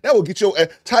shit. That will get your ass.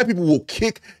 Thai people will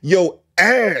kick your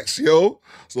ass, yo.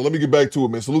 So let me get back to it,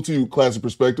 man. Salute to you, Classy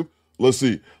Perspective. Let's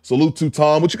see. Salute to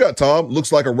Tom. What you got, Tom?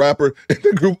 Looks like a rapper in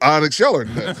the group Onyx Sheller.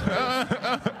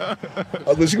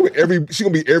 She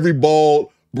gonna be every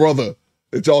bald brother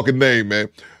that y'all can name, man.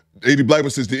 80 Blackman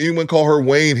says, did anyone call her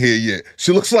Wayne Head yet?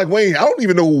 She looks like Wayne. I don't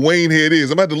even know who Wayne Head is.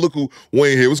 I'm gonna have to look who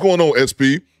Wayne Head. What's going on,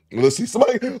 SP? Let's see.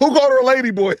 Somebody who called her a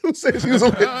lady boy. Who said she was a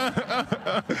lady?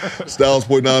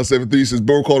 Styles.973 says,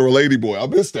 bro called her a lady boy. I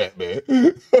missed that, man.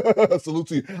 Salute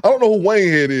to you. I don't know who Wayne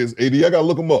Head is, AD. I gotta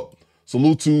look him up.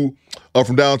 Salute to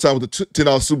from downtown with the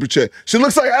 $10 super chat. She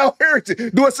looks like Al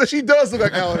Harrington. Do I say she does look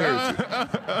like Al Harrington?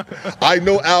 I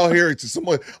know Al Harrington.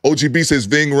 Someone, OGB says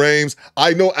Ving Rhames.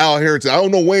 I know Al Harrington. I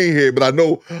don't know Wayne Head, but I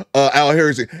know Al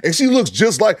Harrington. And she looks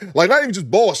just like not even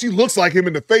just bald. She looks like him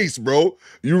in the face, bro.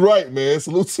 You're right, man.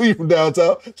 Salute to you from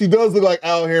downtown. She does look like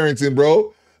Al Harrington,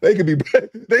 bro. They could be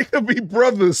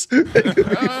brothers.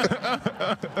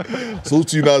 Salute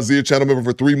to you, Nazir, channel member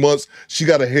for 3 months. She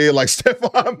got a head like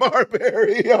Stephon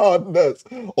Marbury. Oh, nuts.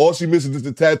 All she misses is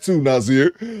the tattoo,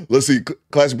 Nazir. Let's see.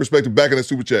 Classic Perspective back in that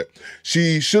super chat.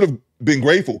 She should have been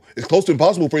grateful. It's close to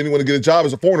impossible for anyone to get a job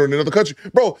as a foreigner in another country.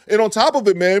 Bro, and on top of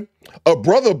it, man, a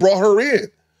brother brought her in.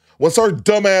 Once her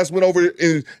dumbass went over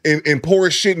in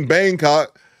poor shit in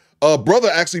Bangkok, brother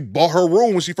actually bought her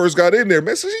room when she first got in there,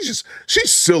 man. So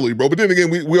she's silly, bro. But then again,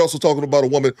 we also talking about a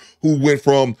woman who went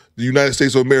from the United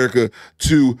States of America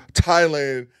to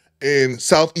Thailand and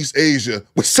Southeast Asia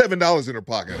with $7 in her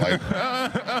pocket. Like,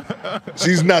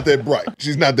 she's not that bright.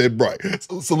 She's not that bright.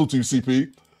 Salute to you,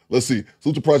 CP. Let's see.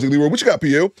 Salute to Project Leroy. What you got,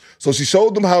 PL? So she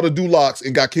showed them how to do locks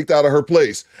and got kicked out of her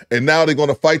place. And now they're going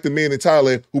to fight the men in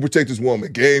Thailand who protect this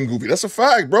woman. Game goofy. That's a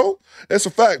fact, bro. That's a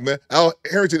fact, man. Al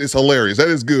Harrington is hilarious. That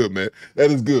is good, man.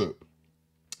 That is good.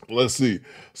 Let's see.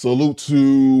 Salute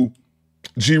to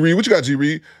G. Reed. What you got, G.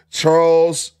 Reed?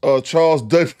 Charles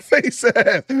Dutton face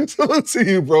ass. Salute to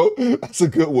you, bro. That's a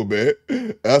good one, man.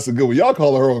 That's a good one. Y'all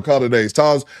call her on kind of names.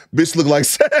 Tom's bitch look like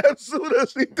Sam.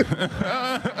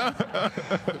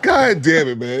 God damn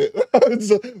it, man.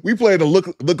 We playing a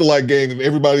look-alike game and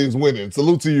everybody is winning.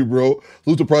 Salute to you, bro.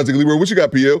 Salute to Project Libra. What you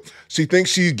got, PL? She thinks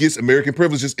she gets American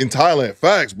privileges in Thailand.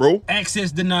 Facts, bro.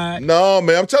 Access denied. No,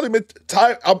 man. I'm telling you, man.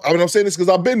 I'm saying this because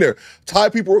I've been there. Thai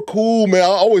people are cool, man. I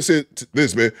always say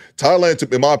this, man.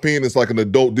 Thailand, in my opinion, is like an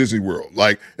adult Disney World.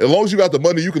 Like, as long as you got the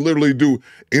money, you can literally do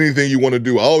anything you want to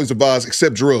do. I always advise,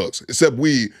 except drugs, except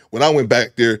weed. When I went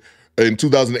back there in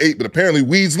 2008, but apparently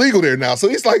weed's legal there now. So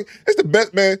it's like, it's the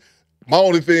best, man. My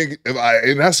only thing, and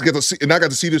I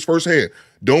got to see this firsthand.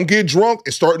 Don't get drunk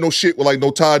and start no shit with like no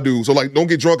Thai dudes. So like, don't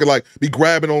get drunk and like be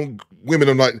grabbing on women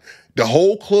and like the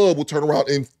whole club will turn around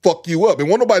and fuck you up. And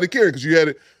want nobody to care because you had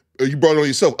it, you brought it on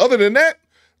yourself. Other than that,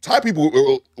 Thai people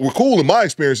were cool in my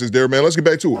experiences there, man. Let's get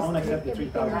back to it. I won't accept the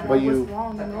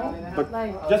 3,000. But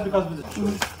just because of the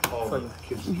choice.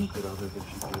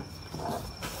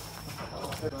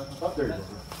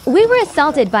 We were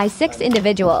assaulted by 6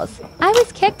 individuals. I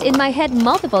was kicked in my head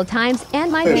multiple times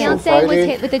and my fiance was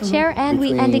hit with a chair and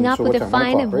we ending up with a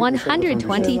fine of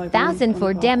 $120,000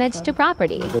 for damage to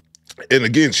property. And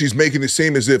again, she's making it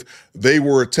seem as if they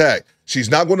were attacked.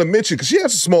 She's not going to mention, because she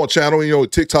has a small channel, you know,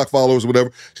 TikTok followers or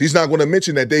whatever. She's not going to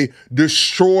mention that they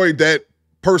destroyed that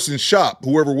person's shop,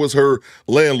 whoever was her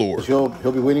landlord. He'll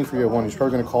be waiting for you at 1. He's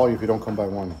probably going to call you if you don't come by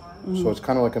 1. So it's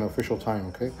kind of like an official time,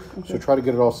 okay? So try to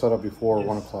get it all set up before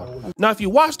 1 o'clock. Now, if you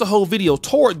watch the whole video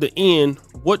toward the end,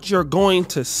 what you're going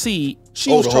to see,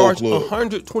 she was charged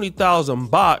 120,000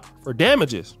 baht for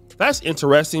damages. That's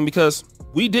interesting because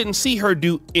we didn't see her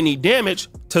do any damage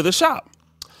to the shop.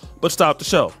 But stop the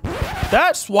show.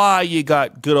 That's why you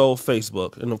got good old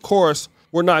Facebook. And of course,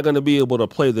 we're not going to be able to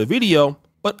play the video,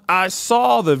 but I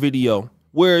saw the video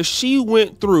where she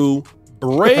went through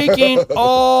breaking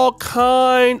all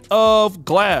kind of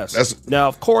glass. Now,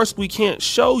 of course, we can't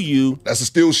show you. That's a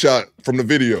still shot from the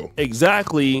video.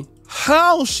 Exactly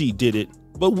how she did it,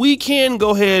 but we can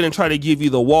go ahead and try to give you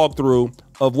the walkthrough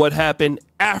of what happened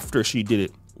after she did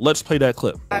it. Let's play that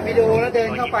clip.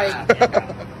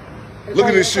 Look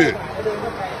at this shit.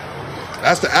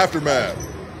 That's the aftermath.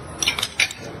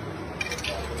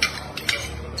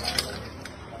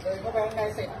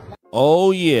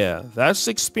 Oh yeah, that's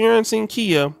experiencing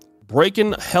Kia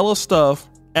breaking hella stuff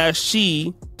as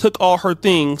she took all her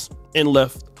things and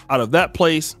left out of that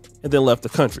place and then left the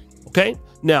country, okay?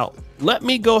 Now, let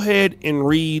me go ahead and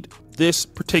read this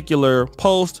particular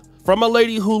post from a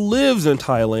lady who lives in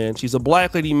Thailand. She's a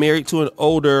black lady married to an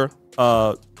older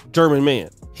German man.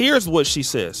 Here's what she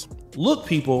says. Look,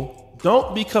 people,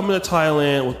 don't be coming to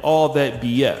Thailand with all that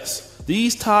BS.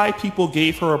 These Thai people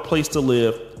gave her a place to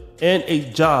live and a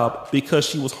job because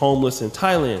she was homeless in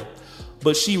Thailand,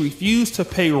 but she refused to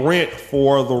pay rent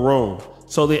for the room.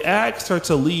 So they asked her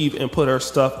to leave and put her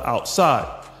stuff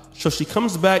outside. So she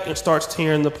comes back and starts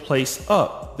tearing the place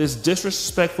up. This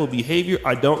disrespectful behavior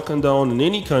I don't condone in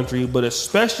any country, but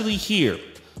especially here.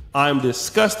 I'm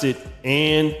disgusted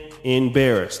and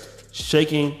embarrassed,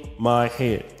 shaking my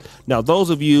head. Now,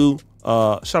 those of you,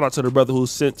 shout out to the brother who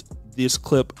sent this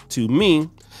clip to me.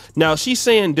 Now, she's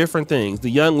saying different things. The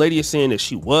young lady is saying that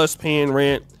she was paying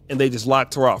rent and they just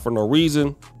locked her out for no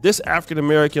reason. This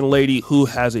African-American lady who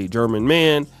has a German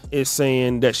man is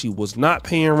saying that she was not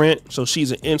paying rent. So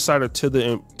she's an insider to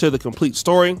the complete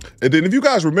story. And then if you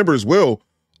guys remember as well,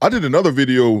 I did another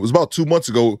video, it was about 2 months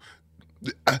ago.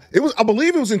 I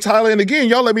believe it was in Thailand again.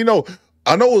 Y'all let me know.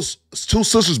 I know it was 2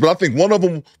 sisters, but I think one of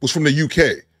them was from the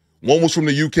UK. One was from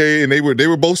the UK and they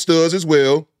were both studs as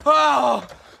well. Oh,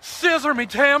 scissor me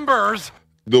timbers.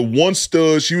 The one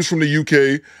stud, she was from the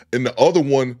UK, and the other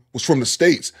one was from the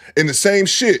States. And the same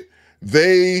shit.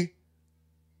 I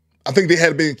think they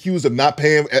had been accused of not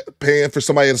paying for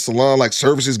somebody at a salon, like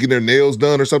services, getting their nails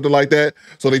done or something like that.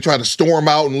 So they tried to storm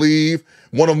out and leave.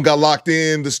 One of them got locked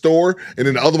in the store, and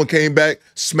then the other one came back,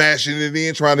 smashing it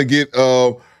in, trying to get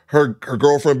her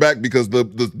girlfriend back because the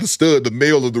stud, the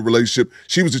male of the relationship,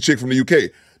 she was a chick from the UK.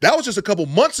 That was just a couple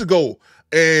months ago.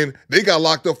 And they got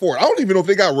locked up for it. I don't even know if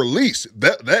they got released,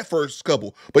 that first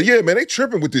couple. But yeah, man, they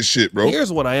tripping with this shit, bro.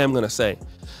 Here's what I am going to say.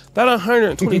 That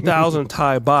 120,000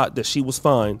 Thai baht that she was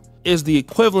fined is the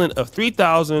equivalent of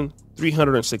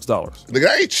 $3,306.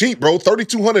 That ain't cheap, bro.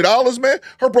 $3,200, man.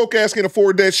 Her broke ass can't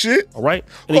afford that shit. All right.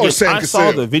 And again, I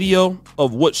saw the video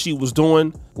of what she was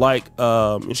doing. Like,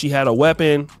 she had a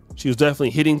weapon. She was definitely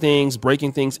hitting things,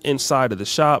 breaking things inside of the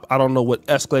shop. I don't know what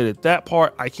escalated that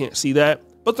part. I can't see that.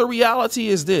 But the reality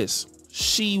is this.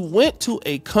 She went to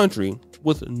a country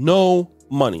with no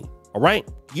money. all right?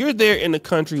 You're there in the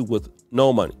country with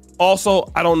no money.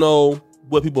 Also, I don't know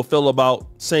what people feel about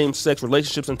same-sex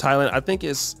relationships in Thailand. I think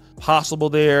it's possible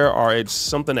there, or it's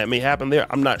something that may happen there.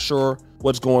 I'm not sure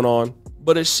what's going on,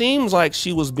 but it seems like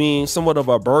she was being somewhat of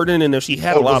a burden, and if she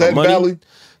had a lot of money,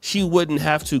 she wouldn't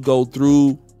have to go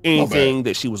through anything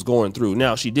that she was going through.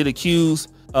 Now, she did accuse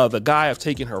the guy of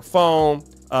taking her phone.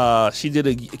 She did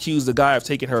accuse the guy of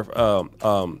taking her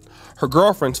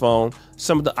girlfriend's phone.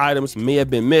 Some of the items may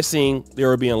have been missing. They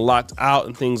were being locked out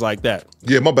and things like that.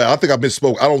 Yeah, my bad. I think I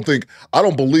misspoke. I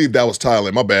don't believe that was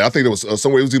Thailand. My bad. I think it was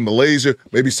somewhere. It was in Malaysia,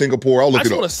 maybe Singapore. I'll look it up. I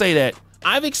just want to say that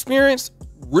I've experienced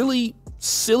really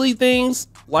silly things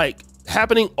like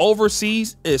happening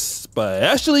overseas,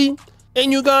 especially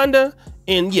in Uganda.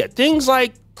 And yeah, things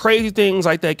like crazy things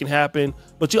like that can happen,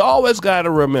 but you always got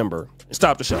to remember and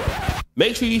stop the show.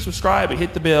 Make sure you subscribe and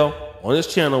hit the bell on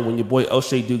this channel when your boy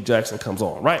O'Shea Duke Jackson comes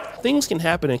on, right? Things can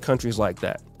happen in countries like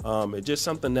that. It's just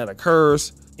something that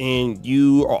occurs, and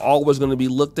you are always going to be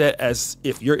looked at as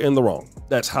if you're in the wrong.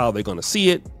 That's how they're going to see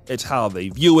it. It's how they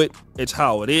view it. It's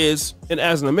how it is. And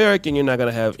as an American, you're not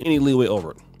going to have any leeway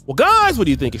over it. Well, guys, what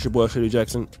do you think? It's your boy O'Shea Duke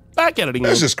Jackson. Back at it again.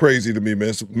 That's just crazy to me,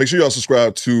 man. So make sure y'all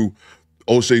subscribe to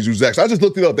O'Shea Duke Jackson. I just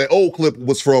looked it up. That old clip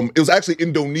was from, it was actually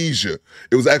Indonesia.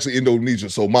 It was actually Indonesia.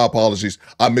 So my apologies.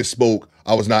 I misspoke.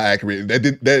 I was not accurate.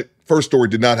 That first story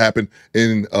did not happen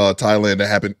in Thailand. That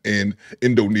happened in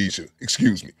Indonesia.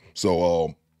 Excuse me.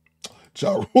 So,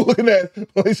 Ja Rule in that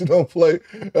place don't play.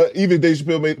 Even Dave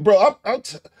Chappelle made, bro,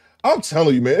 I'm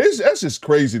telling you, man, that's just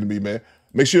crazy to me, man.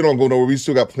 Make sure you don't go nowhere. We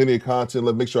still got plenty of content.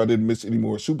 Let's make sure I didn't miss any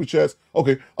more super chats.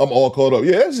 Okay, I'm all caught up.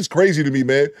 Yeah, that's just crazy to me,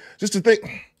 man. Just to think,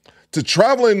 to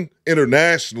traveling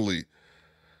internationally,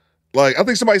 like I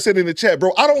think somebody said in the chat,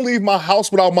 bro, I don't leave my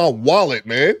house without my wallet,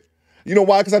 man. You know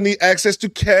why? Because I need access to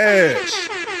cash.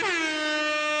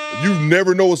 You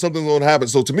never know when something's going to happen.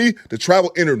 So to me, to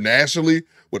travel internationally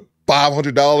with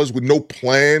 $500 with no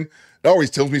plan, that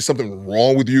always tells me something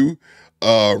wrong with you.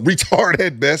 Retard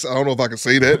at best. I don't know if I can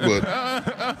say that,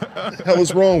 but what the hell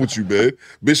is wrong with you, man?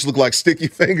 Bitch look like sticky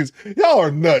fingers. Y'all are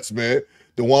nuts, man.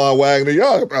 DeJuan Wagner,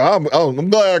 y'all, I'm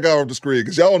glad I got off the screen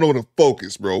because y'all don't know when to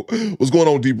focus, bro. What's going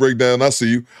on, Deep Breakdown? I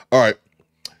see you. All right.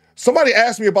 Somebody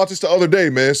asked me about this the other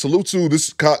day, man. Salute to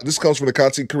this comes from the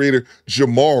content creator,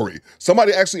 Jamari.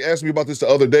 Somebody actually asked me about this the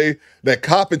other day, that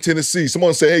cop in Tennessee.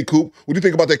 Someone said, hey, Coop, what do you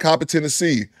think about that cop in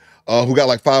Tennessee who got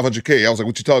like $500K? I was like,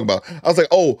 what you talking about? I was like,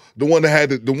 oh, the one who had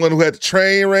the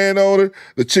train ran on her.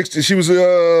 The chick, she was, Do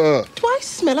I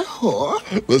smell a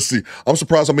whore? Let's see. I'm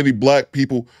surprised how many black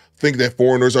people think that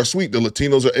foreigners are sweet. The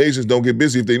Latinos or Asians don't get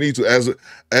busy if they need to,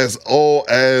 as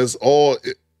all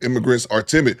immigrants are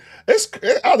timid. I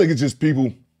think it's just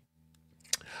people.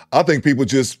 I think people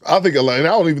just, and I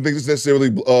don't even think it's necessarily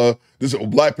this is a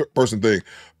black person thing.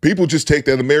 People just take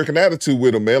that American attitude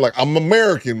with them, man. Like, I'm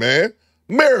American, man.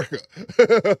 America.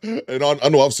 And I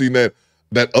know I've seen that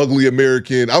ugly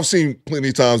American. I've seen plenty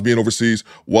of times being overseas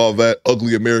while that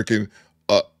ugly American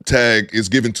tag is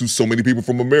given to so many people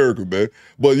from America, man.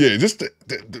 But yeah, just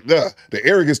the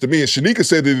arrogance to me. And Shanika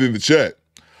said it in the chat.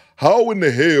 How in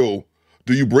the hell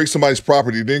do you break somebody's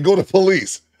property and then go to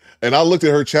police? And I looked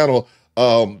at her channel,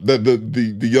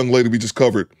 the young lady we just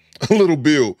covered, Little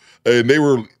Bill, and they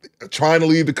were trying to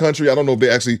leave the country. I don't know if they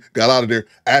actually got out of there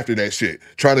after that shit,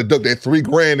 trying to duck that $3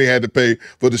 grand they had to pay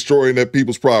for destroying that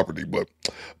people's property. But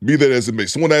be that as it may.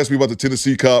 Someone asked me about the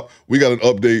Tennessee cop. We got an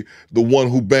update. The one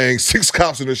who banged 6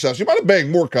 cops in her shop. She might have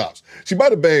banged more cops. She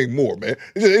might have banged more, man.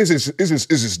 It's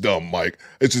just dumb, Mike.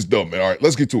 It's just dumb, man. All right,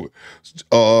 let's get to it.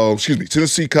 Excuse me.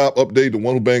 Tennessee cop update. The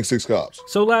one who banged 6 cops.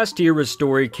 So last year, a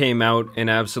story came out and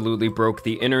absolutely broke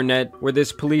the internet, where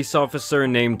this police officer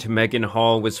named Megan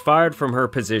Hall was fired from her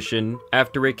position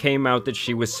after it came out that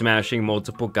she was smashing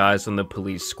multiple guys on the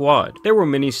police squad. There were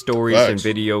many stories and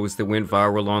videos that went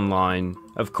viral online.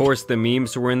 Of course, the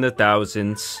memes were in the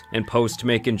thousands, and posts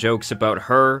making jokes about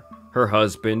her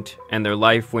husband, and their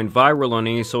life went viral on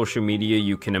any social media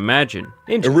you can imagine.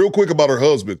 And real quick about her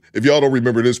husband, if y'all don't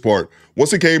remember this part,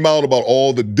 once it came out about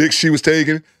all the dicks she was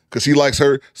taking, because he likes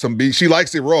her some beef, she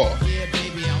likes it raw.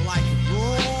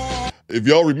 If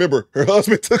y'all remember, her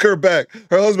husband took her back.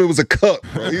 Her husband was a cuck,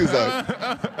 bro. He was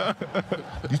like,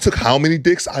 you took how many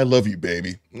dicks? I love you,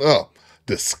 baby. Oh,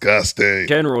 disgusting. In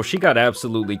general, she got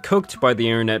absolutely cooked by the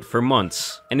internet for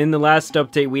months. And in the last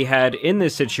update we had in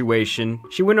this situation,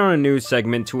 she went on a news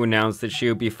segment to announce that she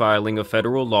would be filing a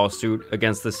federal lawsuit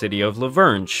against the city of La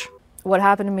Vergne. What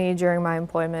happened to me during my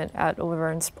employment at La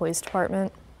Vergne Police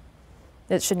Department,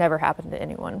 it should never happen to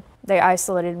anyone. They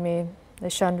isolated me, they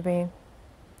shunned me,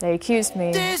 they accused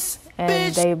me,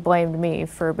 and they blamed me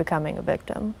for becoming a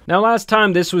victim. Now, last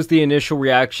time, this was the initial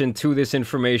reaction to this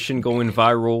information going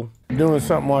viral. Doing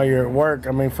something while you're at work,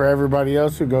 I mean, for everybody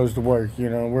else who goes to work, you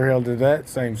know, we're held to that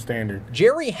same standard.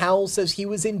 Jerry Howell says he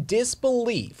was in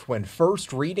disbelief when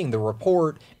first reading the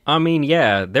report. I mean,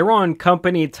 yeah, they're on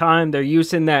company time, they're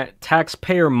using that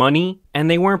taxpayer money, and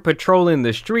they weren't patrolling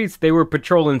the streets, they were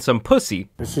patrolling some pussy.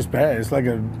 It's just bad. It's like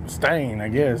a stain, I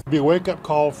guess. Be a wake-up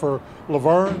call for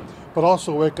Laverne, but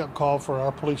also a wake-up call for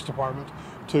our police department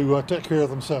to take care of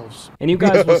themselves. And you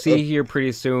guys will see here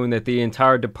pretty soon that the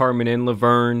entire department in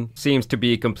Laverne seems to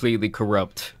be completely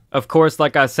corrupt. Of course,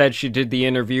 like I said, she did the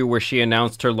interview where she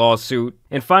announced her lawsuit.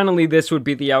 And finally, this would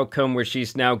be the outcome where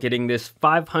she's now getting this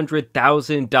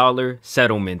 $500,000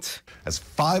 settlement. As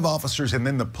 5 officers and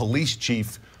then the police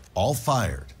chief all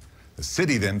fired, the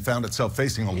city then found itself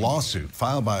facing a lawsuit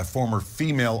filed by a former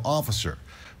female officer.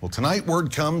 Well, tonight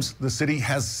word comes the city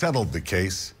has settled the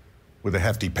case with a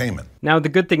hefty payment. Now, the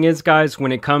good thing is, guys,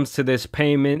 when it comes to this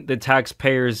payment, the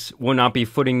taxpayers will not be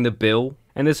footing the bill.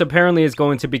 And this apparently is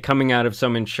going to be coming out of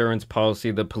some insurance policy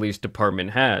the police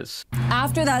department has.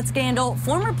 After that scandal,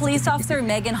 former police officer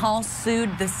Megan Hall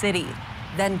sued the city.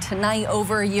 Then tonight,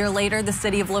 over a year later, the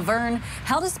city of Laverne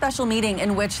held a special meeting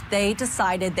in which they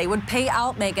decided they would pay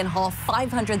out Megan Hall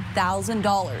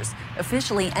 $500,000,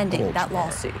 officially ending that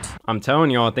lawsuit. I'm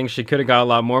telling y'all, I think she could have got a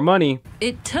lot more money.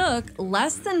 It took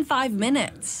less than 5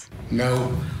 minutes.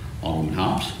 No. Alderman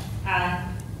Hobbs? Aye.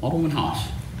 Alderman Hobbs?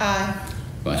 Aye.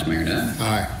 Vice Mayor Dunn?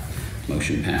 Aye.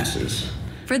 Motion passes.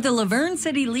 For the Laverne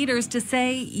city leaders to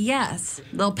say yes,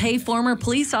 they'll pay former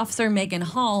police officer Megan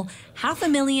Hall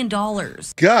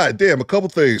 $500,000. God damn, a couple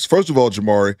things. First of all,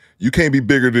 Jamari, you can't be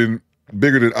bigger than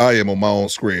I am on my own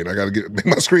screen. I gotta make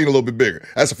my screen a little bit bigger.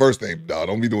 That's the first thing. No,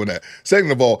 don't be doing that.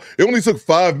 Second of all, it only took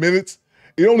 5 minutes.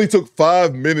 It only took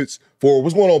 5 minutes for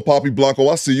what's going on, Poppy Blanco.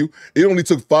 I see you. It only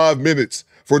took 5 minutes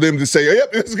for them to say,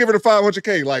 yep, let's give her the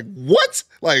 $500K. Like, what?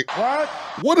 Like,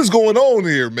 what is going on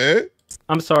here, man?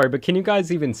 I'm sorry, but can you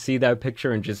guys even see that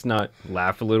picture and just not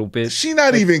laugh a little bit? She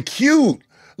not even cute.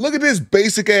 Look at this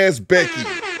basic ass Becky.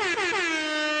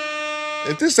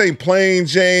 If this ain't plain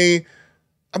Jane,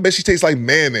 I bet she tastes like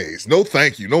mayonnaise. No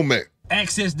thank you, no man.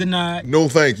 Access denied. No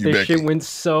thank you, This Becky. shit went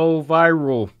so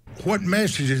viral. What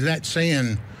message is that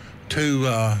send to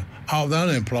all the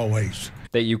other employees?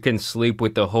 That you can sleep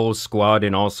with the whole squad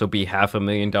and also be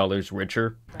 $500,000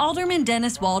 richer. Alderman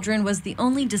Dennis Waldron was the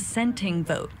only dissenting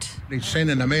vote. He's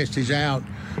sending a message out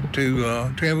to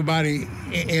everybody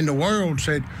in the world,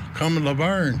 said, come to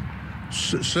Laverne,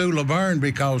 sue Laverne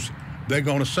because they're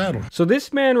going to settle. So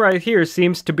this man right here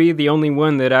seems to be the only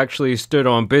one that actually stood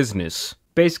on business.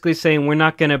 Basically saying we're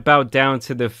not going to bow down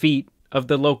to the feet of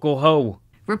the local hoe.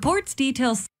 Reports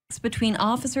detail sex between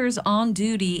officers on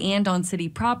duty and on city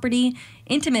property,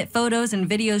 intimate photos and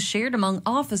videos shared among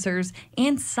officers,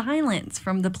 and silence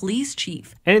from the police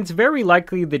chief. And it's very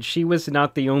likely that she was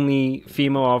not the only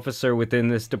female officer within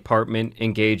this department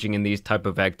engaging in these type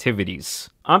of activities.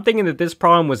 I'm thinking that this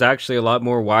problem was actually a lot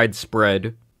more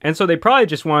widespread. And so they probably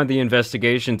just wanted the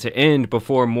investigation to end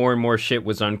before more and more shit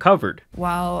was uncovered.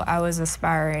 While I was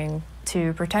aspiring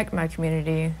to protect my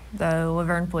community, the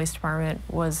Laverne Police Department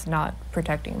was not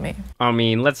protecting me. I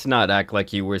mean, let's not act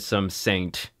like you were some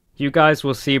saint. You guys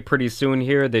will see pretty soon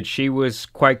here that she was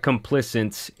quite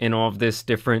complicit in all of this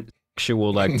different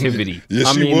sexual activity. Yes,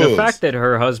 I mean, she was. The fact that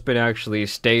her husband actually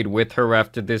stayed with her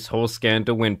after this whole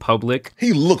scandal went public.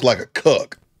 He looked like a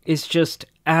cuck. It's just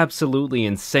absolutely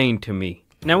insane to me.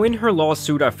 Now, in her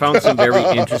lawsuit, I found some very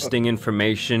interesting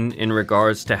information in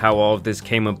regards to how all of this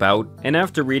came about, and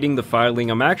after reading the filing,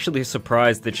 I'm actually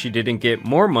surprised that she didn't get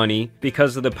more money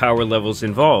because of the power levels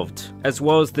involved, as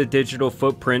well as the digital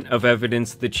footprint of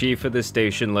evidence the chief of the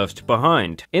station left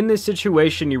behind. In this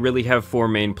situation, you really have 4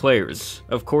 main players.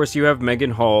 Of course, you have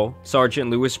Megan Hall, Sergeant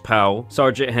Lewis Powell,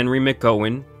 Sergeant Henry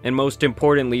McGowan, and most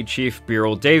importantly, Chief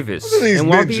Beryl Davis. And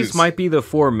while these might be the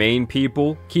 4 main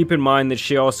people, keep in mind that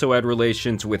she also had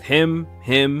relations with him,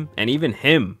 and even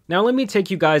him. Now let me take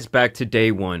you guys back to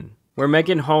day 1, where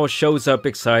Megan Hall shows up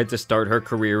excited to start her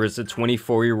career as a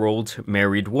 24-year-old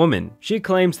married woman. She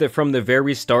claims that from the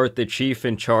very start, the chief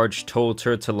in charge told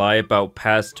her to lie about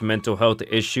past mental health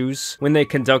issues when they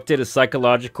conducted a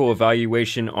psychological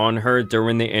evaluation on her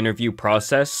during the interview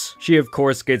process. She of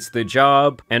course gets the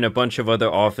job, and a bunch of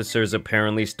other officers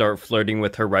apparently start flirting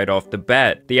with her right off the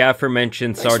bat. The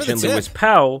aforementioned Sergeant Lewis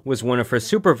Powell was one of her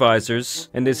supervisors,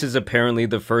 and this is apparently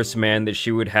the first man that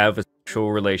she would have a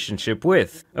relationship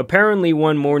with. Apparently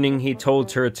one morning he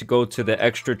told her to go to the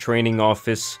extra training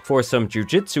office for some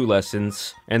jujitsu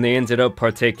lessons, and they ended up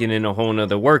partaking in a whole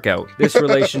nother workout. This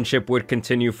relationship would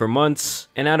continue for months,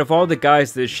 and out of all the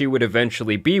guys that she would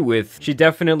eventually be with, she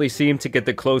definitely seemed to get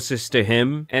the closest to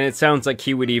him, and it sounds like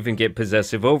he would even get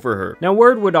possessive over her. Now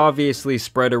word would obviously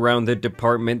spread around the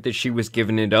department that she was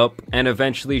giving it up, and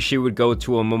eventually she would go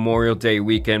to a Memorial Day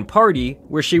weekend party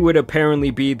where she would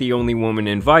apparently be the only woman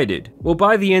invited. Well,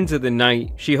 by the end of the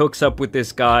night, she hooks up with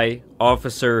this guy,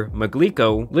 Officer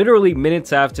Maglico, literally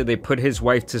minutes after they put his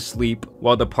wife to sleep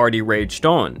while the party raged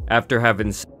on. After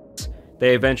having sex,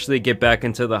 they eventually get back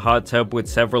into the hot tub with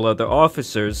several other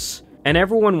officers, and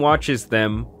everyone watches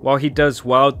them while he does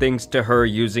wild things to her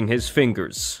using his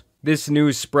fingers. This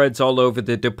news spreads all over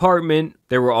the department.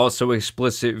 There were also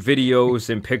explicit videos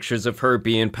and pictures of her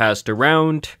being passed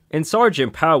around, and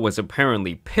Sergeant Powell was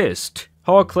apparently pissed.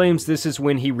 Hall claims this is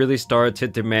when he really started to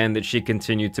demand that she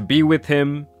continue to be with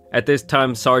him. At this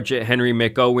time, Sergeant Henry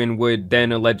McOwen would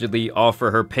then allegedly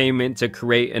offer her payment to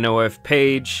create an OF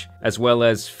page, as well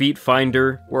as Feet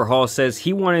Finder, where Hall says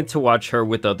he wanted to watch her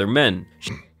with other men.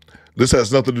 This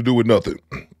has nothing to do with nothing.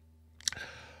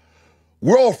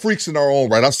 We're all freaks in our own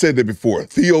right. I've said that before.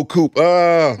 Theo Coop,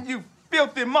 You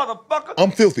filthy motherfucker.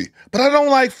 I'm filthy, but I don't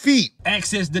like feet.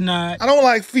 Access denied. I don't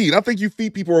like feet. I think you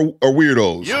feet people are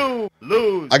weirdos. You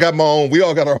lose. I got my own. We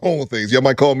all got our own things. Y'all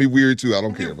might call me weird too. I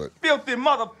don't care, but Filthy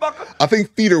motherfucker. I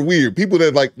think feet are weird. People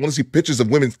that like want to see pictures of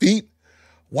women's feet.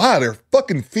 Why? They're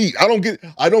fucking feet. I don't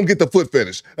get the foot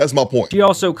fetish. That's my point. She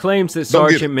also claims that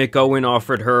Sergeant McOwen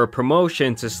offered her a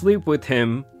promotion to sleep with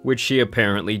him, which she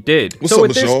apparently did. So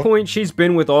at this point, she's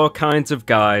been with all kinds of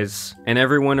guys, and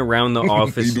everyone around the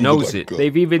office knows it.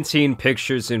 They've even seen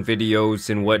pictures and videos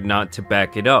and whatnot to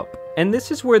back it up. And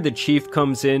this is where the chief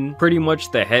comes in, pretty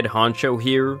much the head honcho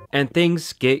here, and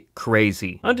things get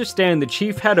crazy. Understand the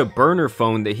chief had a burner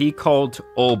phone that he called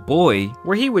Old Boy,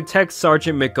 where he would text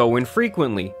Sergeant McOwen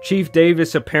frequently. Chief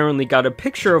Davis apparently got a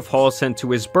picture of Hall sent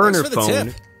to his burner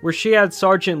phone, where she had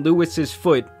Sergeant Lewis's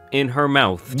foot in her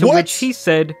mouth, to which he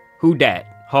said, "Who dat?"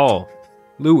 Hall.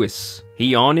 Lewis.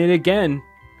 He on it again.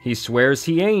 He swears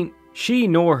he ain't. She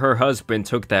nor her husband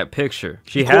took that picture.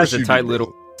 She has a tight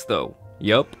little though.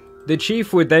 Yup. The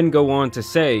chief would then go on to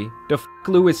say, "The f***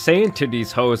 Lewis saying to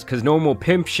these hoes cause normal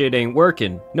pimp shit ain't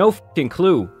working. No f***ing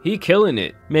clue. He killing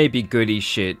it. Maybe goody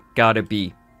shit. Gotta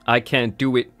be. I can't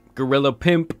do it. Gorilla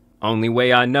pimp. Only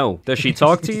way I know. Does she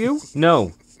talk to you?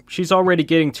 No. She's already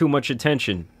getting too much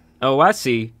attention. Oh, I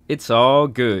see. It's all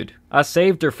good. I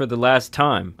saved her for the last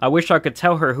time. I wish I could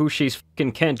tell her who she's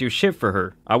f***ing can't do shit for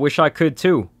her. I wish I could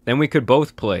too. Then we could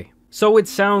both play." So it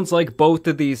sounds like both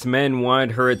of these men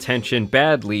wanted her attention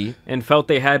badly and felt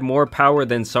they had more power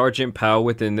than Sergeant Powell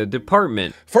within the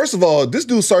department. First of all, this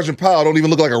dude Sergeant Powell don't even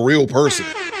look like a real person.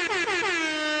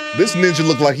 This ninja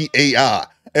look like he AI.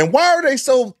 And why are they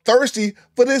so thirsty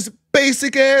for this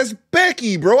basic ass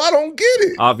Becky, bro? I don't get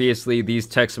it. Obviously, these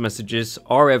text messages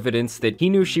are evidence that he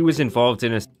knew she was involved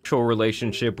in a sexual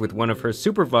relationship with one of her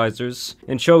supervisors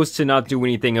and chose to not do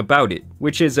anything about it,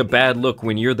 which is a bad look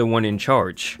when you're the one in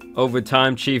charge. Over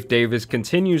time, Chief Davis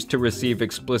continues to receive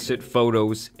explicit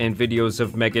photos and videos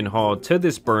of Megan Hall to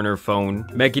this burner phone.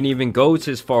 Megan even goes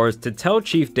as far as to tell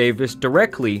Chief Davis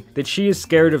directly that she is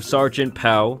scared of Sergeant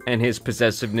Powell and his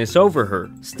possessiveness over her.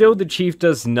 Still, the chief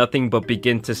does nothing but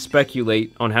begin to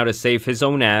speculate on how to save his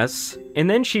own ass, and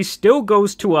then she still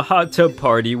goes to a hot tub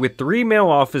party with 3 male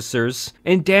officers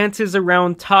and dances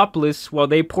around topless while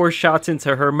they pour shots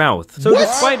into her mouth. So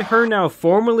despite her now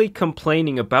formally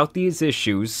complaining about these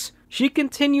issues, she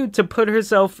continued to put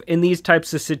herself in these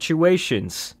types of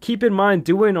situations. Keep in mind,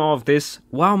 doing all of this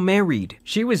while married.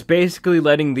 She was basically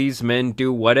letting these men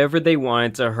do whatever they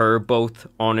wanted to her, both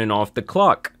on and off the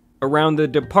clock. Around the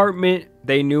department,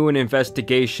 they knew an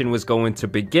investigation was going to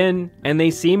begin, and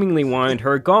they seemingly wanted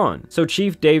her gone. So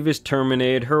Chief Davis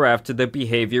terminated her after the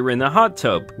behavior in the hot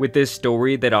tub, with this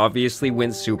story that obviously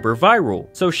went super viral.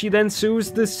 So she then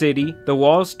sues the city, the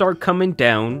walls start coming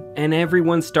down, and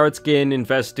everyone starts getting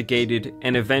investigated,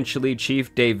 and eventually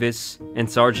Chief Davis and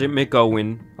Sergeant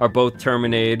McOwen are both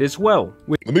terminated as well.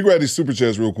 Let me grab these super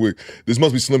chats real quick. This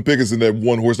must be Slim Pickens in that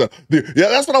one horse. Yeah,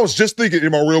 that's what I was just thinking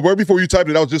in my real word. Before you typed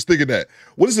it, I was just thinking that.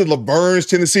 What is it, Laverne,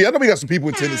 Tennessee? I know we got some people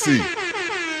in Tennessee.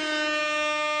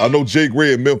 I know Jake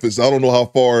Ray in Memphis. I don't know how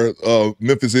far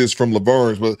Memphis is from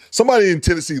Laverne's, but somebody in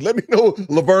Tennessee, let me know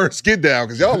Laverne's get down,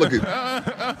 because y'all looking,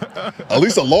 at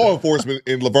least a law enforcement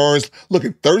in Laverne's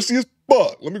looking thirsty as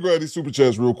fuck. Let me grab these super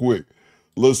chats real quick.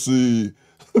 Let's see.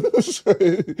 We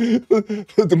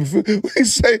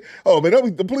say, oh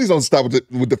man, the police don't stop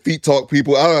with the feet talk,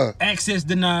 people. Access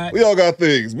denied. We all got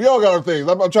things. We all got our things.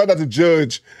 I'm trying not to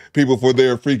judge people for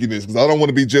their freakiness because I don't want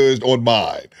to be judged on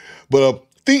mine. But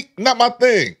feet, not my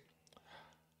thing.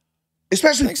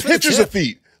 Especially pictures of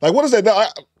feet. Like, what is that? Now,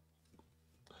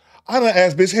 I done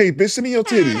asked bitch, hey bitch, send me your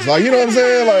titties. Like, you know what I'm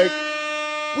saying? Like,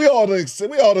 we all done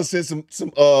sent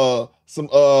some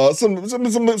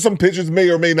pictures, may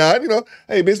or may not. You know,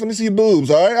 hey bitch, let me see your boobs.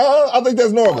 All right, I think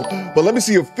that's normal. But let me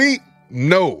see your feet.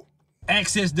 No.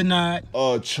 Access denied.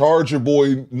 Charger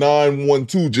Boy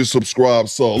 912 just subscribed.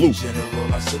 Salute.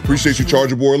 Appreciate you,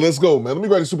 Charger Boy. Let's go, man. Let me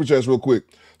write the super chats real quick.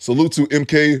 Salute to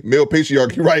MK, male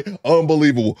patriarchy, right?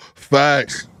 Unbelievable.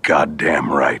 Facts.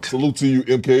 Goddamn right. Salute to you,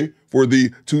 MK, for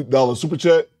the $2 super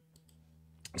chat.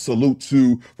 Salute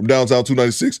to from downtown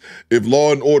 296. If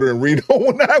Law and Order in Reno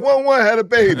 911 had a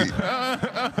baby.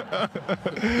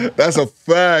 That's a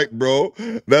fact, bro.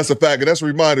 That's a fact. And that's a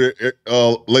reminder,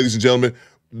 ladies and gentlemen,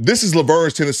 this is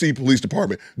Laverne's Tennessee Police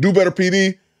Department. Do Better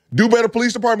PD, Do Better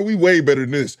Police Department, we way better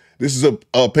than this. This is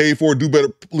a paid for Do Better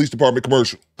Police Department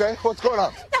commercial. Okay, what's going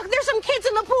on? Doc, there's some kids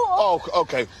in the pool. Oh,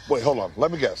 okay. Wait, hold on.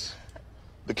 Let me guess.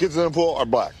 The kids in the pool are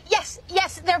black. Yes,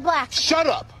 they're black. Shut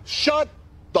up. Shut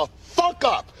the fuck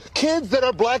up. Kids that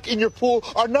are black in your pool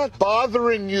are not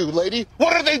bothering you, lady.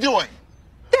 What are they doing?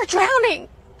 They're drowning.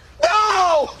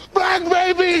 No! Black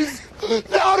babies!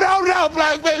 No,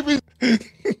 black babies!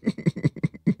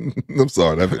 I'm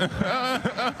sorry.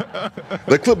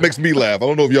 That clip makes me laugh. I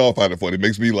don't know if y'all find it funny. It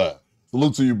makes me laugh.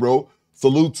 Salute to you, bro.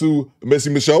 Salute to Messy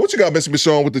Michonne. What you got, Messy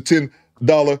Michonne, with the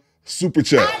 $10 super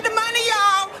chat? Hide the money,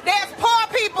 y'all. There's poor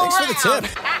people Thanks around. for the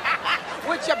tip.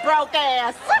 With your broke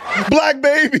ass. Black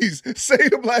babies. Say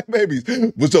the black babies.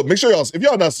 What's up? Make sure y'all, if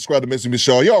y'all not subscribed to Messy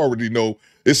Michonne, y'all already know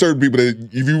there's certain people that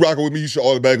if you rocking with me, you should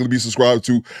automatically be subscribed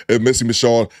to. And Messy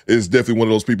Michonne is definitely one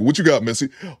of those people. What you got, Messy?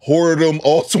 Whoredom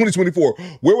all 2024.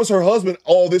 Where was her husband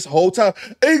all this whole time?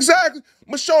 Exactly.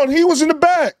 Michonne, he was in the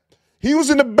back. He was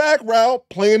in the background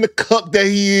playing the cuck that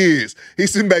he is.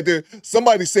 He's sitting back there.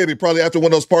 Somebody said it probably after one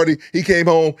of those parties. He came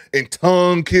home and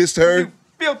tongue kissed her. You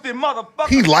filthy motherfucker.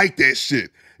 He liked that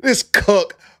shit. This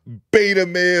cuck, beta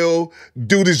male,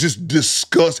 dude is just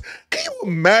disgusting. Can you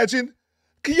imagine?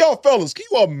 Can y'all fellas, can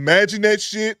you imagine that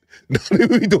shit? No,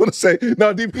 we doing the same.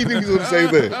 No, DP doing the same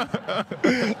thing.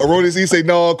 Aronis, he say,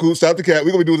 no, cool, stop the cat.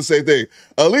 We're gonna be doing the same thing.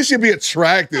 At least you be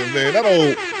attractive, man.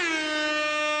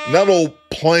 Not old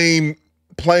plain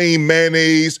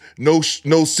mayonnaise, no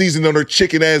seasoning on her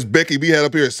chicken ass Becky we had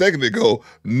up here a second ago.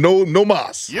 No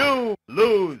mas. You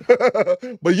lose.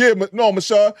 But yeah, no,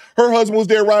 Michonne, her husband was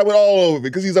there riding with all of it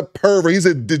because he's a pervert. He's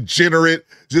a degenerate,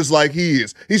 just like he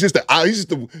is. He's just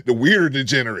the weird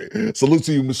degenerate. Salute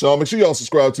to you, Michonne. Make sure y'all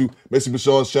subscribe to Messy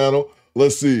Michonne's channel.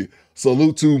 Let's see.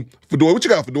 Salute to Fedoy. What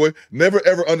you got, Fedoy? Never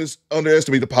ever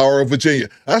underestimate the power of Virginia.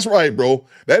 That's right, bro.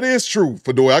 That is true,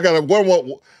 Fedoy. I got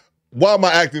one. Why am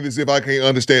I acting as if I can't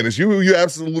understand this? You're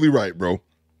absolutely right, bro.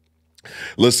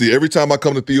 Let's see. Every time I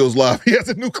come to Theo's live, he has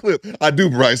a new clip. I do,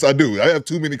 Bryce. I do. I have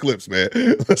too many clips, man.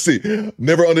 Let's see.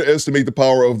 Never underestimate the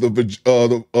power of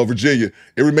of Virginia.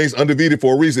 It remains undefeated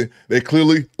for a reason. They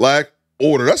clearly lack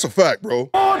order. That's a fact, bro.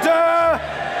 Order!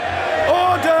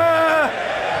 Order!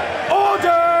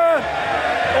 Order!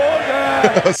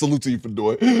 Order! Salute to you,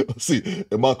 Fedoy. Let's see.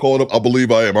 Am I caught up? I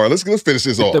believe I am. All right, let's finish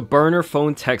this off. The burner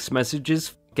phone text messages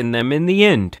f***ing them in the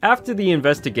end. After the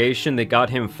investigation that got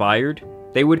him fired,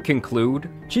 they would conclude,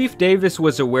 Chief Davis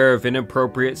was aware of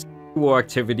inappropriate sexual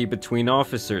activity between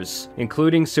officers,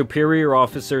 including superior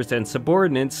officers and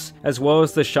subordinates, as well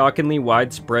as the shockingly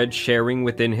widespread sharing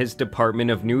within his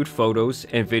department of nude photos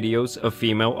and videos of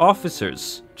female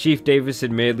officers. Chief Davis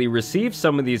admittedly received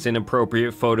some of these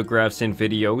inappropriate photographs and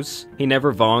videos. He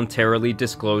never voluntarily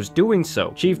disclosed doing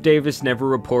so. Chief Davis never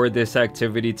reported this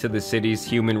activity to the city's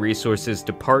Human Resources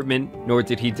Department, nor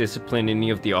did he discipline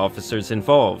any of the officers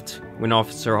involved. When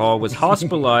Officer Hall was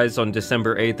hospitalized on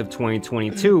December 8th of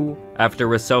 2022,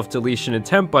 after a self-deletion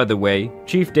attempt by the way,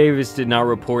 Chief Davis did not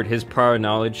report his prior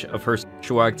knowledge of her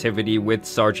sexual activity with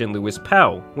Sergeant Lewis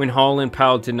Powell. When Hall and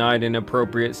Powell denied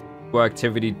inappropriate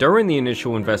activity during the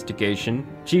initial investigation,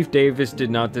 Chief Davis did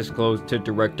not disclose to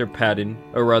Director Patton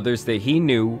or others that he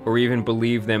knew or even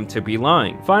believed them to be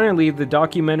lying. Finally, the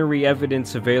documentary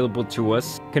evidence available to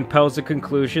us compels the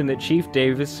conclusion that Chief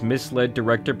Davis misled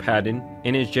Director Patton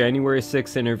in his January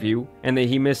 6th interview and that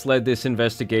he misled this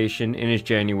investigation in his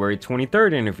January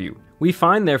 23rd interview. We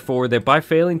find, therefore, that by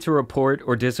failing to report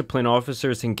or discipline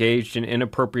officers engaged in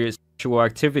inappropriate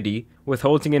activity,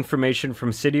 withholding information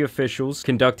from city officials,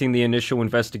 conducting the initial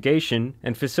investigation,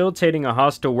 and facilitating a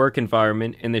hostile work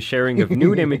environment in the sharing of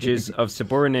nude images of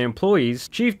subordinate employees,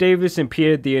 Chief Davis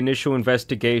impeded the initial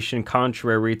investigation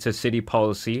contrary to city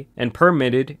policy and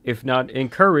permitted, if not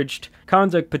encouraged,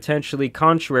 conduct potentially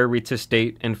contrary to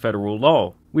state and federal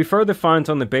law. We further find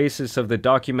on the basis of the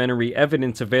documentary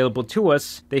evidence available to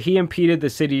us that he impeded the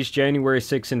city's January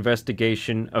 6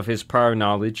 investigation of his prior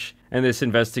knowledge, and this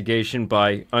investigation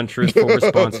by untruthful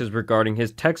responses regarding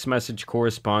his text message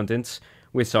correspondence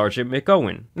with Sergeant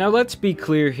McOwen. Now let's be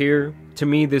clear here, to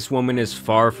me this woman is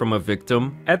far from a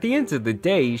victim. At the end of the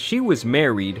day, she was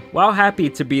married, while happy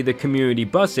to be the community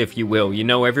bus if you will,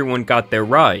 everyone got their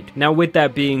ride. Now with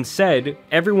that being said,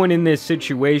 everyone in this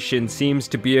situation seems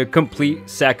to be a complete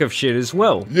sack of shit as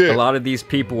well. A lot of these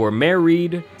people were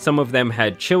married, some of them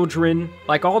had children,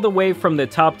 like all the way from the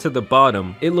top to the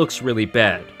bottom, it looks really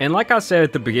bad. And like I said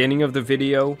at the beginning of the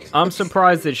video, I'm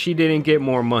surprised that she didn't get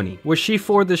more money. Was she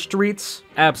for the streets?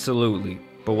 Absolutely.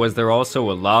 But was there also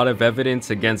a lot of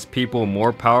evidence against people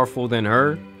more powerful than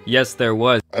her? Yes, there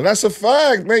was. And that's a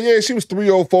fact, man. Yeah, she was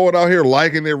 304 out here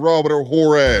liking it raw with her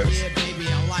whore ass. Yeah, baby,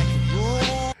 I like it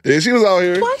raw. Yeah, she was out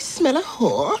here. Do I smell a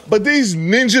whore? But these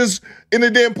ninjas in the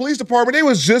damn police department, they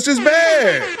was just as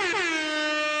bad.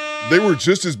 They were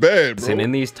just as bad, bro. And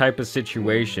in these type of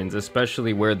situations,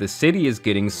 especially where the city is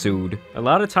getting sued, a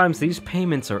lot of times these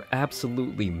payments are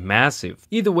absolutely massive.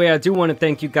 Either way, I do want to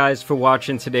thank you guys for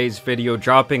watching today's video,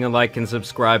 dropping a like and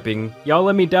subscribing. Y'all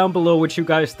let me down below what you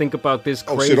guys think about this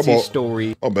crazy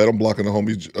story. Oh, bad, I'm blocking the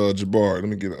homie Jabbar. Let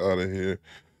me get out of here.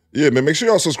 Yeah, man, make sure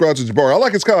y'all subscribe to Jabbar. I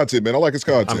like his content, man. I like his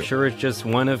content. I'm sure it's just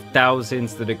one of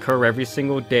thousands that occur every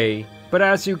single day. But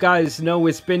as you guys know,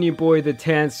 it's been your boy, the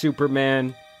Tan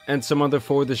Superman. And some other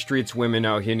for the streets women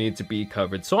out here need to be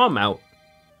covered. So I'm out.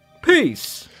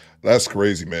 Peace. That's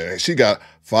crazy, man. She got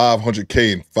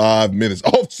 500K in 5 minutes.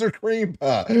 Officer Cream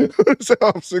Pie.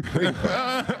 Officer Cream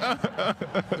Pie.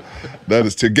 That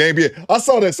is to game. Yeah, I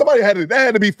saw that. Somebody had it. That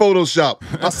had to be Photoshop.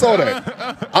 I saw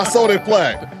that. I saw that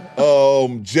flag.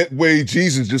 Jetway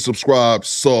Jesus just subscribed.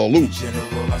 Salute.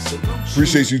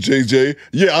 Appreciate you, JJ.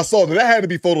 Yeah, I saw that. That had to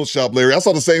be Photoshop, Larry. I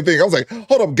saw the same thing. I was like,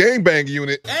 hold up, gangbang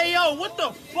unit. Hey, yo, what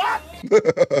the fuck?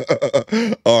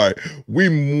 All right, we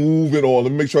moving on.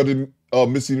 Let me make sure I didn't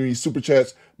miss any super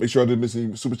chats. Make sure I didn't miss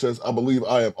any super chats. I believe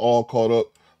I am all caught up.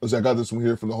 Let's see, I got this one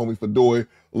here from the homie Fadoy.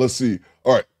 Let's see.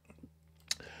 All right.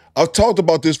 I've talked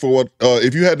about this for what,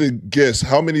 if you had to guess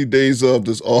how many days of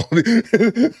this all,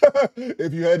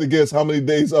 if you had to guess how many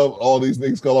days of all these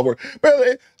niggas call off work,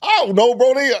 man, I don't know,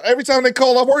 bro. Every time they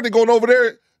call off work, they're going over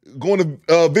there, going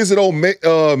to visit old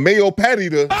Mayo Patty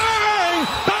to. Bang!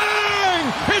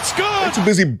 Bang! It's good! They're too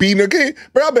busy beating their game.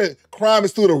 But I bet crime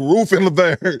is through the roof in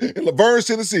Laverne,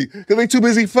 Tennessee, because they too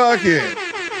busy fucking.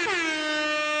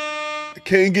 They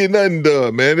can't get nothing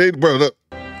done, man. Bro,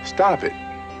 stop it.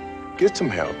 Get some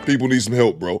help. People need some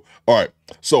help, bro. All right,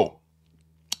 so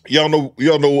y'all know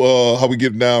how we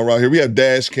get down around here. We have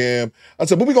dash cam. I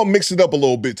said, but we're gonna mix it up a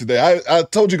little bit today. I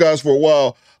told you guys for a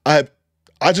while. A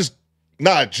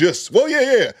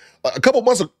couple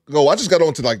months ago, I just got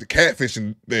onto like the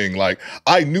catfishing thing. Like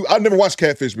I never watched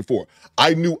catfish before.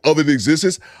 I knew of its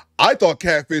existence. I thought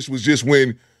catfish was just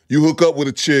when you hook up with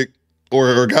a chick.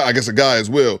 Or a guy, I guess a guy as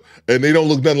well, and they don't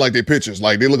look nothing like their pictures.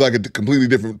 Like they look like a completely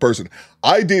different person.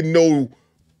 I didn't know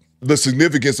the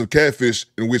significance of catfish,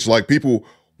 in which like people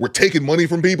were taking money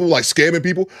from people, like scamming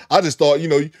people. I just thought, you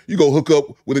go hook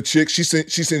up with a chick. She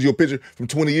sends you a picture from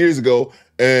 20 years ago,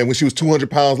 and when she was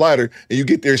 200 pounds lighter, and you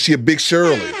get there, and she a big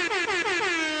Shirley.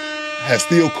 Has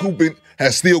Theo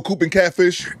Coopin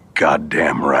catfish?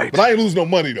 Goddamn right. But I ain't lose no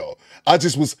money though. I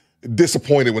just was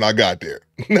disappointed when I got there.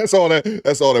 That's all that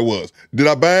was. Did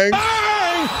I bang?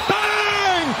 Bang!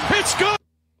 Bang! It's good!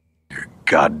 You're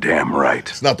goddamn right.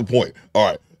 It's not the point. All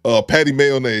right. Patty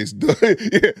mayonnaise.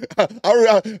 Yeah,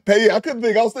 I couldn't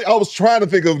think. I was trying to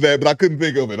think of that, but I couldn't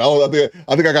think of it.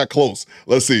 I think I got close.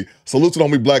 Let's see. Salute to the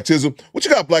homie Black Chisholm. What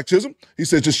you got, Black Chisholm? He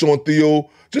said just showing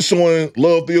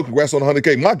love, Theo. Congrats on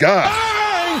 100K. My God.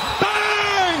 Bang!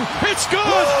 Bang! It's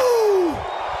good!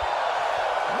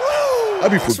 I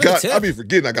be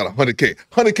forgetting I got 100K.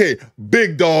 100K,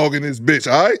 big dog in this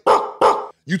bitch, all right?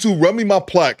 You two, run me my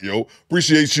plaque, yo.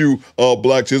 Appreciate you,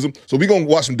 Black Chisholm. So we gonna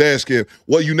watch some dash cam.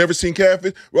 Well, you never seen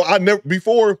catfish? Well,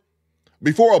 before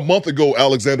a month ago,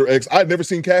 Alexander X, I'd never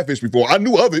seen catfish before. I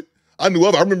knew of it. I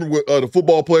remember with, the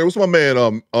football player, what's my man,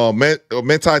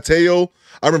 Manti Te'o?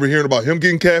 I remember hearing about him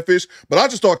getting catfish, but I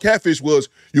just thought catfish was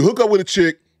you hook up with a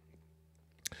chick,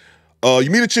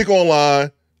 you meet a chick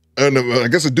online, and I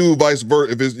guess a dude vice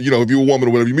versa. If it's, you know, if you're a woman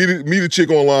or whatever, you meet a chick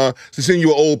online, she send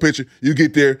you an old picture, you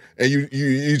get there and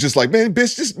you just like, man,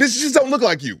 bitch just don't look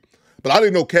like you. But I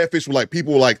didn't know catfish were like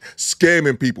people were like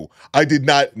scamming people. I did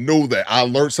not know that. I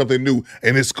learned something new,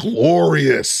 and it's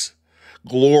glorious.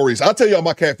 Glorious. I'll tell y'all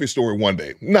my catfish story one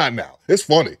day. Not now. It's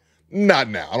funny. Not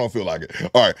now. I don't feel like it.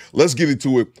 All right, let's get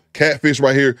into it. Catfish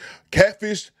right here.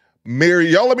 Catfish, marry.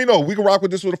 Y'all let me know. We can rock with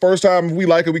this for the first time. If we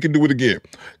like it, we can do it again.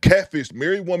 Catfish,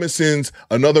 married woman sends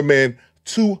another man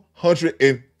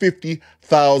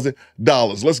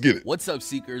 $250,000. Let's get it. What's up,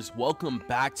 Seekers? Welcome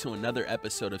back to another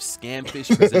episode of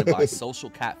Scamfish presented by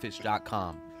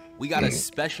socialcatfish.com. We got a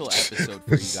special episode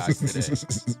for you guys today.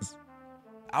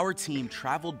 Our team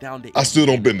traveled down to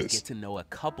Indiana to get to know a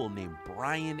couple named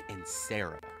Brian and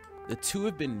Sarah. The two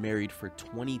have been married for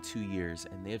 22 years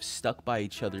and they have stuck by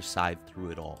each other's side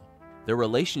through it all. Their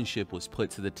relationship was put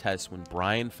to the test when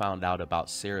Brian found out about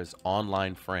Sarah's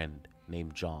online friend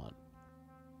named John.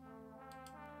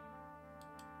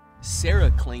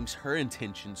 Sarah claims her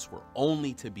intentions were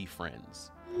only to be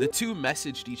friends. The two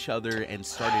messaged each other and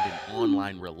started an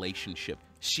online relationship.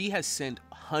 She has sent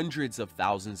hundreds of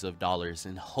thousands of dollars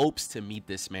in hopes to meet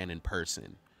this man in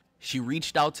person. She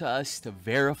reached out to us to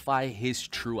verify his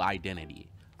true identity.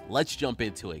 Let's jump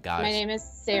into it, guys. My name is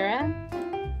Sarah.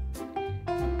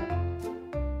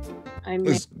 I'm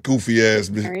this goofy ass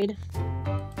married.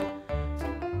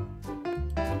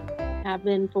 Have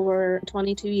been for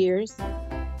 22 years.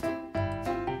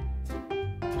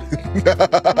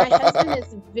 My husband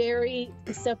is very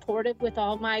supportive with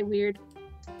all my weird,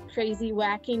 crazy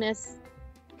wackiness.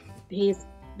 He's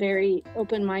very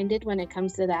open-minded when it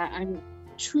comes to that. I'm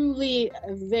truly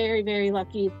very, very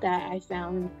lucky that I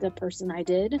found the person I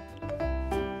did.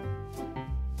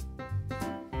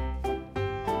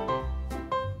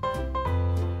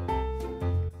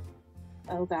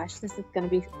 Oh gosh, this is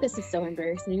so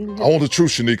embarrassing. I want the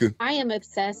truth, Shanika. I am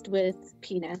obsessed with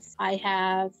penis. I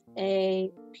have a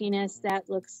penis that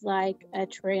looks like a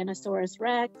Tyrannosaurus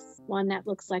Rex, one that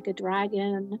looks like a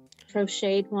dragon,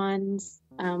 crocheted ones.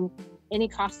 Any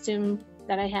costume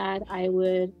that I had, I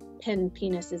would pin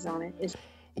penises on it.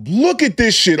 Look at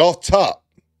this shit off top.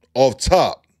 Off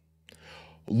top.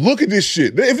 Look at this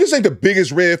shit. If this ain't the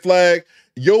biggest red flag,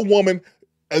 your woman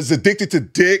is addicted to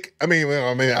dick.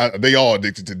 They all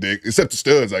addicted to dick, except the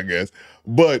studs, I guess.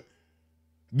 But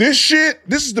this shit,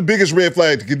 this is the biggest red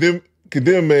flag.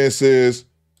 Condemn man says,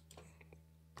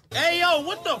 hey, yo,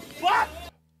 what the fuck?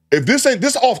 If this ain't,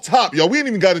 this off top, y'all, we ain't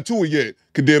even got into it yet.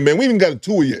 Condemn man, we ain't even got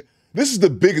into it yet. This is the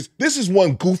biggest, this is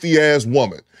one goofy ass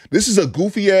woman. This is a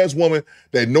goofy ass woman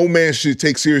that no man should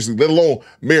take seriously, let alone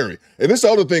marry. And this is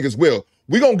the other thing as well.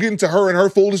 We're going to get into her and her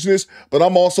foolishness, but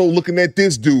I'm also looking at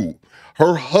this dude,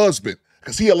 her husband,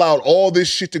 because he allowed all this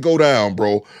shit to go down,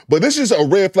 bro. But this is a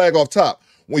red flag off top.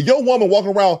 When your woman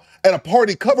walking around at a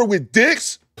party covered with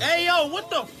dicks. Hey, yo, what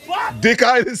the fuck?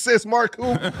 Dick-itis, says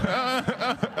Marco.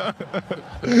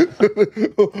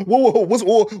 what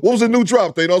was the new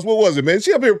drop, Thanos? What was it, man?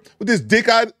 She up here with this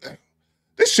dick-itis.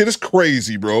 This shit is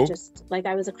crazy, bro. Just like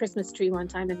I was a Christmas tree one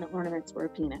time and the ornaments were a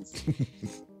penis.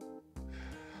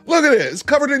 Look at it. It's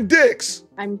covered in dicks.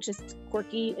 I'm just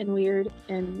quirky and weird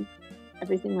and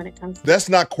everything when it comes to That's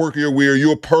not quirky or weird.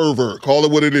 You're a pervert. Call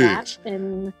it what it is.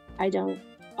 And I don't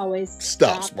always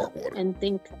stop Sparkwater and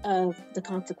think of the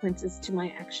consequences to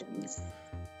my actions.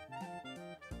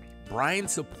 Brian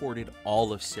supported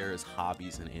all of Sarah's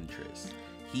hobbies and interests.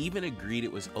 He even agreed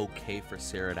it was okay for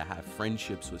Sarah to have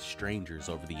friendships with strangers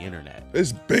over the internet.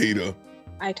 It's beta.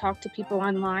 I talk to people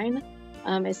online.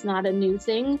 It's not a new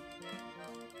thing.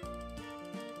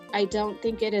 I don't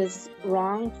think it is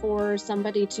wrong for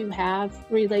somebody to have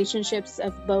relationships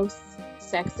of both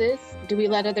sexes. Do we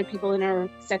let other people in our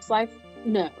sex life?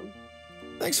 No.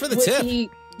 Thanks for the Would tip. Would he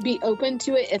be open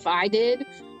to it if I did?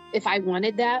 If I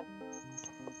wanted that?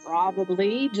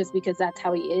 Probably, just because that's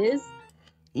how he is.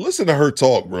 Listen to her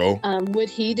talk, bro. Would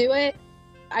he do it?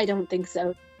 I don't think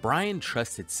so. Brian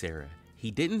trusted Sarah. He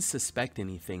didn't suspect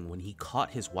anything when he caught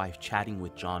his wife chatting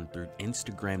with John through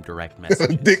Instagram direct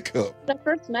messages. Dick up. The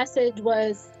first message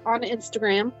was on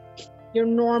Instagram. Your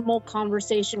normal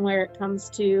conversation where it comes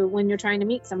to when you're trying to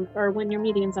meet or when you're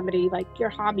meeting somebody, like your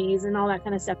hobbies and all that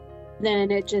kind of stuff. Then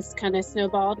it just kind of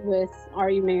snowballed with, are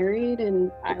you married?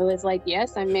 And I was like,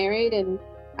 yes, I'm married. And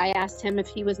I asked him if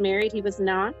he was married. He was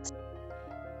not.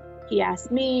 He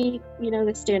asked me,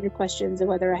 the standard questions of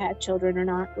whether I had children or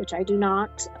not, which I do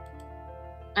not.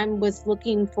 I was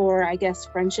looking for, I guess,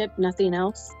 friendship, nothing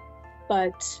else.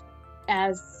 But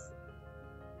as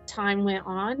time went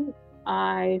on,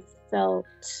 I felt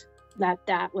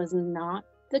that was not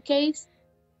the case.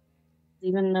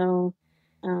 Even though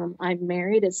I'm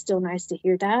married. It's still nice to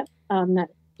hear that, that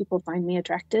people find me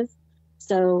attractive.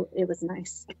 So it was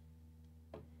nice.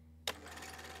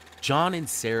 John and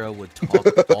Sarah would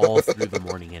talk all through the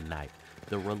morning and night.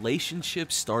 The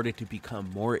relationship started to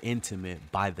become more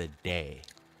intimate by the day.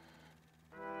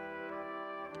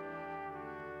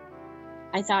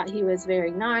 I thought he was very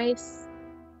nice.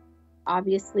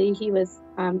 Obviously, he was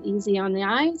easy on the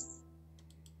eyes.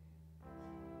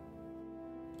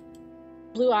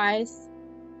 Blue eyes,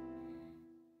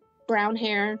 brown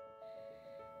hair,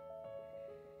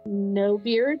 no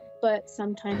beard, but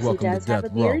sometimes he does have a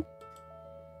beard.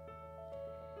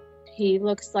 He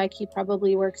looks like he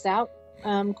probably works out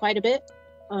quite a bit.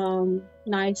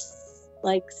 Nice,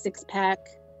 like six-pack.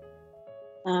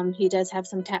 He does have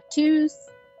some tattoos.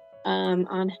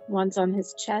 One's on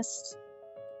his chest.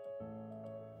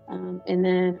 And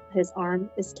then his arm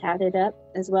is tatted up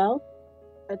as well.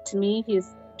 But to me, he's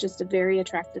just a very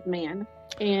attractive man.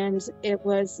 And it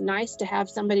was nice to have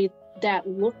somebody that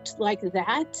looked like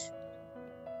that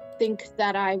think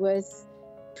that I was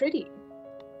pretty.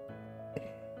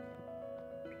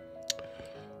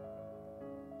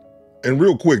 And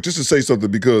real quick, just to say something,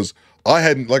 because I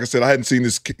hadn't, like I said, I hadn't seen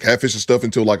this catfish and stuff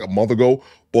until like a month ago,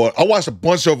 but I watched a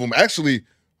bunch of them. Actually,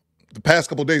 the past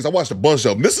couple of days, I watched a bunch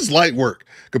of them. This is light work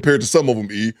compared to some of them,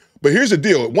 E. But here's the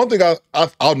deal. One thing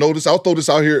I'll notice, I'll throw this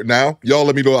out here now. Y'all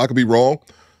let me know I could be wrong.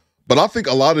 But I think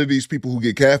a lot of these people who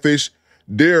get catfish,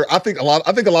 I think a lot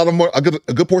of them are, a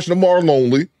good portion of them are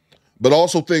lonely, but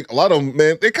also think a lot of them,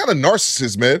 man, they're kind of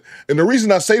narcissists, man. And the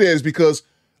reason I say that is because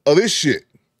of this shit.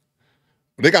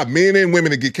 They got men and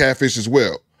women that get catfish as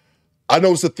well. I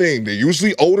notice a thing. They're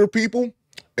usually older people.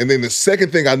 And then the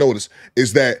second thing I notice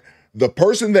is that the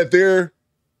person that they're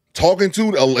talking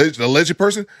to, the alleged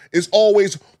person, is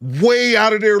always way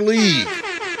out of their league.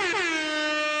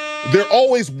 They're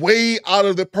always way out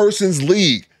of the person's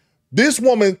league. This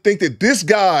woman think that this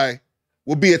guy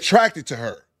will be attracted to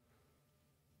her.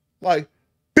 Like,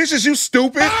 bitches, you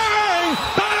stupid. Bang!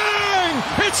 Bang!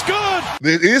 It's good!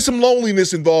 There is some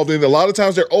loneliness involved in it. A lot of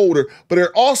times they're older, but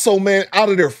they're also, man, out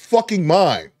of their fucking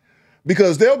mind.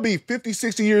 Because they'll be 50,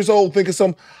 60 years old thinking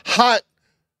some hot,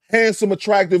 handsome,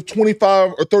 attractive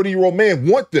 25 or 30-year-old man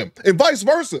want them. And vice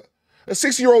versa. A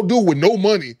 60-year-old dude with no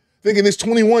money thinking this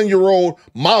 21-year-old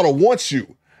model wants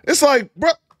you. It's like,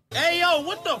 bro. Hey, yo,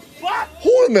 what the fuck?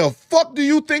 Who in the fuck do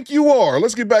you think you are?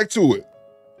 Let's get back to it.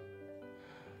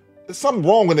 There's something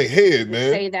wrong in their head,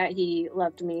 man. Say that he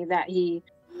loved me, that he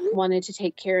wanted to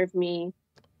take care of me.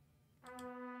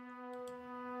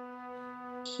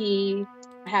 He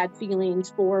had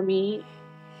feelings for me.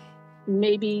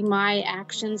 Maybe my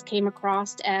actions came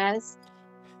across as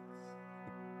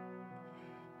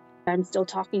I'm still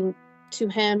talking to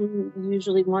him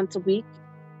usually once a week.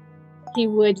 He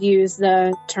would use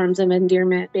the terms of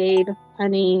endearment, babe,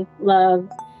 honey, love,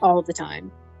 all the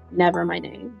time. Never my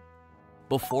name.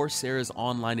 Before Sarah's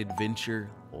online adventure,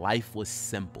 life was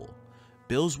simple.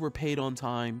 Bills were paid on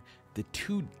time. The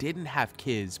two didn't have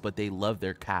kids, but they loved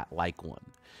their cat like one.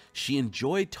 She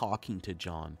enjoyed talking to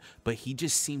John, but he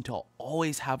just seemed to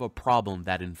always have a problem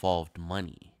that involved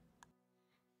money.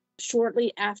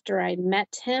 Shortly after I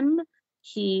met him,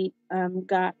 he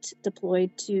got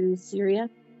deployed to Syria.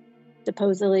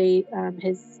 Supposedly,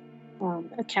 his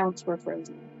accounts were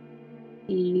frozen.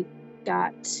 He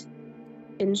got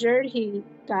injured. He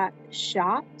got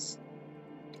shot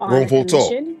on a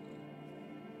mission.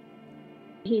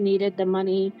 He needed the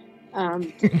money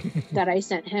that I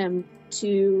sent him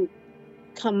to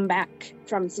come back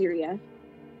from Syria.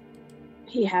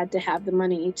 He had to have the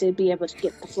money to be able to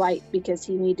get the flight because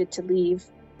he needed to leave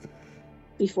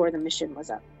before the mission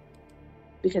was up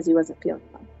because he wasn't feeling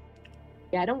well.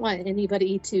 Yeah, I don't want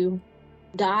anybody to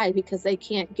die because they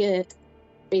can't get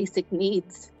basic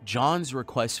needs. John's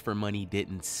request for money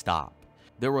didn't stop.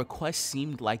 Their requests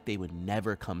seemed like they would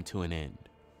never come to an end.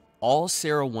 All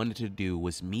Sarah wanted to do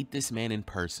was meet this man in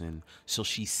person, so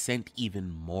she sent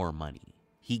even more money.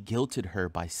 He guilted her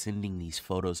by sending these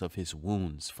photos of his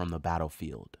wounds from the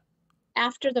battlefield.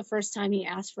 After the first time he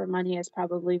asked for money is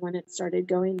probably when it started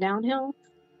going downhill.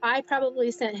 I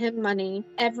probably sent him money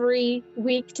every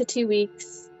week to 2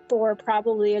 weeks for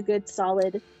probably a good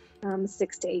solid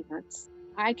 6 to 8 months.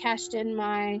 I cashed in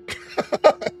a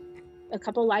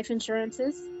couple life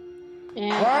insurances,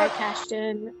 and I cashed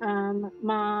in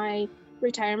my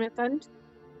retirement fund,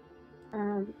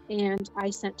 and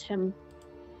I sent him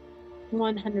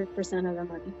 100% of the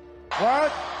money.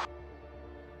 What?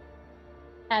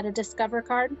 Had a Discover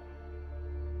card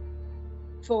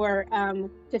for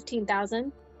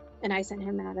 $15,000, and I sent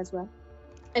him that as well.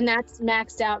 And that's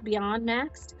maxed out beyond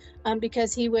maxed,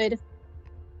 because he would.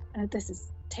 This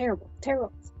is terrible,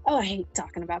 terrible. Oh, I hate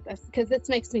talking about this because this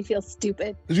makes me feel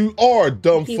stupid. You are a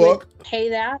dumb He fuck. would pay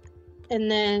that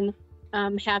and then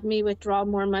have me withdraw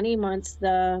more money once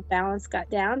the balance got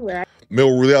down where I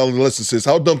Male reality lesson says,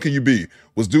 how dumb can you be?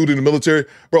 Was dude in the military?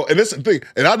 Bro, and that's the thing.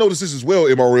 And I noticed this as well,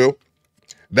 MRL.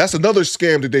 That's another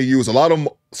scam that they use. A lot of them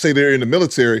say they're in the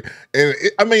military. And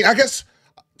I mean, I guess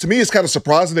to me, it's kind of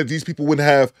surprising that these people wouldn't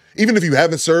have, even if you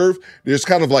haven't served, there's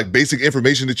kind of like basic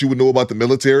information that you would know about the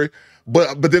military.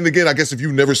 But then again, I guess if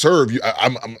you never served,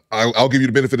 I'll give you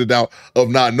the benefit of the doubt of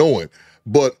not knowing.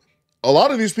 But a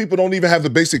lot of these people don't even have the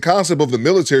basic concept of the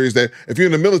military is that if you're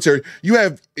in the military, you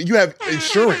have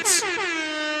insurance.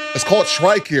 It's called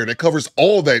TRICARE that covers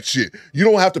all that shit. You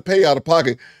don't have to pay out of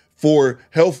pocket for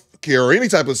health care or any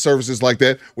type of services like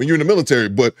that when you're in the military.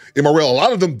 But MRL, a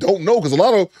lot of them don't know because a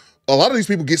lot of these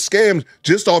people get scammed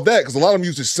just off that because a lot of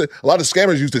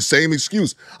scammers use the same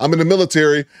excuse. I'm in the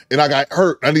military and I got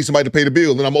hurt. I need somebody to pay the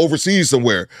bill and I'm overseas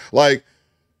somewhere. Like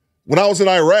when I was in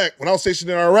Iraq, when I was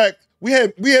stationed in Iraq, we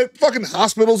had fucking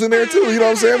hospitals in there too. You know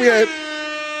what I'm saying? We had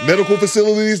medical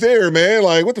facilities there, man.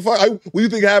 Like, what the fuck? What do you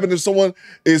think happened if someone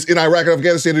is in Iraq and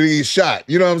Afghanistan and they get shot?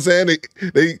 You know what I'm saying?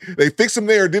 They fix them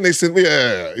there, then they send me.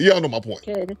 Yeah, y'all know my point.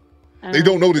 could They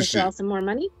don't know this withdraw shit. some more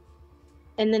money,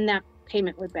 and then that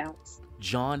payment would bounce.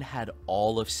 John had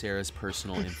all of Sarah's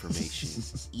personal information,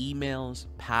 emails,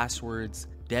 passwords,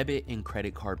 debit and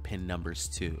credit card PIN numbers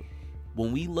too.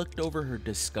 When we looked over her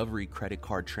Discovery credit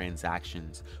card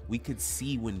transactions, we could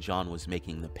see when John was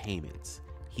making the payments.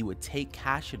 He would take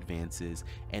cash advances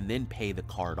and then pay the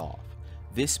card off.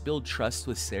 This built trust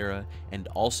with Sarah and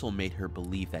also made her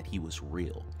believe that he was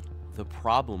real. The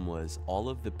problem was all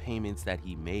of the payments that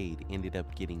he made ended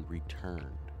up getting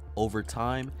returned. Over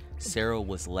time, Sarah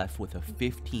was left with a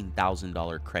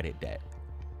 $15,000 credit debt.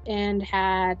 And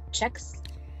had checks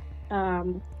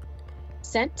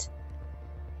sent,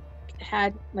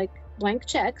 had like blank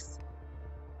checks.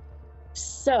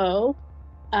 So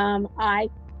I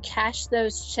cashed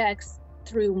those checks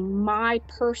through my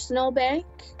personal bank.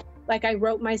 Like I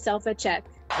wrote myself a check.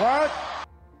 What?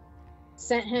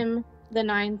 Sent him the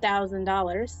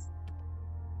 $9,000.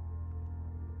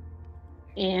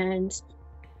 And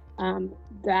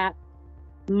that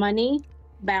money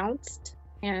bounced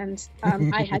and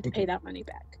I had to pay that money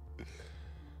back.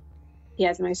 He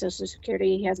has my social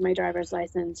security, he has my driver's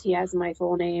license, he has my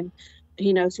full name,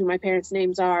 he knows who my parents'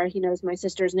 names are, he knows my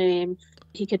sister's name.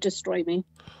 He could destroy me.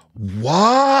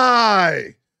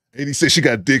 Why? And he said she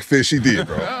got dick fish. She did,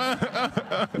 bro.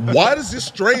 Why does this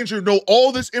stranger know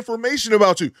all this information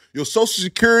about you? Your social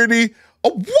security?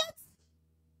 Oh, what?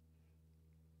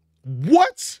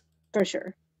 What? For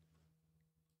sure.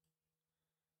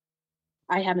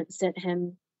 I haven't sent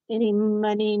him any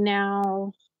money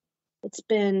now. It's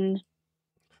been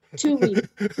 2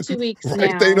 weeks. 2 weeks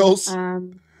Right, now.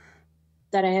 Thanos?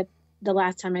 That I had the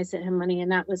last time I sent him money,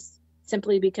 and that was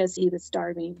simply because he was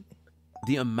starving.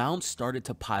 The amount started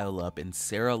to pile up and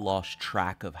Sarah lost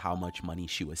track of how much money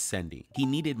she was sending. He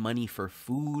needed money for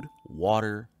food,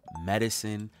 water,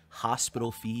 medicine,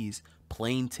 hospital fees,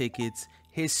 plane tickets.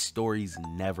 His stories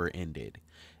never ended.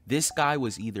 This guy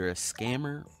was either a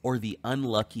scammer or the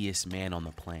unluckiest man on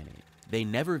the planet. They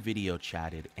never video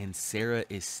chatted and Sarah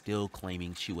is still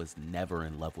claiming she was never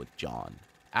in love with John.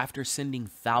 After sending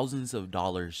thousands of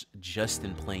dollars just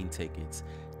in plane tickets,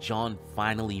 John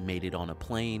finally made it on a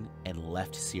plane and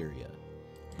left Syria.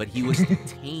 But he was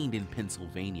detained in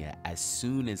Pennsylvania as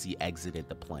soon as he exited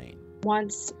the plane.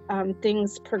 Once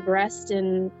things progressed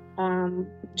and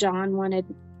John wanted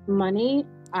money,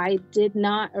 I did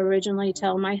not originally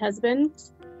tell my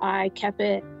husband. I kept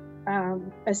it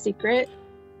a secret.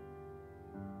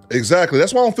 Exactly.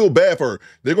 That's why I don't feel bad for her.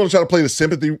 They're going to try to play the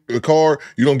sympathy card.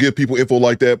 You don't give people info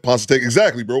like that. Positive.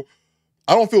 Exactly, bro.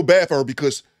 I don't feel bad for her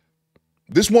because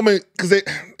this woman, because they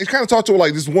kind of talk to her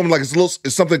like this woman, like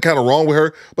it's something kind of wrong with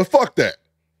her. But fuck that.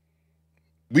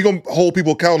 We going to hold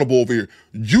people accountable over here.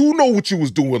 You know what you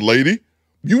was doing, lady.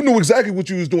 You knew exactly what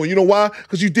you was doing. You know why?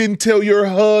 Because you didn't tell your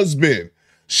husband.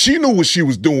 She knew what she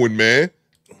was doing, man.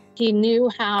 He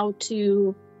knew how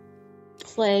to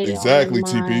play exactly,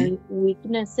 on my TP.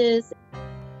 weaknesses.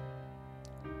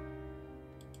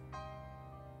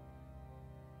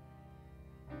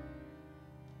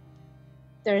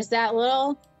 There's that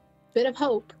little bit of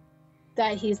hope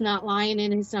that he's not lying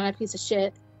and he's not a piece of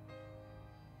shit.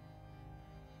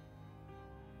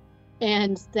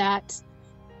 And that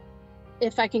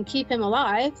if I can keep him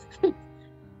alive,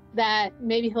 that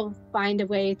maybe he'll find a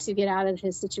way to get out of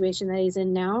his situation that he's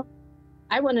in now.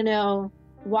 I want to know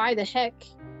why the heck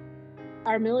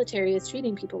our military is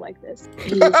treating people like this.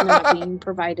 He's not being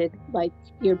provided like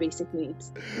your basic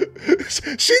needs.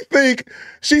 She think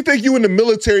you in the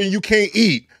military and you can't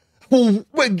eat. Well,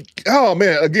 oh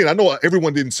man, again, I know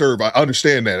everyone didn't serve. I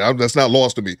understand that. That's not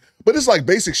lost to me. But it's like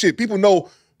basic shit. People know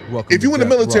if you in the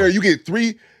military, you get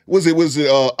three hots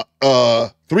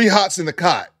in the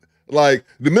cot. Like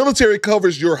the military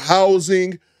covers your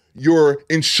housing, your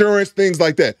insurance, things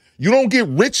like that. You don't get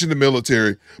rich in the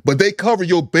military, but they cover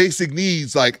your basic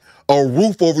needs like a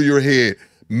roof over your head,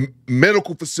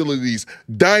 medical facilities,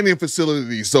 dining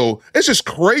facilities. So it's just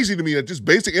crazy to me that just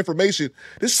basic information,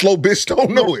 this slow bitch don't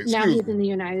know it. Now he's in the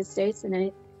United States,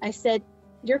 and I said,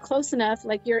 you're close enough,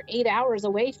 like you're 8 hours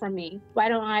away from me. Why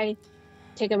don't I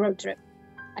take a road trip?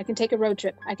 I can take a road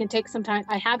trip. I can take some time.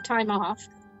 I have time off.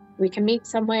 We can meet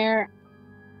somewhere.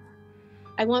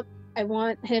 I want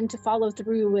him to follow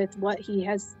through with what he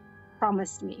has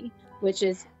promised me, which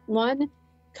is one,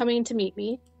 coming to meet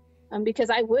me, because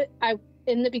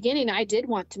in the beginning I did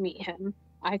want to meet him.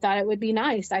 I thought it would be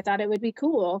nice. I thought it would be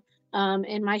cool,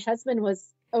 and my husband was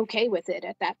okay with it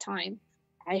at that time.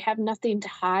 I have nothing to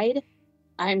hide.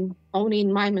 I'm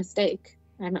owning my mistake.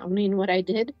 I'm owning what I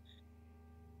did,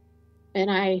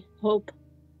 and I hope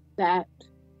that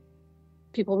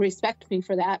people respect me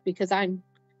for that, because I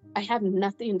have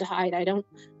nothing to hide. I don't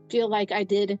feel like I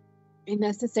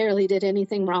necessarily did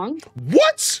anything wrong.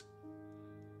 What?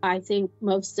 I think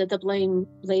most of the blame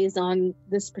lays on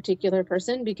this particular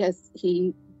person because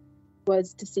he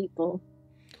was deceitful.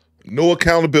 No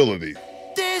accountability.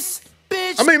 This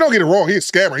bitch. I mean, don't get it wrong. He's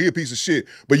a scammer. He's a piece of shit.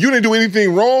 But you didn't do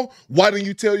anything wrong. Why didn't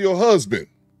you tell your husband?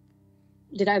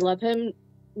 Did I love him?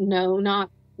 No, not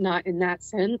in that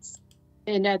sense.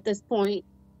 And at this point,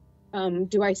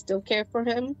 do I still care for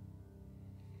him?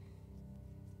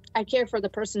 I care for the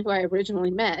person who I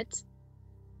originally met.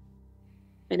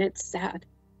 And it's sad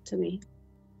to me.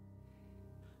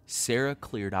 Sarah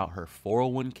cleared out her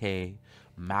 401k,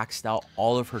 maxed out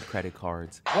all of her credit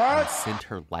cards, and sent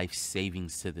her life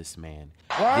savings to this man.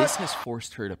 This has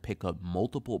forced her to pick up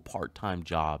multiple part-time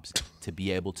jobs to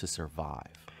be able to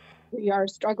survive. We are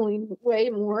struggling way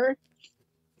more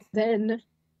than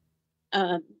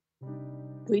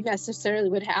we necessarily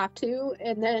would have to.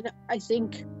 And then I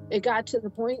think it got to the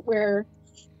point where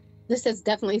this has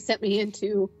definitely sent me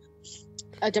into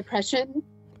a depression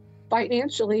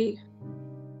financially.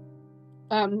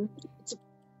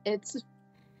 It's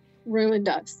ruined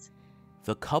us.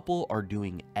 The couple are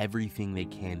doing everything they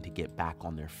can to get back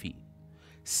on their feet.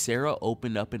 Sarah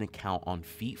opened up an account on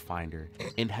Feet Finder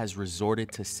and has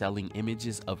resorted to selling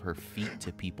images of her feet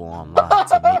to people online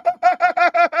to make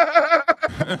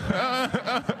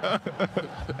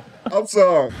I'm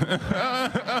sorry.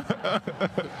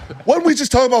 Wasn't we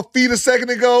just talking about feet a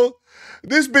second ago?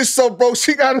 This bitch so broke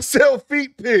she gotta sell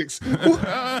feet pics. And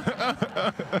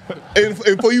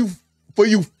for you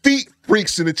feet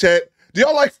freaks in the chat, do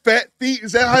y'all like fat feet?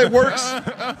 Is that how it works?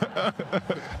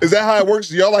 Is that how it works?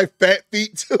 Do y'all like fat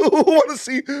feet too? Who wanna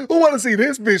see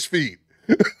this bitch feet?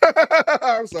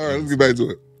 I'm sorry, let's get back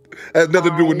to it. It has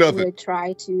nothing to do with nothing. I would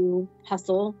try to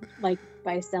hustle, like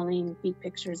by selling feet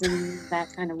pictures and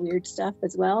that kind of weird stuff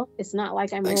as well. It's not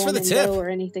like I'm rolling in dough or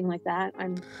anything like that.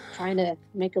 I'm trying to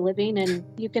make a living, and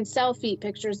you can sell feet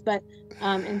pictures, but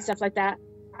and stuff like that.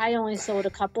 I only sold a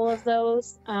couple of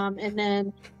those, and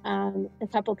then a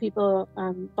couple people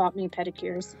bought me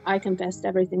pedicures. I confessed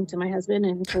everything to my husband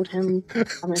and told him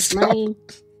how much money.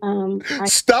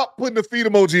 Stop putting the feet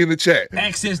emoji in the chat.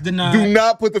 Access denied. Do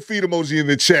not put the feet emoji in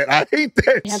the chat. I hate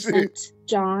that I have shit. sent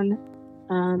John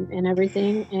and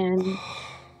everything, and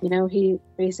you know, he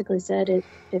basically said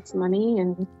it's money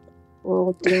and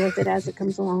we'll deal with it as it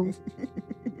comes along.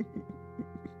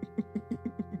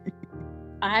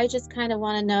 I just kind of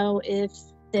want to know if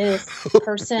this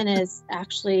person is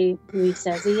actually who he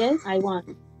says he is. I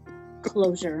want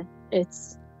closure.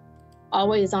 It's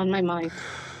always on my mind.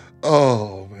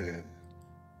 Oh, man.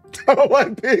 I don't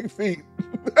like big feet.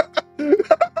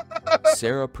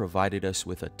 Sarah provided us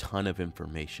with a ton of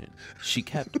information. She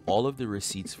kept all of the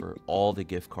receipts for all the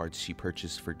gift cards she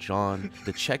purchased for John,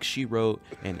 the checks she wrote,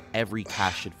 and every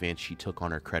cash advance she took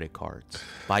on her credit cards.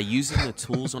 By using the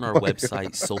tools on our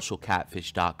website,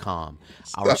 socialcatfish.com,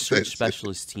 our search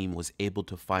specialist team was able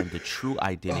to find the true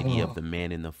identity of the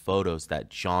man in the photos that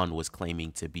John was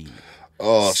claiming to be.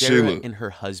 Oh, Sarah Sheila. and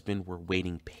her husband were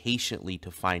waiting patiently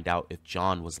to find out if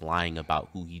John was lying about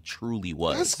who he truly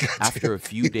was. After a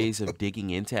few days of digging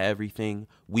into everything,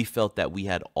 we felt that we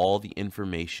had all the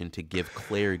information to give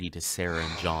clarity to Sarah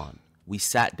and John. We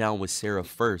sat down with Sarah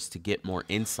first to get more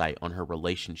insight on her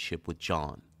relationship with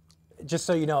John. just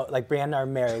so you know, like Brianna and I are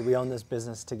married, we own this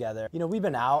business together. You know, we've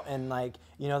been out and like,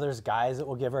 you know, there's guys that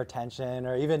will give her attention,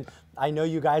 or even, I know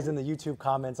you guys in the YouTube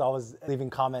comments always leaving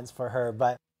comments for her,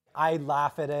 but I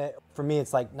laugh at it. For me,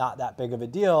 it's like not that big of a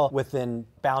deal within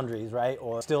boundaries, right?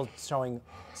 Or still showing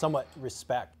somewhat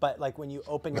respect. But like when you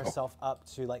open yourself up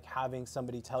to like having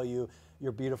somebody tell you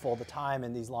you're beautiful all the time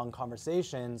in these long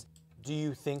conversations, do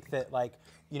you think that like,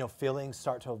 you know, feelings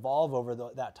start to evolve over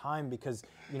that time because,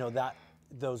 you know, that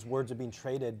those words are being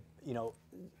traded, you know,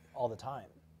 all the time?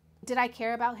 Did I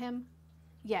care about him?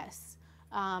 Yes.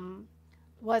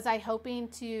 Was I hoping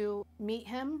to meet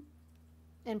him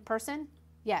in person?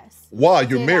 Yes. Why?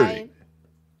 You're Did married.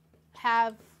 I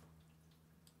have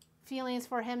feelings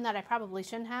for him that I probably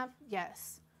shouldn't have?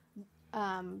 Yes.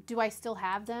 Do I still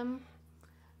have them?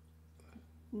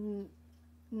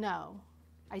 No,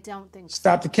 I don't think so.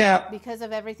 Stop the cap. Because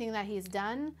of everything that he's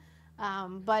done.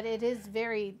 But it is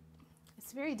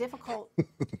it's very difficult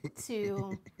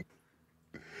to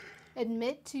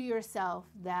admit to yourself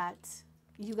that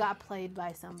you got played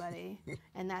by somebody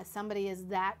and that somebody is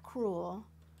that cruel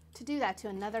to do that to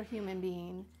another human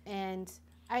being. And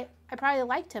I probably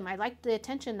liked him. I liked the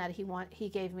attention that he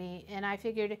gave me. And I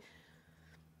figured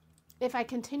if I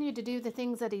continued to do the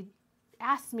things that he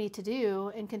asked me to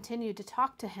do and continued to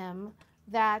talk to him,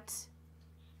 that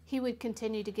he would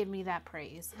continue to give me that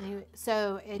praise.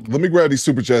 And Let me grab these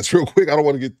super chats real quick. I don't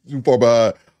want to get too far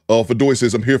behind. Fedor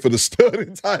says, I'm here for the stud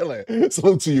in Thailand.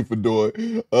 Salute to you, Fedor.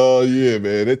 Yeah,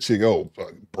 man, that chick,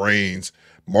 brains,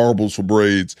 marbles for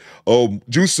braids.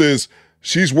 Juice says,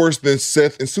 she's worse than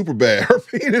Seth and Superbad. Her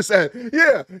penis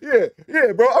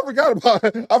yeah, bro. I forgot about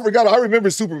it. I remember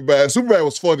Superbad. Superbad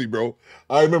was funny, bro.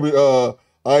 I remember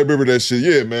that shit.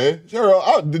 Yeah, man.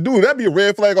 Dude, that'd be a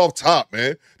red flag off top,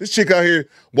 man. This chick out here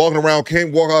walking around,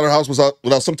 can't walk out of her house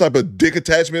without some type of dick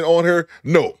attachment on her.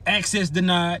 No. Access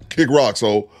denied. Kick rock.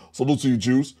 So salute to you,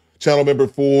 Juice. Channel member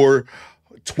for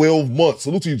 12 months.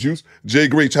 Salute to you, Juice. Jay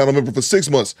Gray, channel member for 6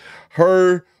 months.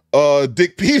 Her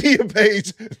Dickpedia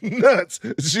page, nuts.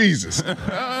 Jesus.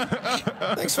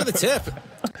 Thanks for the tip.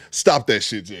 Stop that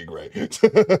shit, Jay Gray.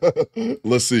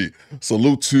 Let's see.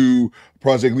 Salute to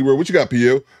Project Leroy. What you got,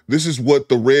 PL? This is what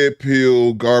the red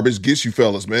pill garbage gets you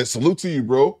fellas, man. Salute to you,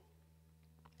 bro.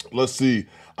 Let's see.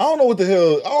 I don't know what the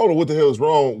hell is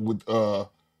wrong with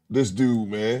this dude,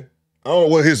 man. I don't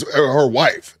know what her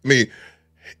wife.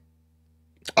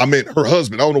 I meant her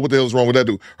husband. I don't know what the hell is wrong with that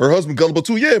dude. Her husband gullible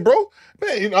too. Yeah, bro.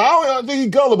 Man, I don't think he's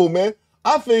gullible, man.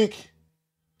 I think,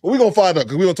 we're going to find out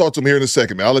because we're going to talk to him here in a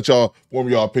second, man. I'll let y'all form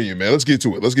your opinion, man. Let's get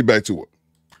to it. Let's get back to it.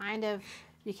 kind of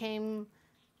became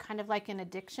kind of like an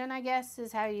addiction, I guess,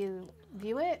 is how you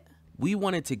view it. We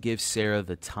wanted to give Sarah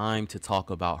the time to talk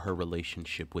about her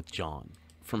relationship with John.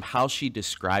 From how she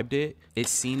described it, it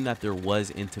seemed that there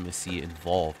was intimacy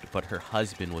involved, but her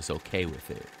husband was okay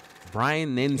with it.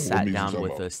 Brian then sat down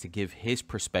with us to give his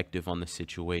perspective on the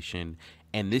situation,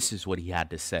 and this is what he had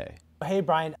to say. Hey,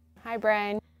 Brian. Hi,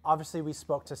 Brian. Obviously, we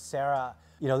spoke to Sarah.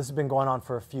 You know, this has been going on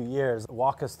for a few years.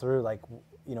 Walk us through, like,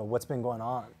 you know, what's been going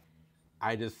on.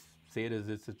 I just see it as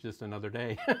it's just another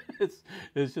day.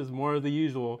 it's just more of the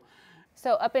usual.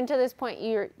 So up until this point,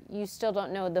 you still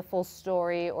don't know the full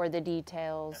story or the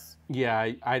details?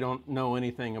 Yeah, I don't know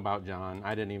anything about John.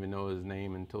 I didn't even know his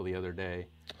name until the other day.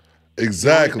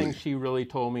 Exactly. The only thing she really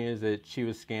told me is that she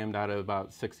was scammed out of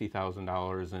about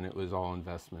 $60,000 and it was all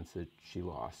investments that she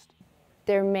lost.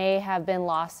 There may have been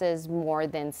losses more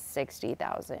than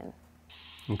 $60,000.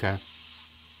 Okay.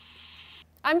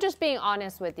 I'm just being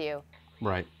honest with you.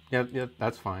 Right. Yeah,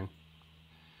 that's fine.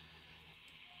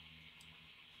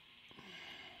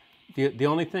 The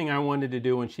only thing I wanted to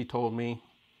do when she told me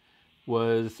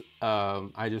was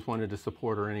I just wanted to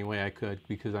support her any way I could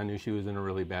because I knew she was in a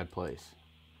really bad place.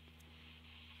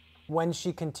 When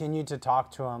she continued to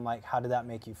talk to him, like, how did that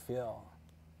make you feel?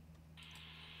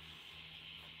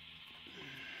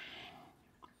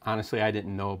 Honestly, I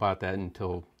didn't know about that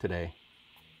until today.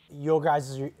 Your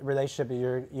guys' relationship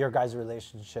is your guys'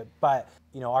 relationship, but,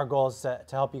 you know, our goal is to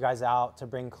help you guys out, to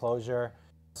bring closure.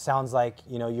 Sounds like,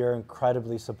 you know, you're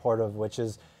incredibly supportive, which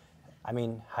is, I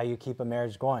mean, how you keep a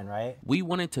marriage going, right? We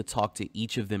wanted to talk to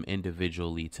each of them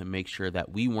individually to make sure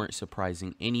that we weren't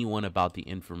surprising anyone about the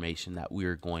information that we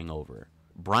were going over.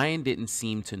 Brian didn't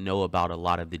seem to know about a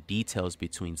lot of the details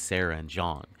between Sarah and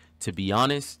John. To be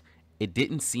honest, it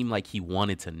didn't seem like he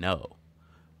wanted to know.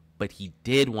 But he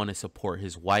did want to support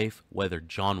his wife, whether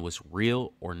John was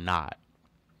real or not.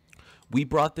 We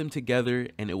brought them together,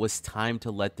 and it was time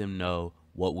to let them know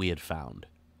what we had found.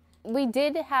 We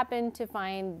did happen to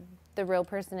find the real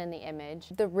person in the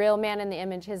image. The real man in the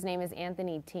image, his name is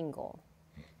Anthony Tingle.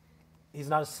 he's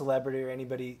not a celebrity or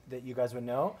anybody that you guys would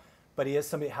know, but he is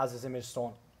somebody that has his image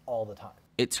stolen all the time.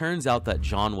 It turns out that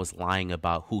John was lying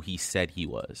about who he said he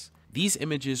was. These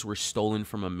images were stolen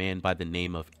from a man by the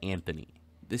name of Anthony.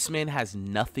 This man has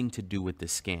nothing to do with the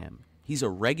scam. He's a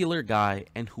regular guy,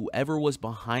 and whoever was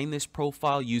behind this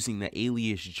profile using the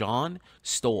alias John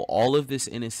stole all of this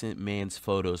innocent man's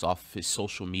photos off of his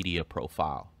social media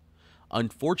profile.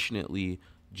 Unfortunately,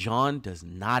 John does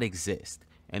not exist,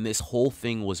 and this whole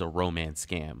thing was a romance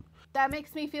scam. That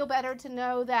makes me feel better to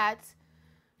know that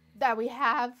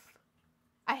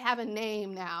I have a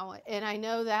name now, and I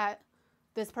know that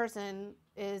this person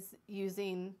is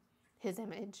using his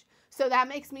image. So that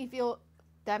makes me feel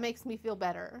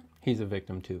better. He's a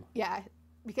victim too. Yeah,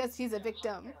 because he's a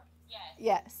victim.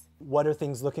 Yes. What are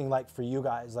things looking like for you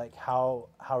guys? Like how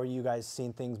are you guys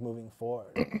seeing things moving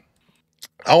forward?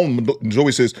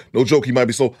 Joey says, no joke, he might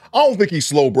be slow. I don't think he's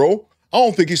slow, bro. I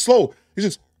don't think he's slow.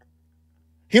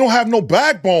 He don't have no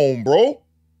backbone, bro.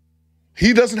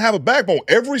 He doesn't have a backbone.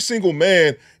 Every single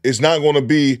man is not going to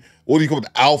be, what do you call it,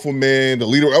 the alpha man, the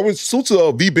leader. I was suits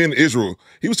V Ben Israel.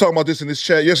 He was talking about this in this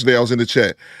chat yesterday. I was in the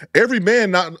chat. Every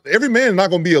man is not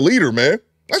going to be a leader, man.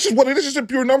 That's just what it is. It's just a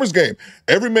pure numbers game.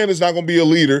 Every man is not going to be a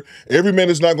leader. Every man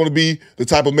is not going to be the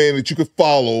type of man that you could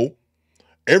follow.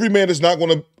 Every man is not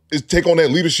going to take on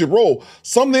that leadership role.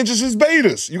 Some ninjas is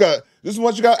betas. This is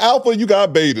what you got alpha, you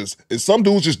got betas. And some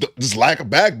dudes just lack a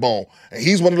backbone. And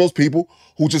he's one of those people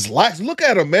who just lacks. Look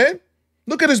at him, man.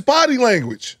 Look at his body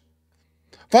language.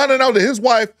 Finding out that his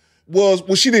wife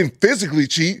she didn't physically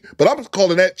cheat, but I'm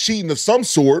calling that cheating of some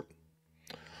sort,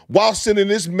 while sending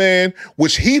this man,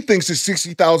 which he thinks is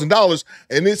 $60,000,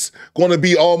 and it's going to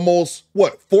be almost,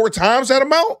 4 times that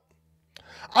amount?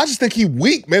 I just think he's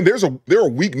weak, man. There are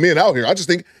weak men out here. I just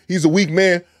think he's a weak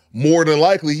man. More than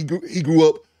likely, he grew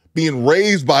up being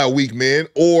raised by a weak man,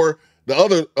 or the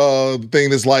other thing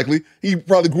that's likely, he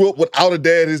probably grew up without a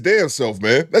dad his damn self,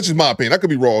 man. That's just my opinion. I could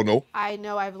be wrong, though. I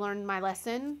know I've learned my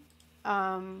lesson,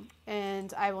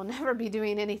 and I will never be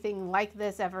doing anything like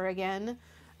this ever again.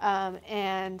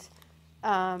 I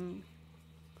can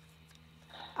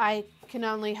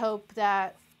only hope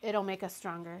that it'll make us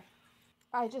stronger.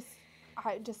 I just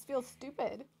feel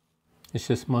stupid. It's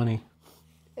just money.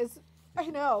 I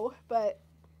know, but...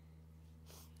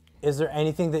 Is there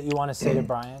anything that you want to say to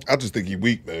Brian? I just think he's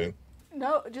weak, man.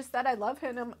 No, just that I love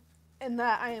him and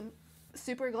that I am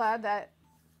super glad that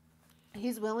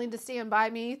he's willing to stand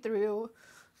by me through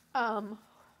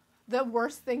the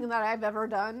worst thing that I've ever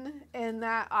done, and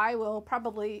that I will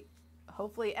probably,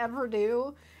 hopefully, ever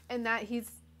do, and that he's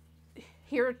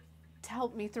here to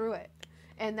help me through it,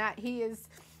 and that he's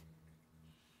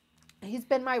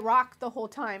been my rock the whole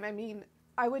time. I mean,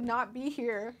 I would not be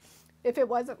here if it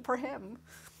wasn't for him.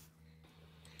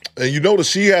 And you notice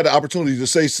she had the opportunity to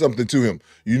say something to him.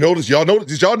 Did y'all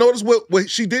notice what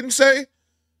she didn't say?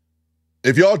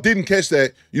 If y'all didn't catch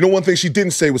that, one thing she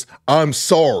didn't say was, I'm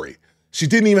sorry. She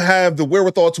didn't even have the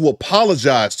wherewithal to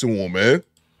apologize to him, man.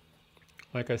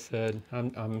 Like I said,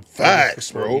 I'm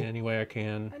facts, bro. Any way I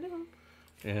can. I know.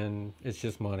 And it's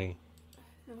just money.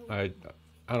 I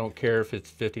don't care if it's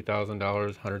 $50,000,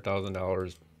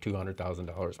 $100,000,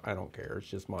 $200,000. I don't care. It's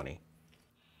just money.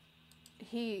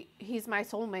 He's my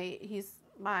soulmate. He's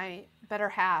my better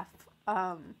half,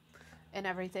 and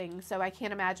everything. So I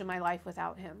can't imagine my life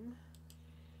without him.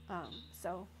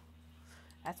 So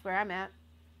that's where I'm at.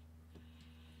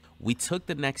 We took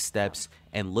the next steps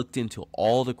and looked into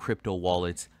all the crypto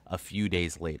wallets a few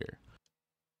days later.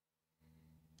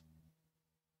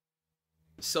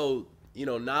 So,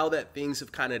 now that things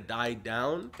have kind of died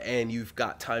down and you've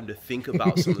got time to think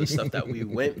about some of the stuff that we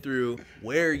went through,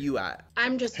 where are you at?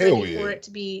 I'm just ready for it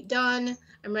to be done.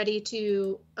 I'm ready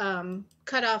to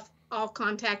cut off all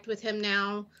contact with him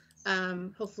now,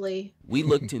 hopefully. We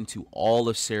looked into all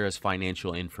of Sarah's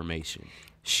financial information.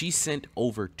 She sent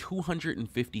over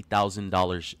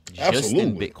 $250,000 just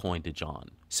in Bitcoin to John.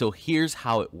 So here's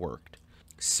how it worked.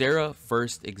 Sarah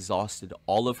first exhausted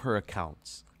all of her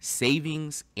accounts,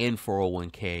 savings and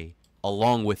 401k,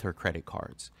 along with her credit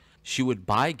cards. She would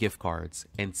buy gift cards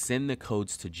and send the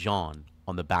codes to John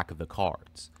on the back of the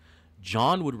cards.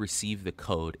 John would receive the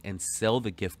code and sell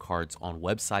the gift cards on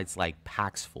websites like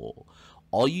Paxful.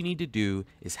 All you need to do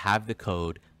is have the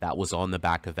code that was on the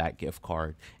back of that gift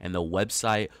card, and the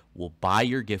website will buy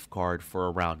your gift card for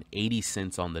around 80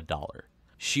 cents on the dollar.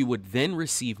 She would then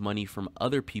receive money from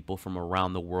other people from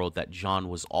around the world that John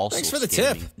was also Thanks for the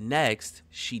scamming. tip. Next,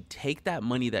 she'd take that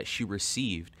money that she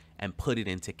received and put it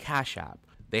into Cash App.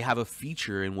 They have a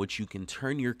feature in which you can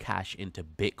turn your cash into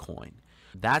Bitcoin.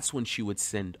 That's when she would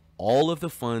send all of the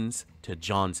funds to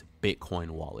John's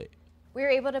Bitcoin wallet. We were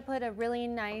able to put a really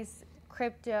nice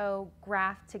crypto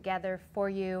graph together for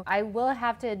you. I will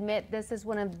have to admit, this is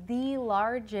one of the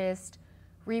largest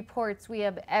reports we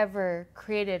have ever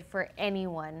created for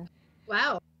anyone.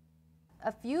 Wow.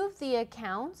 A few of the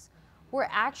accounts were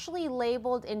actually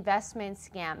labeled investment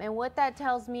scam, and what that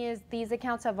tells me is these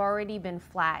accounts have already been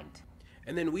flagged.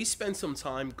 And then we spent some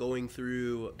time going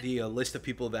through the list of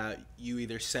people that you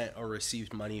either sent or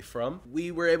received money from.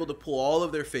 We were able to pull all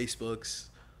of their Facebooks,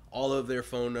 all of their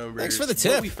phone numbers. Thanks for the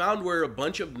tip. What we found were a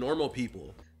bunch of normal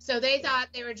people. So they thought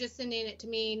they were just sending it to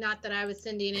me, not that I was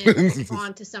sending it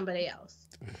on to somebody else.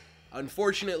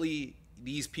 Unfortunately,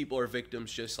 these people are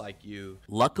victims just like you.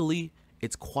 Luckily,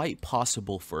 it's quite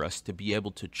possible for us to be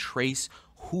able to trace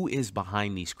who is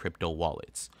behind these crypto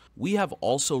wallets. We have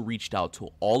also reached out to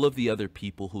all of the other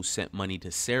people who sent money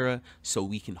to Sarah so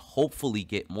we can hopefully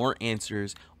get more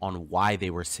answers on why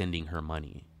they were sending her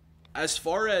money. As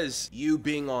far as you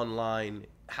being online,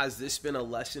 has this been a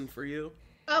lesson for you?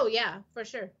 Oh yeah, for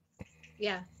sure.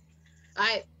 Yeah.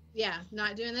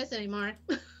 Not doing this anymore.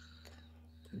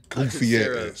 Goofy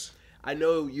ass. I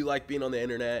know you like being on the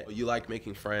internet. You like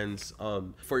making friends.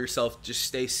 For yourself, just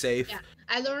stay safe. Yeah.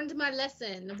 I learned my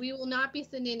lesson. We will not be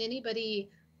sending anybody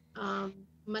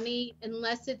money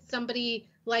unless it's somebody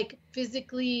like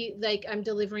physically, like I'm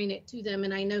delivering it to them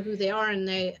and I know who they are and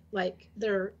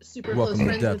they're super close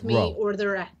friends with me, or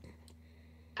they're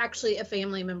actually a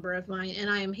family member of mine and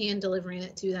I am hand delivering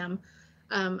it to them.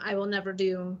 I will never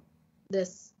do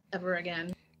this ever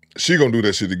again. She gonna do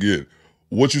that shit again.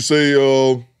 What you say,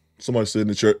 somebody said in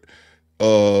the chat,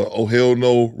 oh hell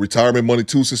no, retirement money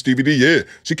too since Stevie D. Yeah,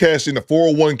 she cashed in a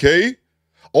 401k.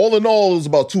 All in all, it was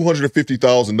about $250,000,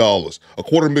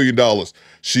 $250,000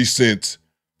 she sent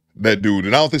that dude.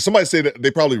 And I don't think, somebody said that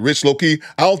they probably rich low-key.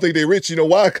 I don't think they rich, you know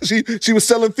why? Because she was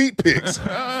selling feet pics.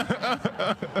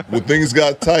 When things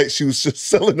got tight, she was just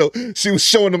selling them, she was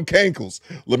showing them cankles.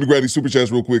 Let me grab these super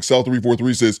chats real quick.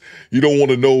 South343 says, he don't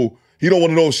want to know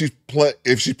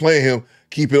if she's playing him,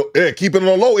 keep it on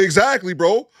the low. Exactly,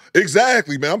 bro.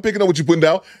 Exactly, man. I'm picking up what you're putting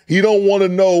down. He don't want to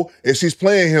know if she's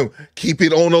playing him, keep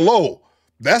it on the low.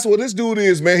 That's what this dude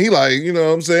is, man. He like, you know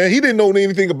what I'm saying? He didn't know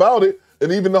anything about it.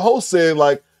 And even the host said,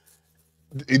 like,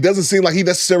 it doesn't seem like he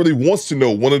necessarily wants to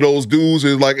know. One of those dudes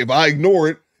is like, if I ignore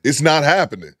it, it's not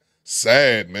happening.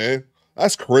 Sad, man.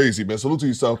 That's crazy, man. Salute to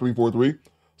you, South 343.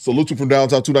 Salute to you from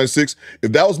downtown 296.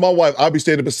 If that was my wife, I'd be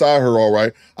standing beside her, all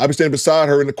right? I'd be standing beside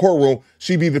her in the courtroom.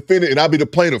 She'd be the defendant and I'd be the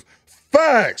plaintiff.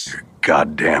 Facts. You're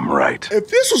goddamn right. If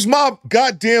this was my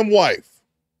goddamn wife,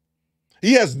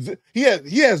 he has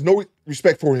no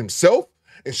respect for himself,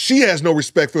 and she has no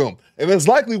respect for him. And that's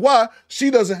likely why she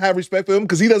doesn't have respect for him,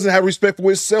 because he doesn't have respect for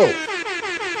himself.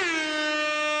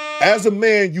 As a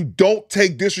man, you don't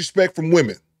take disrespect from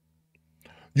women.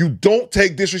 You don't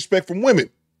take disrespect from women.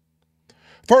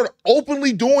 For her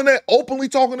openly doing that, openly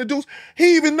talking to dudes,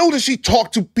 he even knew that she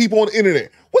talked to people on the internet.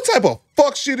 What type of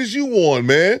fuck shit is you on,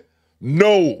 man?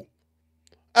 No.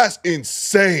 That's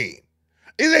insane.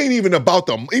 It ain't even about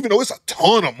them, even though it's a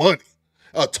ton of money.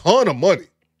 A ton of money.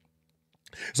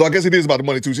 So I guess it is about the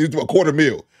money too. She's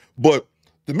 $250,000. But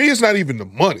to me, it's not even the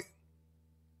money.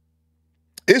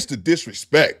 It's the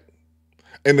disrespect.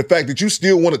 And the fact that you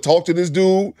still want to talk to this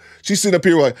dude. She's sitting up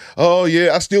here like, oh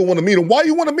yeah, I still want to meet him. Why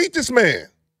you want to meet this man?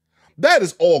 That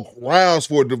is all grounds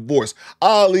for a divorce.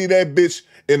 I'll leave that bitch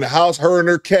in the house, her and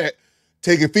her cat,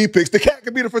 taking feet pics. The cat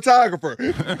can be the photographer.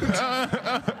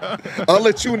 I'll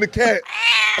let you and the cat,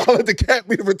 I'll let the cat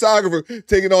be the photographer,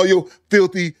 taking all your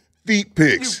filthy feet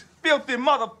pics. You filthy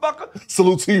motherfucker.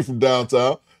 Salute to you from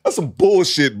downtown. That's some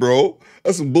bullshit, bro.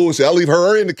 That's some bullshit. I'll leave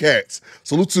her and the cats.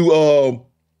 Salute to,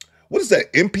 what is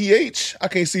that, MPH? I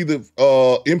can't see the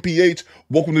MPH.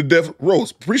 Welcome to Death Row.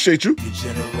 Appreciate you.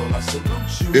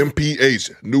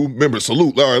 MPH, new member.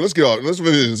 Salute. All right, let's get on. Let's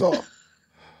finish this off.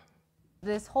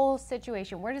 This whole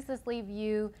situation, where does this leave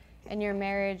you and your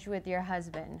marriage with your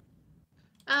husband?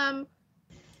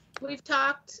 We've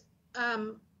talked,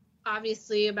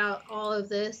 obviously, about all of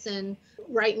this, and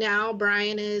right now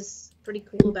Brian is pretty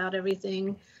cool about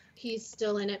everything. He's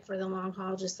still in it for the long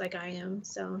haul, just like I am.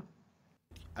 So,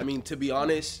 I mean, to be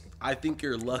honest, I think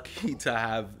you're lucky to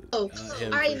have him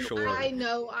for sure. I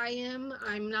know I am.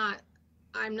 I'm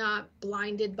not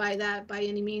blinded by that by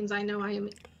any means. I know I am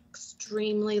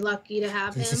extremely lucky to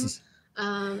have him,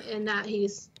 and that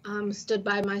he's stood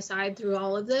by my side through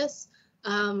all of this.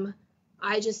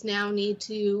 I just now need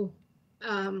to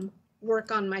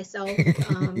work on myself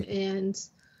and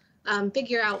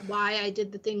figure out why I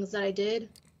did the things that I did.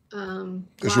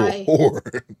 Why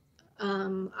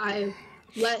I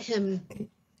let him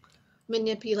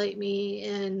manipulate me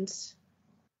and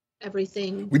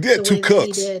everything We did the two way that he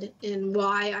cooks. did, and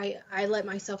why I let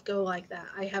myself go like that.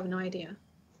 I have no idea.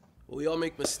 Well, we all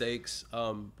make mistakes.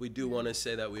 We do want to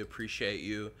say that we appreciate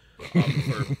you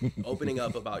for opening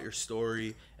up about your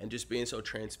story and just being so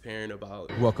transparent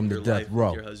about Welcome to your Death life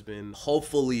Row. with your husband.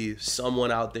 Hopefully,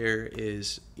 someone out there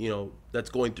is, that's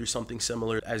going through something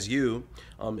similar as you,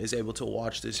 is able to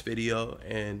watch this video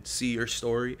and see your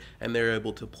story, and they're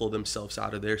able to pull themselves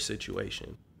out of their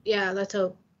situation. Yeah, let's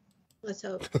hope. Let's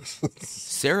hope.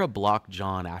 Sarah blocked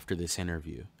John after this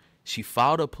interview. She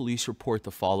filed a police report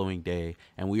the following day,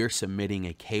 and we are submitting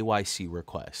a KYC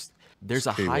request. There's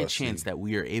a high chance that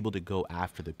we are able to go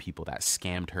after the people that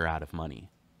scammed her out of money.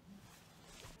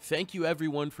 Thank you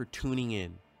everyone for tuning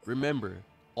in. Remember,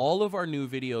 all of our new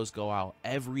videos go out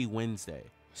every Wednesday,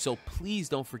 so please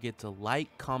don't forget to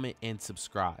like, comment, and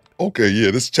subscribe. Okay, yeah,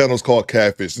 this channel is called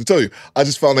Catfish. To tell you, I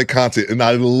just found that content and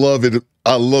I love it.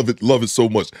 I love it so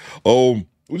much.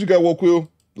 What you got, Woke Will?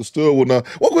 The stud will not.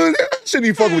 Woke Will, I shouldn't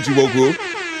even fuck with you, Woke Will.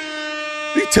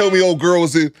 You tell me old girl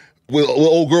was in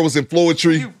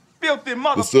Floetry. You filthy The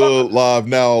motherfucker. stud live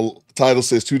now. Title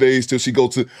says 2 days till she go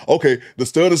to. Okay, the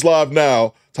stud is live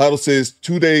now. Title says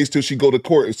 2 days till she go to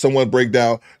court. If someone break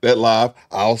down that live,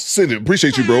 I'll send it.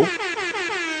 Appreciate you, bro.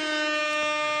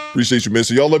 Appreciate you, man.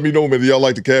 So y'all let me know, man, that y'all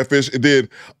like the Catfish. And then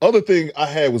other thing I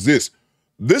had was this.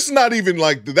 This is not even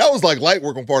like, that was like light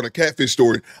work on part of the Catfish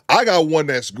story. I got one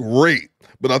that's great,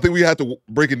 but I think we have to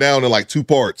break it down in like 2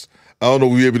 parts. I don't know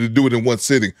if we'll be able to do it in one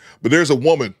sitting. But there's a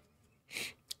woman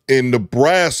in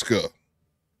Nebraska,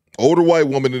 older white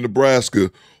woman in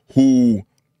Nebraska, who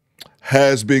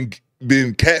has been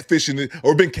catfishing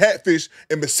or been catfished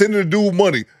and been sending a dude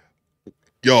money.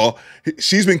 Y'all,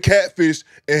 she's been catfished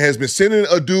and has been sending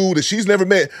a dude that she's never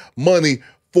met money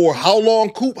for how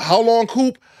long, Coop? How long,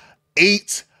 Coop?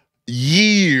 8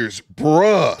 years,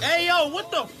 bruh. Hey, yo, what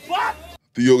the fuck?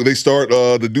 They start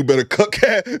the Do Better Cut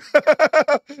Cat.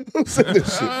 Who said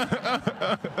this shit?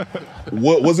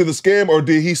 What was it, a scam or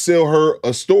did he sell her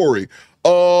a story?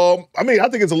 I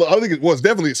think it was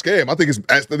definitely a scam. I think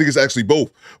it's actually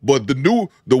both. But the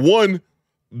one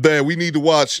that we need to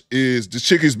watch is the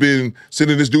chick has been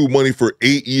sending this dude money for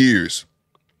 8 years.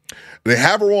 They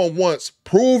have her on once,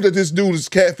 prove that this dude is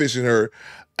catfishing her,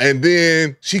 and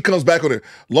then she comes back on it.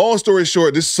 Long story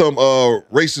short, this is some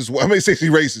racist. I may say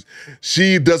she's racist.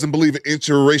 She doesn't believe in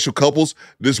interracial couples.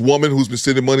 This woman who's been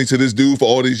sending money to this dude for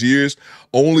all these years,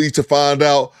 only to find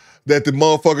out that the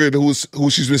motherfucker who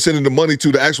she's been sending the money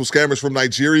to, the actual scammers from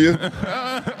Nigeria,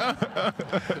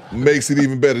 makes it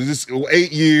even better. Just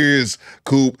 8 years,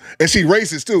 Coop. And she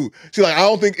racist too. She's like, I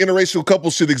don't think interracial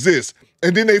couples should exist.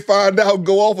 And then they find out and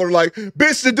go off on her like,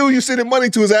 bitch, the dude you sending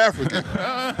money to is African.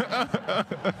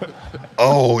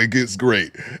 Oh, it gets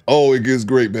great. Oh, it gets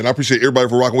great, man. I appreciate everybody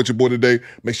for rocking with your boy today.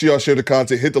 Make sure y'all share the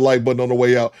content. Hit the like button on the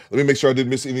way out. Let me make sure I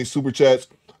didn't miss any super chats.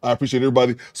 I appreciate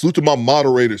everybody. Salute to my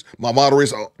moderators. My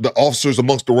moderators, the officers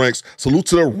amongst the ranks. Salute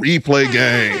to the replay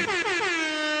gang.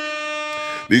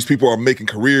 These people are making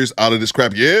careers out of this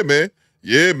crap. Yeah, man.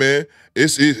 Yeah, man.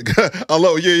 It's I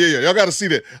love it. Yeah. Y'all got to see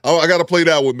that. I got to play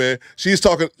that one, man. She's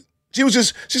talking.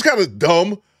 She's kind of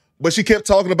dumb, but she kept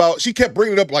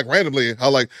bringing it up like randomly, how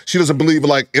like she doesn't believe in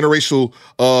like interracial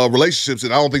relationships,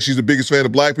 and I don't think she's the biggest fan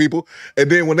of black people. And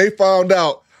then when they found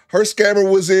out her scammer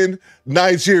was in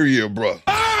Nigeria, bro.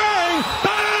 Bang!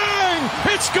 Bang!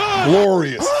 It's good!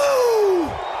 Glorious.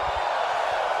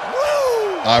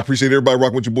 I appreciate everybody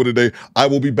rocking with your boy today. I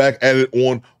will be back at it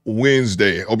on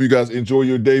Wednesday. Hope you guys enjoy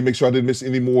your day. Make sure I didn't miss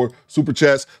any more super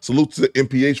chats. Salute to the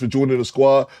MPH for joining the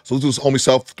squad. Salute to this homie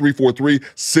South 343,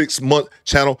 6-month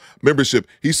channel membership.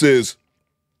 He says,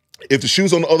 if the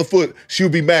shoe's on the other foot, she'll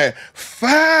be mad.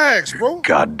 Facts, bro.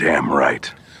 Goddamn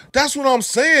right. That's what I'm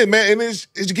saying, man. And it's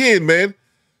again, man,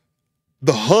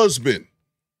 the husband.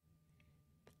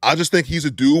 I just think he's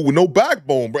a dude with no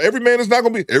backbone, bro. Every man is not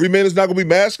gonna be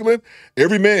masculine.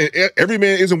 Every man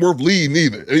isn't worth leading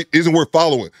either. It isn't worth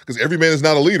following because every man is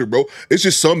not a leader, bro. It's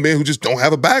just some men who just don't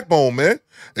have a backbone, man.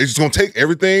 They're just gonna take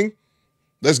everything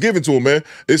that's given to them, man.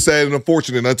 It's sad and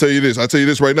unfortunate. And I tell you this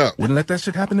right now. Wouldn't let that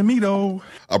shit happen to me, though.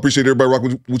 I appreciate everybody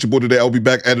rocking with your boy today. I'll be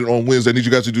back at it on Wednesday. I need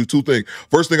you guys to do 2 things.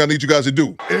 First thing I need you guys to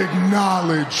do.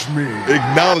 Acknowledge me.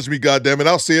 Acknowledge me, goddammit.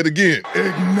 I'll say it again.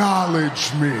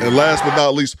 Acknowledge me. And last but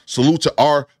not least, salute to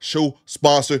our show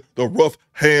sponsor, the Rough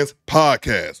Hands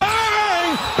Podcast.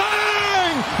 Bang!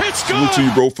 Bang! It's good! Salute to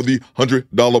you, bro, for the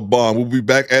 $100 bond. We'll be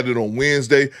back at it on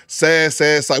Wednesday. Sad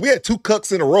sight. We had 2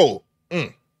 cucks in a row.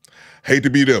 Hate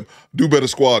to be them. Do better,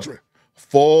 squadron.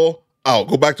 Fall out.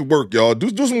 Go back to work, y'all.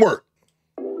 Do some work.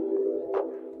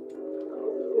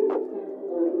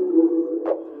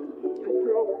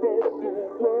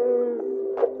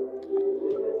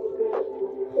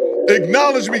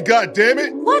 Acknowledge me,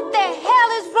 goddammit! What the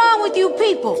hell is wrong with you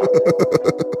people?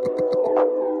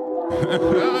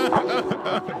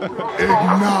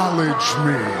 Acknowledge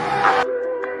me.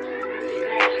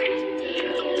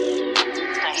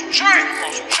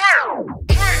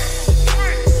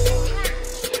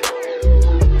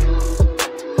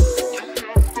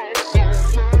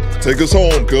 Take us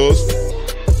home, cuz.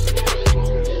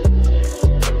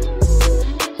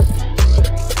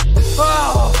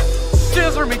 Oh,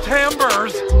 scissor me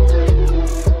timbers.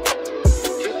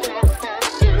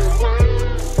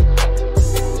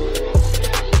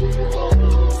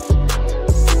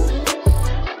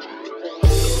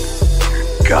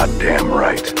 Goddamn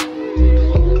right.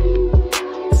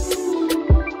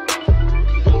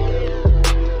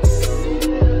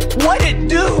 What it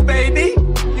do, baby?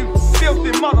 You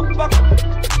filthy motherfucker.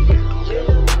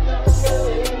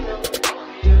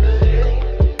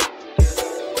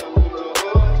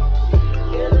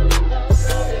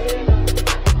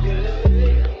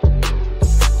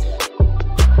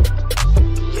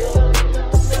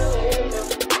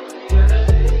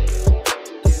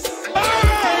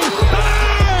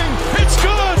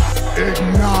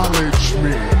 Acknowledge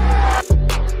me.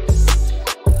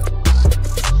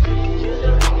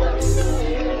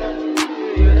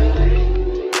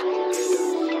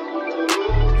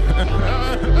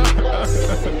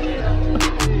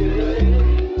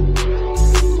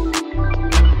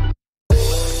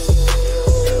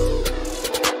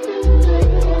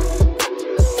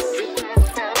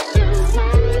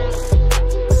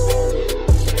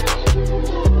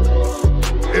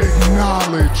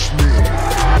 Acknowledge me.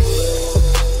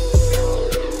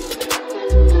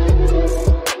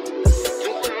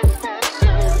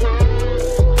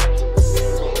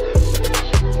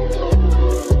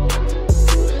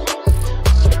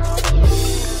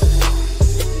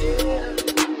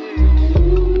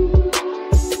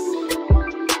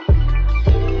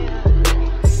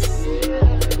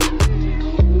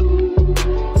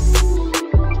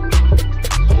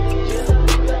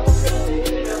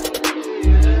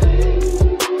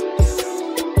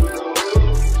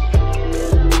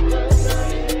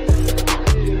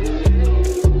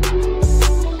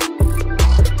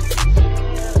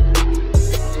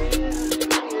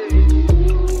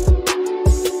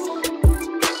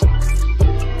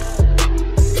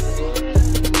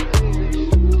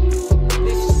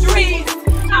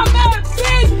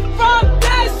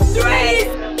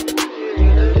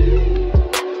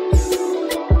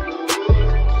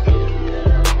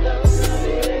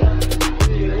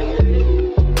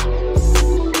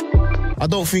 I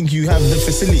don't think you have the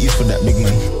facilities for that, big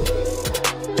man.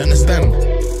 You understand?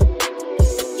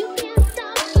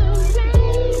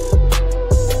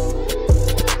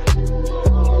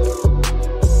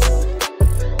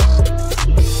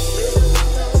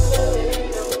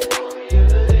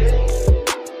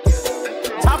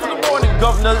 Top of the morning,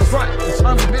 Governor. That's right. It's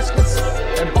time for biscuits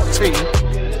and hot tea.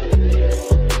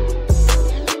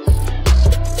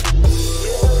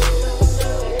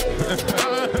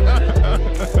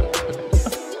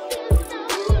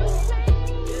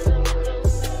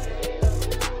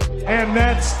 And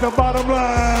that's the bottom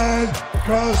line,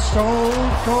 cause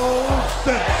Stone Cold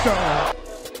said so.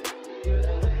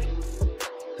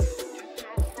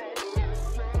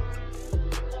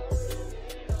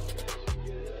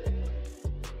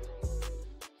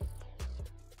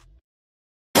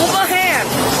 Hold my hand.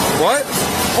 What?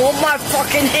 Hold my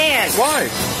fucking hand. Why?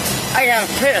 I gotta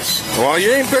piss. Well,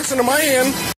 you ain't pissing in my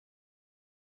hand.